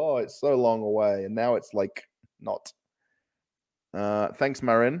impossible. Oh, it's so long away. And now it's like not. Thanks,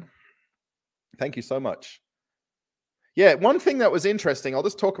 Marin. Thank you so much. Yeah, one thing that was interesting, I'll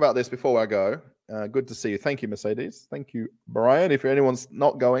just talk about this before I go. Good to see you. Thank you, Mercedes. Thank you, Brian. If anyone's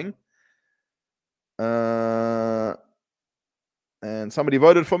not going. And somebody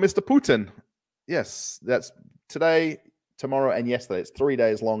voted for Mr. Putin. Yes, that's today, tomorrow, and yesterday. It's 3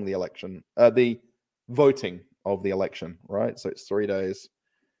 days long, the election. The voting of the election, right? So it's 3 days.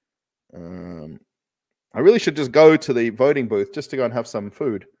 I really should just go to the voting booth just to go and have some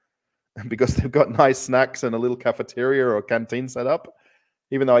food, because they've got nice snacks and a little cafeteria or canteen set up,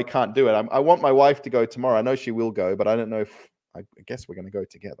 even though I can't do it. I want my wife to go tomorrow. I know she will go, but I don't know if, I guess we're going to go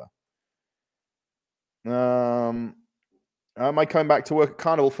together. I might come back to work at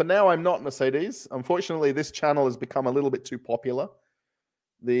Carnival. For now, I'm not, Mercedes. Unfortunately, this channel has become a little bit too popular.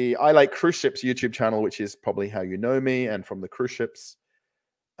 The I Like Cruise Ships YouTube channel, which is probably how you know me, and from the cruise ships,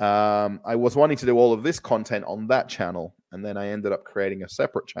 I was wanting to do all of this content on that channel, and then I ended up creating a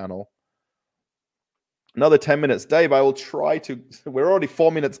separate channel. Another 10 minutes, Dave. I will try to. We're already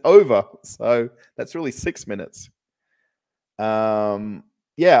 4 minutes over, so that's really 6 minutes.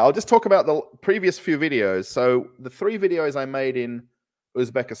 Yeah, I'll just talk about the previous few videos. So the 3 videos I made in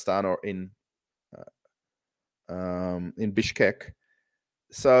Uzbekistan, or in Bishkek.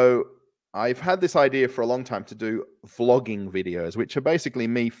 So I've had this idea for a long time to do vlogging videos, which are basically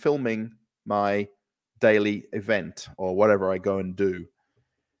me filming my daily event or whatever I go and do.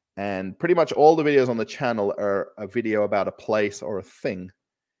 And pretty much all the videos on the channel are a video about a place or a thing,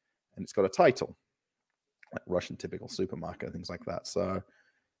 and it's got a title, like Russian typical supermarket, things like that. So,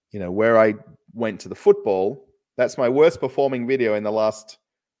 you know, where I went to the football, that's my worst performing video in the last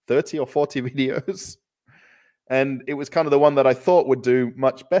 30 or 40 videos. And it was kind of the one that I thought would do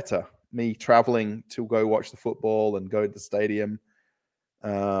much better. Me traveling to go watch the football and go to the stadium,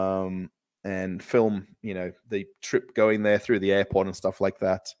 and film, you know, the trip going there through the airport and stuff like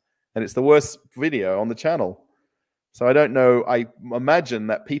that. And it's the worst video on the channel. So I don't know. I imagine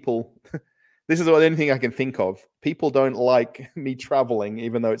that people, this is the only thing I can think of. People don't like me traveling,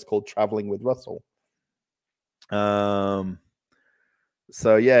 even though it's called Traveling with Russell. So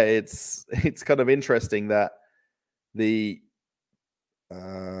yeah, it's kind of interesting that the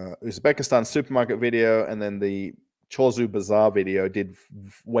Uzbekistan supermarket video and then the Chozu Bazaar video did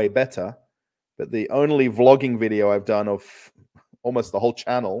way better. But the only vlogging video I've done of almost the whole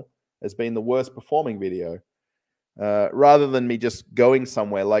channel has been the worst performing video. Rather than me just going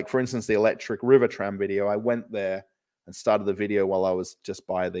somewhere, like for instance, the electric river tram video, I went there and started the video while I was just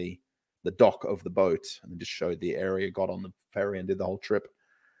by the dock of the boat and just showed the area, got on the ferry and did the whole trip.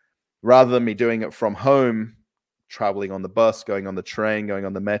 Rather than me doing it from home, traveling on the bus, going on the train, going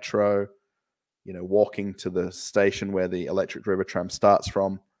on the metro, you know, walking to the station where the electric river tram starts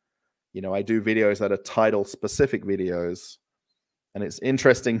from. You know, I do videos that are title specific videos. And it's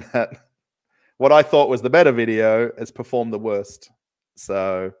interesting that what I thought was the better video has performed the worst.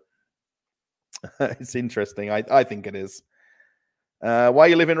 So it's interesting. I think it is. Why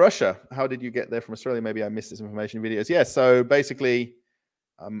you live in Russia? How did you get there from Australia? Maybe I missed this information in videos. Yeah, so basically,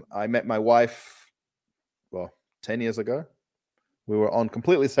 I met my wife, well, 10 years ago. We were on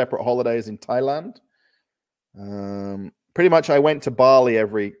completely separate holidays in Thailand. Pretty much I went to Bali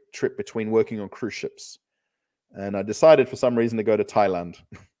every trip between working on cruise ships. And I decided for some reason to go to Thailand.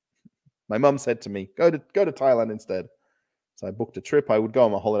 My mum said to me, go to Thailand instead. So I booked a trip. I would go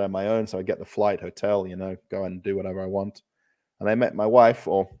on my holiday on my own. So I'd get the flight, hotel, you know, go and do whatever I want. And I met my wife,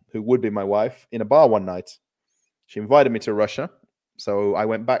 or who would be my wife, in a bar one night. She invited me to Russia. So I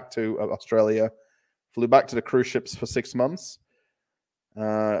went back to Australia, flew back to the cruise ships for 6 months,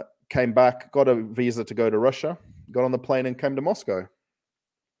 came back, got a visa to go to Russia, got on the plane and came to Moscow.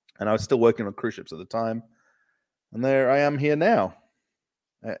 And I was still working on cruise ships at the time. And there I am here now.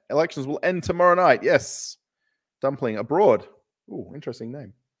 Elections will end tomorrow night. Yes. Dumpling abroad. Ooh, interesting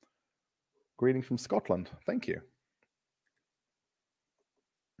name. Greetings from Scotland. Thank you.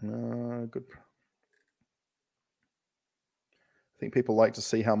 Good. I think people like to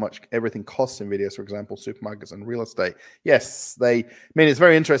see how much everything costs in videos, for example, supermarkets and real estate. Yes, I mean, it's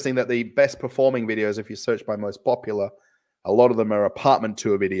very interesting that the best performing videos, if you search by most popular, a lot of them are apartment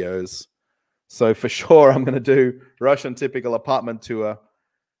tour videos. So for sure, I'm going to do Russian typical apartment tour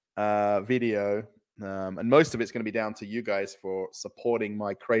video. And most of it's going to be down to you guys for supporting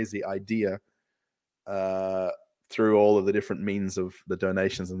my crazy idea through all of the different means of the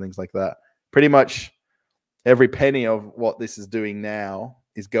donations and things like that. Pretty much every penny of what this is doing now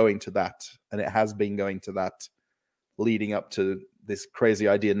is going to that. And it has been going to that, leading up to this crazy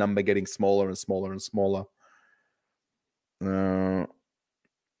idea number getting smaller and smaller and smaller.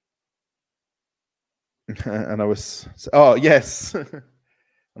 And I was, oh, yes. An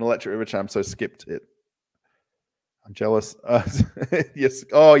electric river tram, so skipped it. I'm jealous. Yes.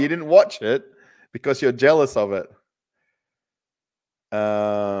 Oh, you didn't watch it because you're jealous of it.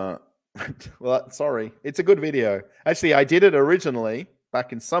 Well, sorry. It's a good video. Actually, I did it originally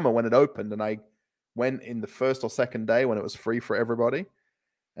back in summer when it opened, and I went in the first or second day when it was free for everybody.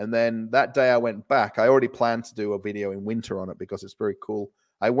 And then that day I went back. I already planned to do a video in winter on it because it's very cool.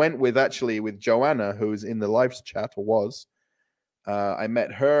 I went with Joanna, who's in the live chat, or was. I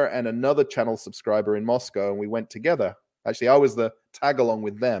met her and another channel subscriber in Moscow, and we went together. Actually, I was the tag along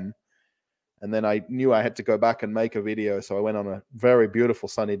with them. And then I knew I had to go back and make a video. So I went on a very beautiful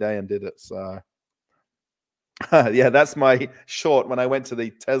sunny day and did it. So yeah, that's my short when I went to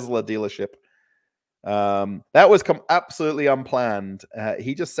the Tesla dealership. That was absolutely unplanned.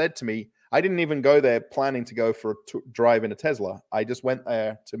 He just said to me, I didn't even go there planning to go for a drive in a Tesla. I just went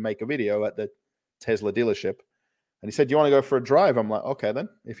there to make a video at the Tesla dealership. And he said, "Do you want to go for a drive?" I'm like, "Okay, then,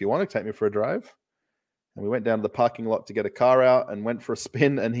 if you want to take me for a drive." And we went down to the parking lot to get a car out and went for a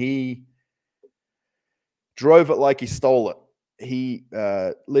spin. And he drove it like he stole it. He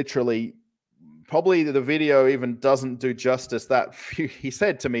literally, probably the video even doesn't do justice. He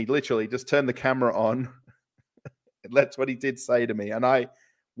said to me, literally, just turn the camera on. That's what he did say to me. And I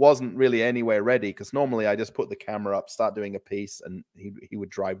wasn't really anywhere ready, because normally I just put the camera up, start doing a piece, and he would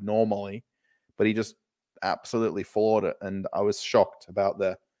drive normally. But he just absolutely floored it. And I was shocked about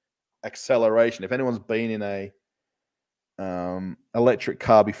the acceleration. If anyone's been in a electric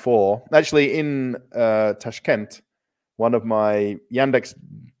car before, actually in Tashkent, one of my Yandex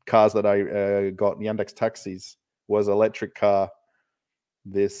cars that I got, Yandex taxis, was electric car.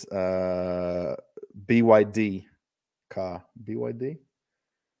 This BYD car, BYD,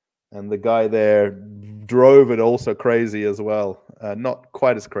 and the guy there drove it also crazy as well. Not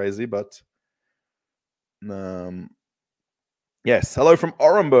quite as crazy, but yes. Hello from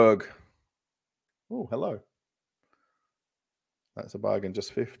Orenburg. Oh, hello. That's a bargain.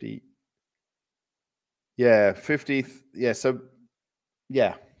 Just 50. Yeah, 50. Yeah, so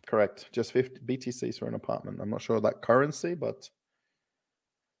yeah, correct. Just 50 BTCs for an apartment. I'm not sure of that currency, but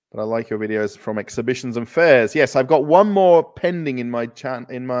I like your videos from exhibitions and fairs. Yes, I've got one more pending in my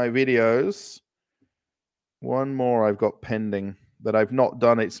videos. One more I've got pending that I've not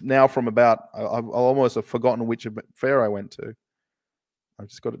done. It's now from about, I've almost have forgotten which fair I went to. I've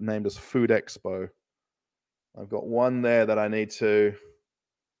just got it named as Food Expo. I've got one there that I need to,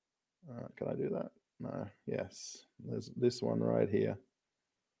 can I do that? No, yes. There's this one right here,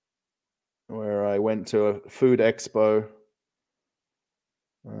 where I went to a food expo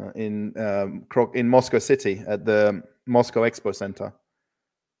in Moscow City at the Moscow Expo Center.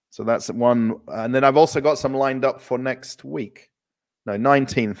 So that's one. And then I've also got some lined up for next week. No,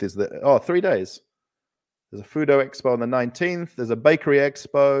 19th is 3 days. There's a food expo on the 19th. There's a bakery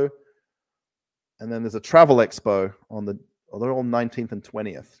expo. And then there's a travel expo on they're all 19th and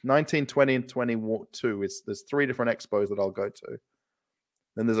 20th. 19, 20, and 22. There's 3 different expos that I'll go to.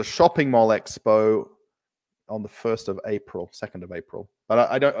 Then there's a shopping mall expo on the 1st of April, 2nd of April.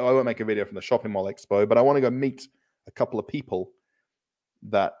 But I won't make a video from the shopping mall expo, but I want to go meet a couple of people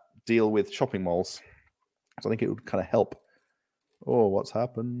that deal with shopping malls. So I think it would kind of help. Oh, what's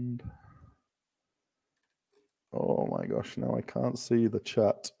happened? Oh my gosh, now I can't see the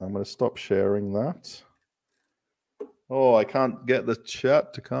chat. I'm going to stop sharing that. Oh, I can't get the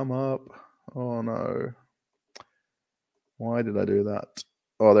chat to come up. Oh no. Why did I do that?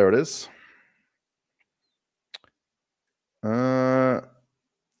 Oh, there it is.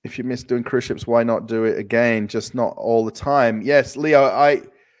 If you miss doing cruise ships, why not do it again? Just not all the time. Yes, Leo,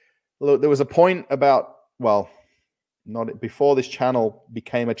 look, there was a point about, well, not before this channel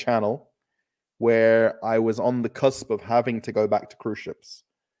became a channel, where I was on the cusp of having to go back to cruise ships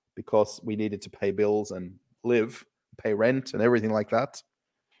because we needed to pay bills and live, pay rent and everything like that.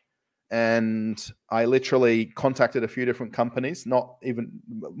 And I literally contacted a few different companies, not even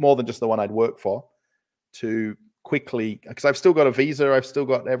more than just the one I'd worked for, to quickly, because I've still got a visa, I've still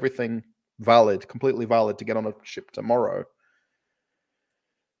got everything valid, completely valid to get on a ship tomorrow.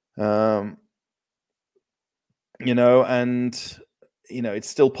 You know, and you know, it's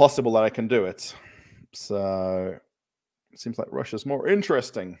still possible that I can do it. So it seems like Russia's more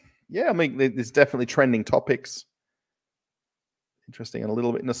interesting. Yeah, I mean, there's definitely trending topics. Interesting and a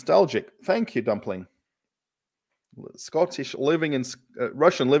little bit nostalgic. Thank you, Dumpling. Scottish living in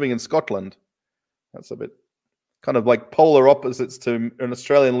Russian living in Scotland. That's a bit kind of like polar opposites to an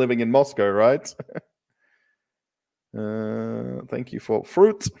Australian living in Moscow, right? Thank you for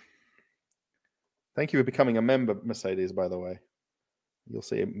fruit. Thank you for becoming a member, Mercedes, by the way. You'll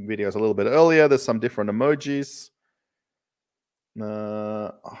see videos a little bit earlier. There's some different emojis.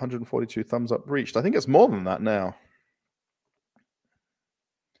 142 thumbs up reached. I think it's more than that now.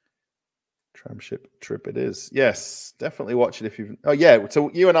 Tram ship trip it is. Yes, definitely watch it if you've... Oh, yeah. So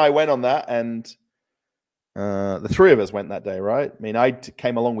you and I went on that, and the 3 of us went that day, right? I mean, I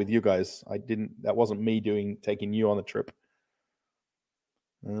came along with you guys. That wasn't me taking you on the trip.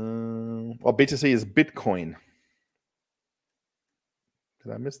 Well, BTC is Bitcoin.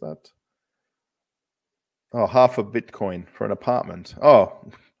 Did I miss that? Oh, half a Bitcoin for an apartment. Oh,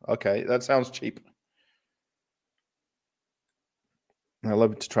 okay. That sounds cheap. I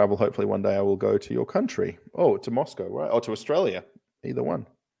love to travel. Hopefully one day I will go to your country. Oh, to Moscow, right? Or to Australia. Either one.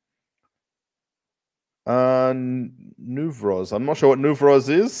 Nuvroz. I'm not sure what Nuvroz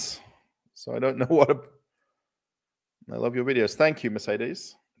is, so I don't know what... I love your videos. Thank you,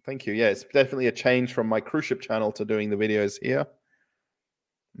 Mercedes. Thank you. Yeah, it's definitely a change from my cruise ship channel to doing the videos here.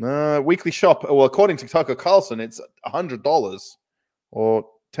 Weekly shop. Well, according to Tucker Carlson, it's $100 or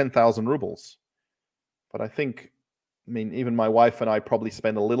 10,000 rubles. But I think, I mean, even my wife and I probably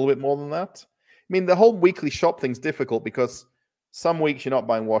spend a little bit more than that. I mean, the whole weekly shop thing's difficult because some weeks you're not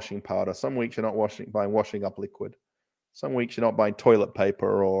buying washing powder. Some weeks you're not buying washing up liquid. Some weeks you're not buying toilet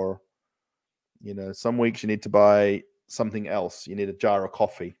paper, or, you know, some weeks you need to buy something else. You need a jar of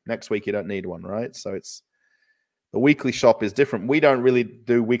coffee. Next week you don't need one, right? So it's, the weekly shop is different. We don't really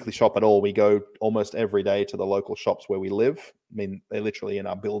do weekly shop at all. We go almost every day to the local shops where we live. I mean, they're literally in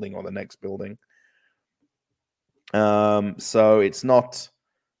our building or the next building. So it's not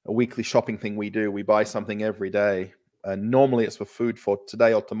a weekly shopping thing we do. We buy something every day. And normally it's for food for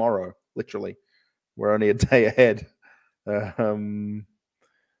today or tomorrow, literally. We're only a day ahead.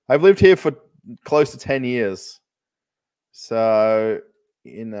 I've lived here for close to 10 years. So,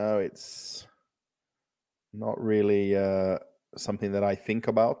 you know, it's not really something that I think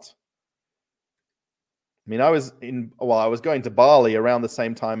about. I mean, I was going to Bali around the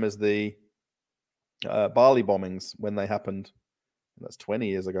same time as the Bali bombings when they happened. That's 20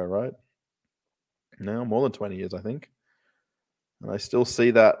 years ago, right? No, more than 20 years, I think. And I still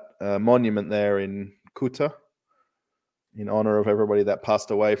see that monument there in Kuta in honor of everybody that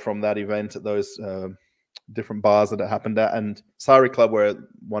passed away from that event at those different bars that it happened at. And Sari Club, where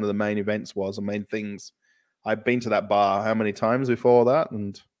one of the main events was, the main things. I've been to that bar how many times before that?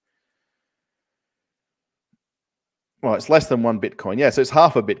 And, well, it's less than 1 Bitcoin. Yeah, so it's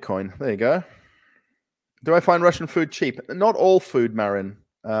half a Bitcoin. There you go. Do I find Russian food cheap? Not all food, Marin.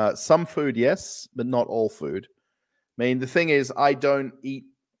 Some food, yes, but not all food. I mean, the thing is, I don't eat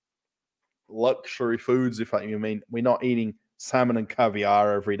luxury foods, if I mean, we're not eating salmon and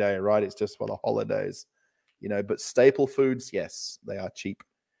caviar every day, right? It's just for the holidays, you know, but staple foods, yes, they are cheap.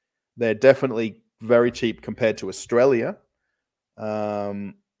 They're definitely very cheap compared to Australia.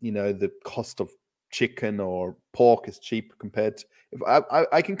 You know, the cost of chicken or pork is cheap compared to, if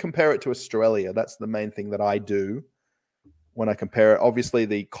I can compare it to Australia. That's the main thing that I do when I compare it. Obviously,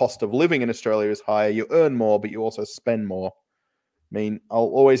 the cost of living in Australia is higher. You earn more, but you also spend more. I mean, I'll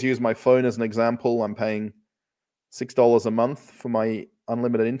always use my phone as an example. I'm paying $6 a month for my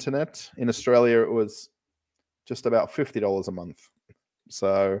unlimited internet. In Australia, it was just about $50 a month.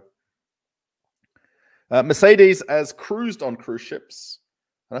 So Mercedes has cruised on cruise ships.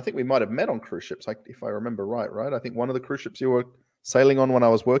 And I think we might have met on cruise ships, if I remember right? I think one of the cruise ships you were sailing on when I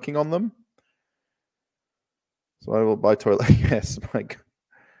was working on them. So I will buy toilet. Yes, Mike.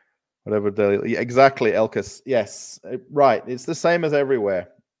 Whatever. Exactly, Elkus. Yes, right. It's the same as everywhere.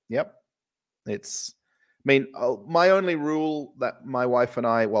 Yep. It's, I mean, my only rule that my wife and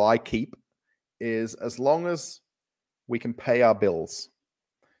I keep is as long as we can pay our bills,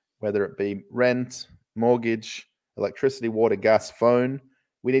 whether it be rent, mortgage, electricity, water, gas, phone,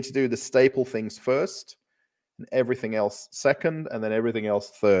 we need to do the staple things first and everything else second, and then everything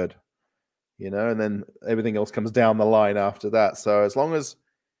else third, you know, and then everything else comes down the line after that. So as long as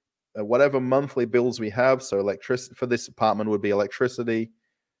whatever monthly bills we have, so electricity for this apartment would be electricity,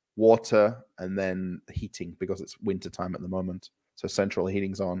 water, and then heating, because it's winter time at the moment. So central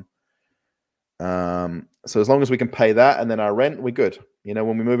heating's on. So as long as we can pay that and then our rent, we're good. You know,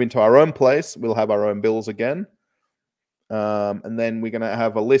 when we move into our own place, we'll have our own bills again. And then we're going to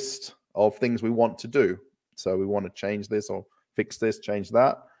have a list of things we want to do. So we want to change this or fix this, change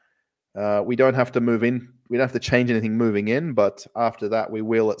that. We don't have to move in. We don't have to change anything moving in, but after that, we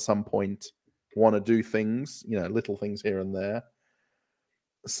will at some point want to do things, you know, little things here and there.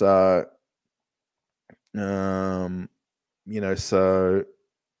 So, you know, so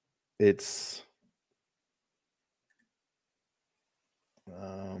it's,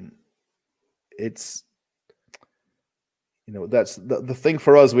 you know, that's the thing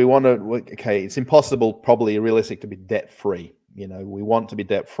for us. We want to, okay, it's impossible, probably realistic to be debt free. You know, we want to be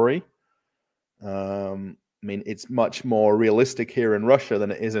debt free. I mean, it's much more realistic here in Russia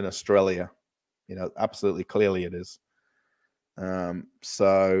than it is in Australia. You know, absolutely clearly it is.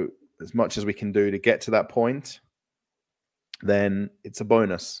 So as much as we can do to get to that point, then it's a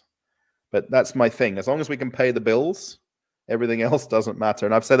bonus. But that's my thing. As long as we can pay the bills, everything else doesn't matter.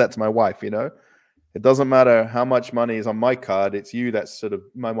 And I've said that to my wife, you know. It doesn't matter how much money is on my card. It's you that's sort of,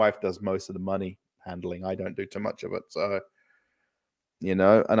 my wife does most of the money handling. I don't do too much of it. So, you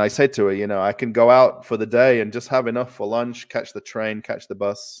know, and I said to her, you know, I can go out for the day and just have enough for lunch, catch the train, catch the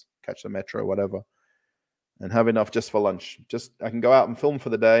bus, catch the metro, whatever, and have enough just for lunch. Just, I can go out and film for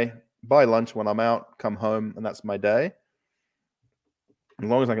the day, buy lunch when I'm out, come home, and that's my day. As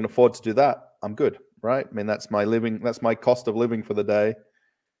long as I can afford to do that, I'm good, right? I mean, that's my living, that's my cost of living for the day.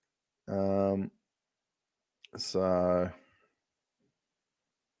 So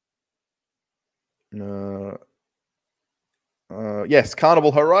yes,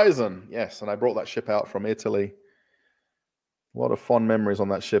 Carnival Horizon. Yes, and I brought that ship out from Italy. A lot of fond memories on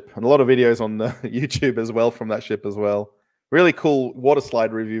that ship, and a lot of videos on YouTube as well from that ship as well. Really cool water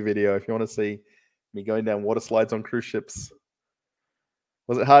slide review video if you want to see me going down water slides on cruise ships.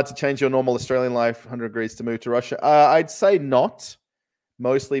 Was it hard to change your normal Australian life 100 degrees to move to Russia? I'd say not,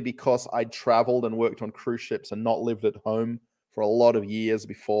 mostly because I'd traveled and worked on cruise ships and not lived at home for a lot of years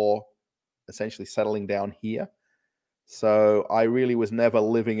before essentially settling down here. So I really was never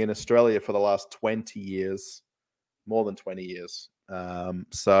living in Australia for the last 20 years. More than 20 years.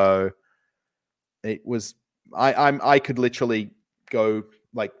 So it was, I could literally go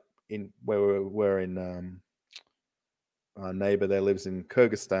like in where we're in, our neighbor there lives in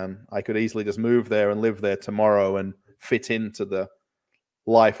Kyrgyzstan. I could easily just move there and live there tomorrow and fit into the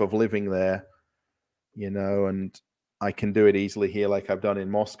life of living there, you know, and I can do it easily here like I've done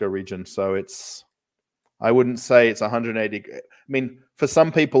in Moscow region. So I wouldn't say it's 180. I mean, for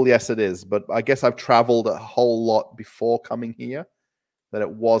some people, yes, it is. But I guess I've traveled a whole lot before coming here that it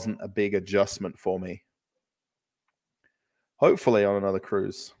wasn't a big adjustment for me. Hopefully on another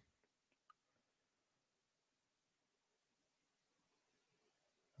cruise.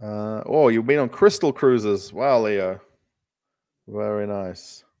 Oh, you've been on Crystal Cruises. Wow, Leo. Very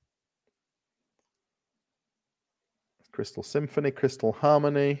nice. Crystal Symphony, Crystal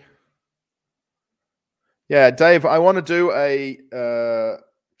Harmony. Yeah, Dave, I want to do a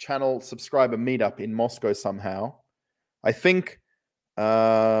channel subscriber meetup in Moscow somehow. I think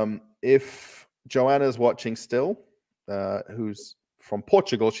if Joanna's watching still, who's from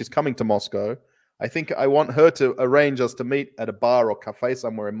Portugal, she's coming to Moscow. I think I want her to arrange us to meet at a bar or cafe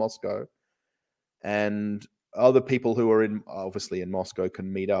somewhere in Moscow. And other people who are obviously in Moscow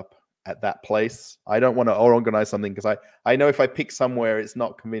can meet up at that place. I don't want to organize something because I know if I pick somewhere, it's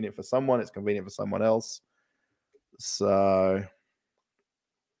not convenient for someone, it's convenient for someone else. So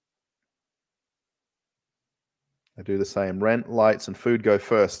I do the same. Rent, lights, and food go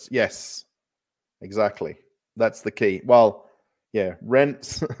first. Yes, exactly. That's the key. Well, yeah,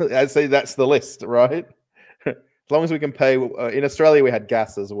 rent, I'd say that's the list, right? As long as we can pay. In Australia, we had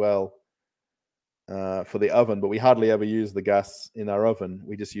gas as well for the oven, but we hardly ever used the gas in our oven.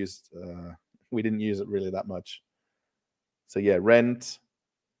 We just used, we didn't use it really that much. So yeah, rent.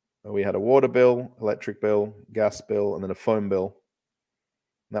 We had a water bill, electric bill, gas bill, and then a phone bill.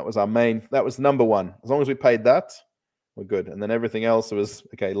 That was our main, that was number one. As long as we paid that, we're good. And then everything else was,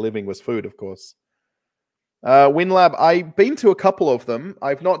 okay, living was food, of course. WinLab, I've been to a couple of them.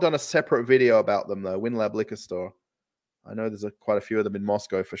 I've not done a separate video about them, though. WinLab Liquor Store. I know there's quite a few of them in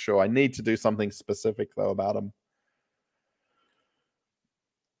Moscow for sure. I need to do something specific, though, about them.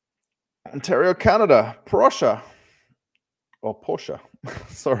 Ontario, Canada. Prussia. Or Porsche.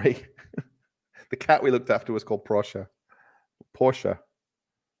 Sorry. The cat we looked after was called Prussia. Porsche.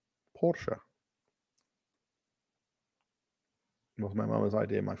 Porsche. It was my mama's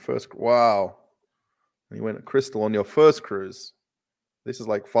idea. My first. Wow. And you went to Crystal on your first cruise. This is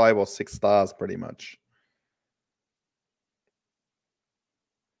like 5 or 6 stars, pretty much.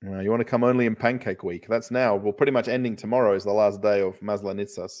 You want to come only in Pancake Week. That's now. Well, pretty much ending tomorrow is the last day of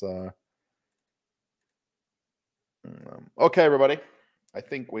Maslenitsa. So, okay, everybody. I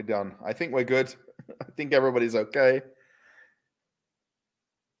think we're done. I think we're good. I think everybody's okay.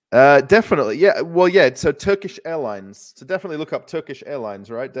 Definitely. Yeah. Well, yeah. So Turkish Airlines. So definitely look up Turkish Airlines,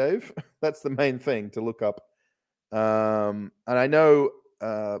 right, Dave? That's the main thing to look up. And I know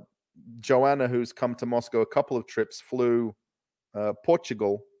Joanna, who's come to Moscow a couple of trips, flew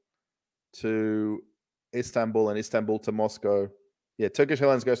Portugal to Istanbul and Istanbul to Moscow. Yeah, Turkish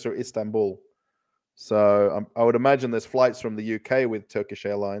Airlines goes through Istanbul. So I would imagine there's flights from the UK with Turkish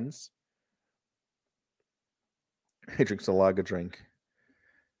Airlines. He drinks a lager drink.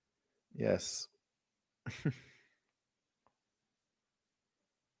 Yes.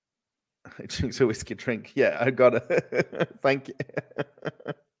 He drinks a whiskey drink. Yeah, I got it. Thank you.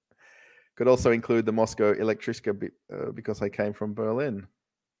 Could also include the Moscow Elektrichka because I came from Berlin.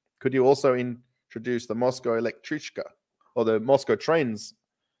 Could you also introduce the Moscow Elektrichka or the Moscow trains?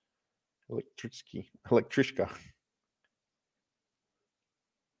 Elektrichka.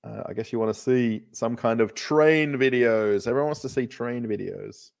 I guess you want to see some kind of train videos. Everyone wants to see train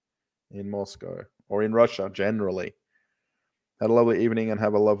videos in Moscow or in Russia generally. Had a lovely evening and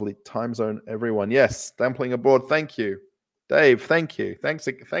have a lovely time zone, everyone. Yes, Dampling aboard. Thank you. Dave, thank you. Thanks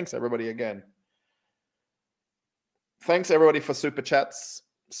everybody again. Thanks everybody for super chats,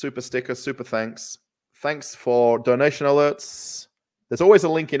 super stickers, super thanks. Thanks for donation alerts. There's always a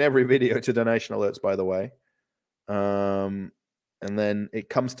link in every video to donation alerts, by the way. And then it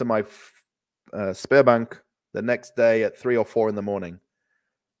comes to my SberBank the next day at 3 or 4 in the morning.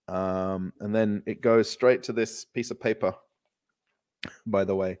 And then it goes straight to this piece of paper, by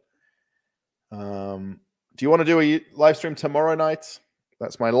the way. Do you want to do a live stream tomorrow night?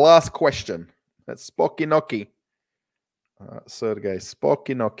 That's my last question. That's Spokinoki. Sergey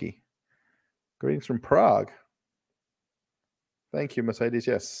Spokinoki. Greetings from Prague. Thank you, Mercedes.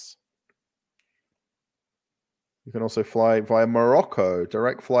 Yes. You can also fly via Morocco.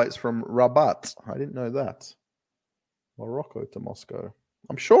 Direct flights from Rabat. I didn't know that. Morocco to Moscow.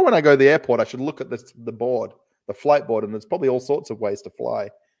 I'm sure when I go to the airport, I should look at the board, the flight board, and there's probably all sorts of ways to fly. I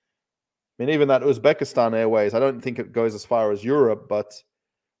mean, even that Uzbekistan Airways, I don't think it goes as far as Europe, but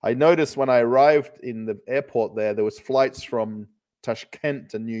I noticed when I arrived in the airport there was flights from Tashkent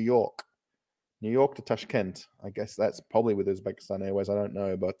to New York. New York to Tashkent. I guess that's probably with Uzbekistan Airways. I don't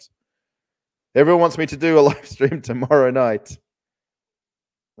know, but everyone wants me to do a live stream tomorrow night.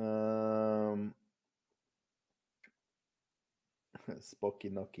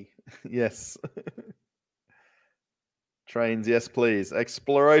 Spokinoki. Yes. Trains, yes, please.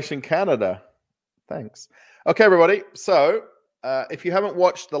 Exploration Canada. Thanks. Okay, everybody. So if you haven't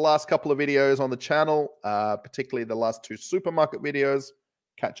watched the last couple of videos on the channel, particularly the last 2 supermarket videos,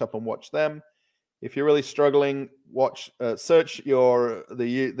 catch up and watch them. If you're really struggling, search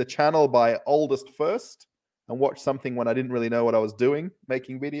the channel by oldest first and watch something when I didn't really know what I was doing,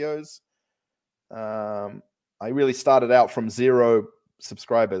 making videos. I really started out from 0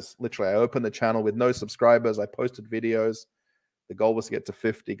 subscribers. Literally, I opened the channel with no subscribers. I posted videos. The goal was to get to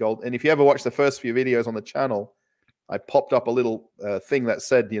 50 gold. And if you ever watch the first few videos on the channel, I popped up a little thing that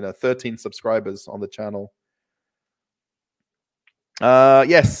said, 13 subscribers on the channel.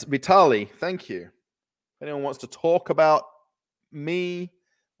 Yes, Vitali, thank you. If anyone wants to talk about me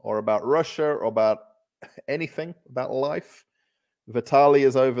or about Russia or about anything about life, Vitali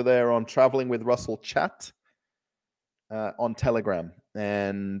is over there on Traveling with Russell chat on Telegram.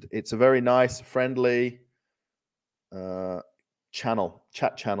 And it's a very nice, friendly chat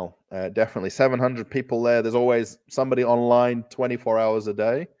channel. Definitely 700 people there. There's always somebody online 24 hours a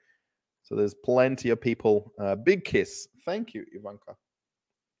day. So there's plenty of people. Big kiss. Thank you, Ivanka.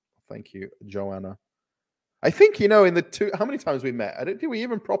 Thank you, Joanna. I think, in the how many times we met? Did we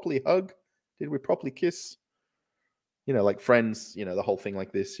even properly hug? Did we properly kiss? Like friends, the whole thing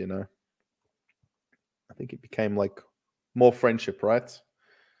like this, I think it became like more friendship, right?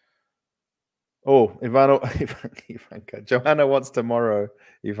 Oh, Ivanka. Joanna wants tomorrow.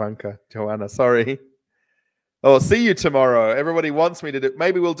 Ivanka. Joanna, sorry. Oh, see you tomorrow. Everybody wants me to do.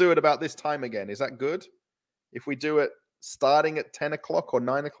 Maybe we'll do it about this time again. Is that good? If we do it starting at 10 o'clock or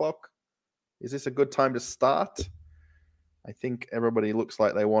 9 o'clock, is this a good time to start? I think everybody looks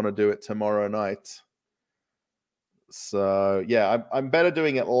like they want to do it tomorrow night. So, yeah, I'm better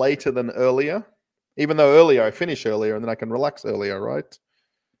doing it later than earlier. Even though earlier, I finish earlier and then I can relax earlier, right?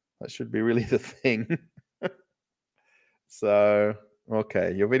 That should be really the thing. So,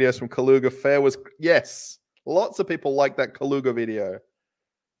 okay. Your videos from Kaluga Fair was... Yes. Lots of people like that Kaluga video.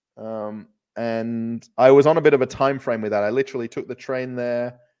 And I was on a bit of a time frame with that. I literally took the train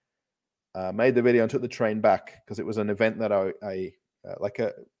there, made the video and took the train back because it was an event that I like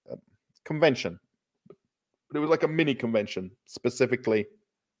a convention. But it was like a mini convention specifically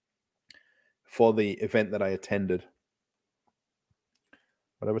for the event that I attended.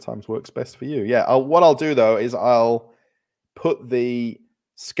 Whatever times works best for you. Yeah, what I'll do, though, is I'll put the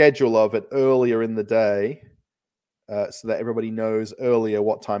schedule of it earlier in the day so that everybody knows earlier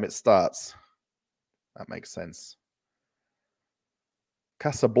what time it starts. That makes sense.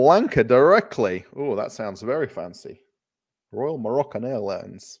 Casablanca directly. Oh, that sounds very fancy. Royal Moroccan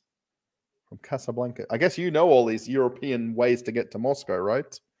Airlines from Casablanca. I guess you know all these European ways to get to Moscow,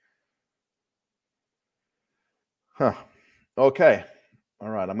 right? Huh. Okay. All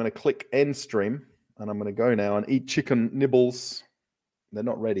right. I'm going to click end stream and I'm going to go now and eat chicken nibbles. They're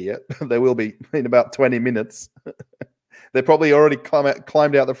not ready yet. They will be in about 20 minutes. They probably already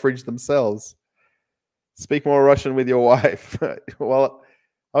climbed out the fridge themselves. Speak more Russian with your wife. Well,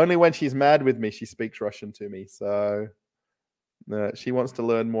 only when she's mad with me, she speaks Russian to me. So she wants to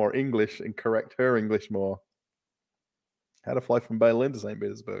learn more English and correct her English more. How to fly from Berlin to St.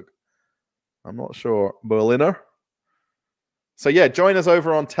 Petersburg? I'm not sure. Berliner? So yeah, join us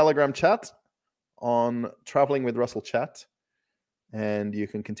over on Telegram chat, on Traveling with Russell chat, and you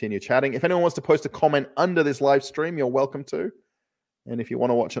can continue chatting. If anyone wants to post a comment under this live stream, you're welcome to. And if you want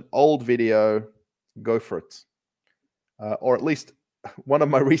to watch an old video, go for it. Or at least one of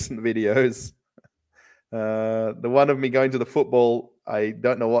my recent videos. The one of me going to the football, I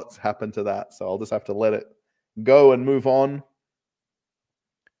don't know what's happened to that, so I'll just have to let it go and move on.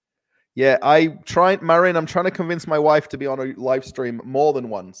 Yeah, Marin, I'm trying to convince my wife to be on a live stream more than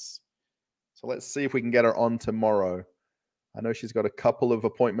once. So let's see if we can get her on tomorrow. I know she's got a couple of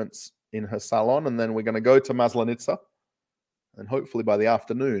appointments in her salon, and then we're going to go to Maslenitsa. And hopefully by the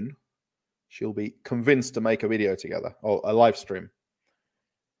afternoon, she'll be convinced to make a video together, or a live stream.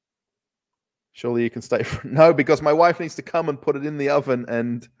 Surely you can stay. No, because my wife needs to come and put it in the oven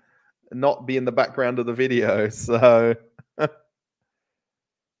and not be in the background of the video. So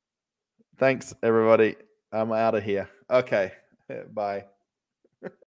thanks, everybody. I'm out of here. Okay, bye.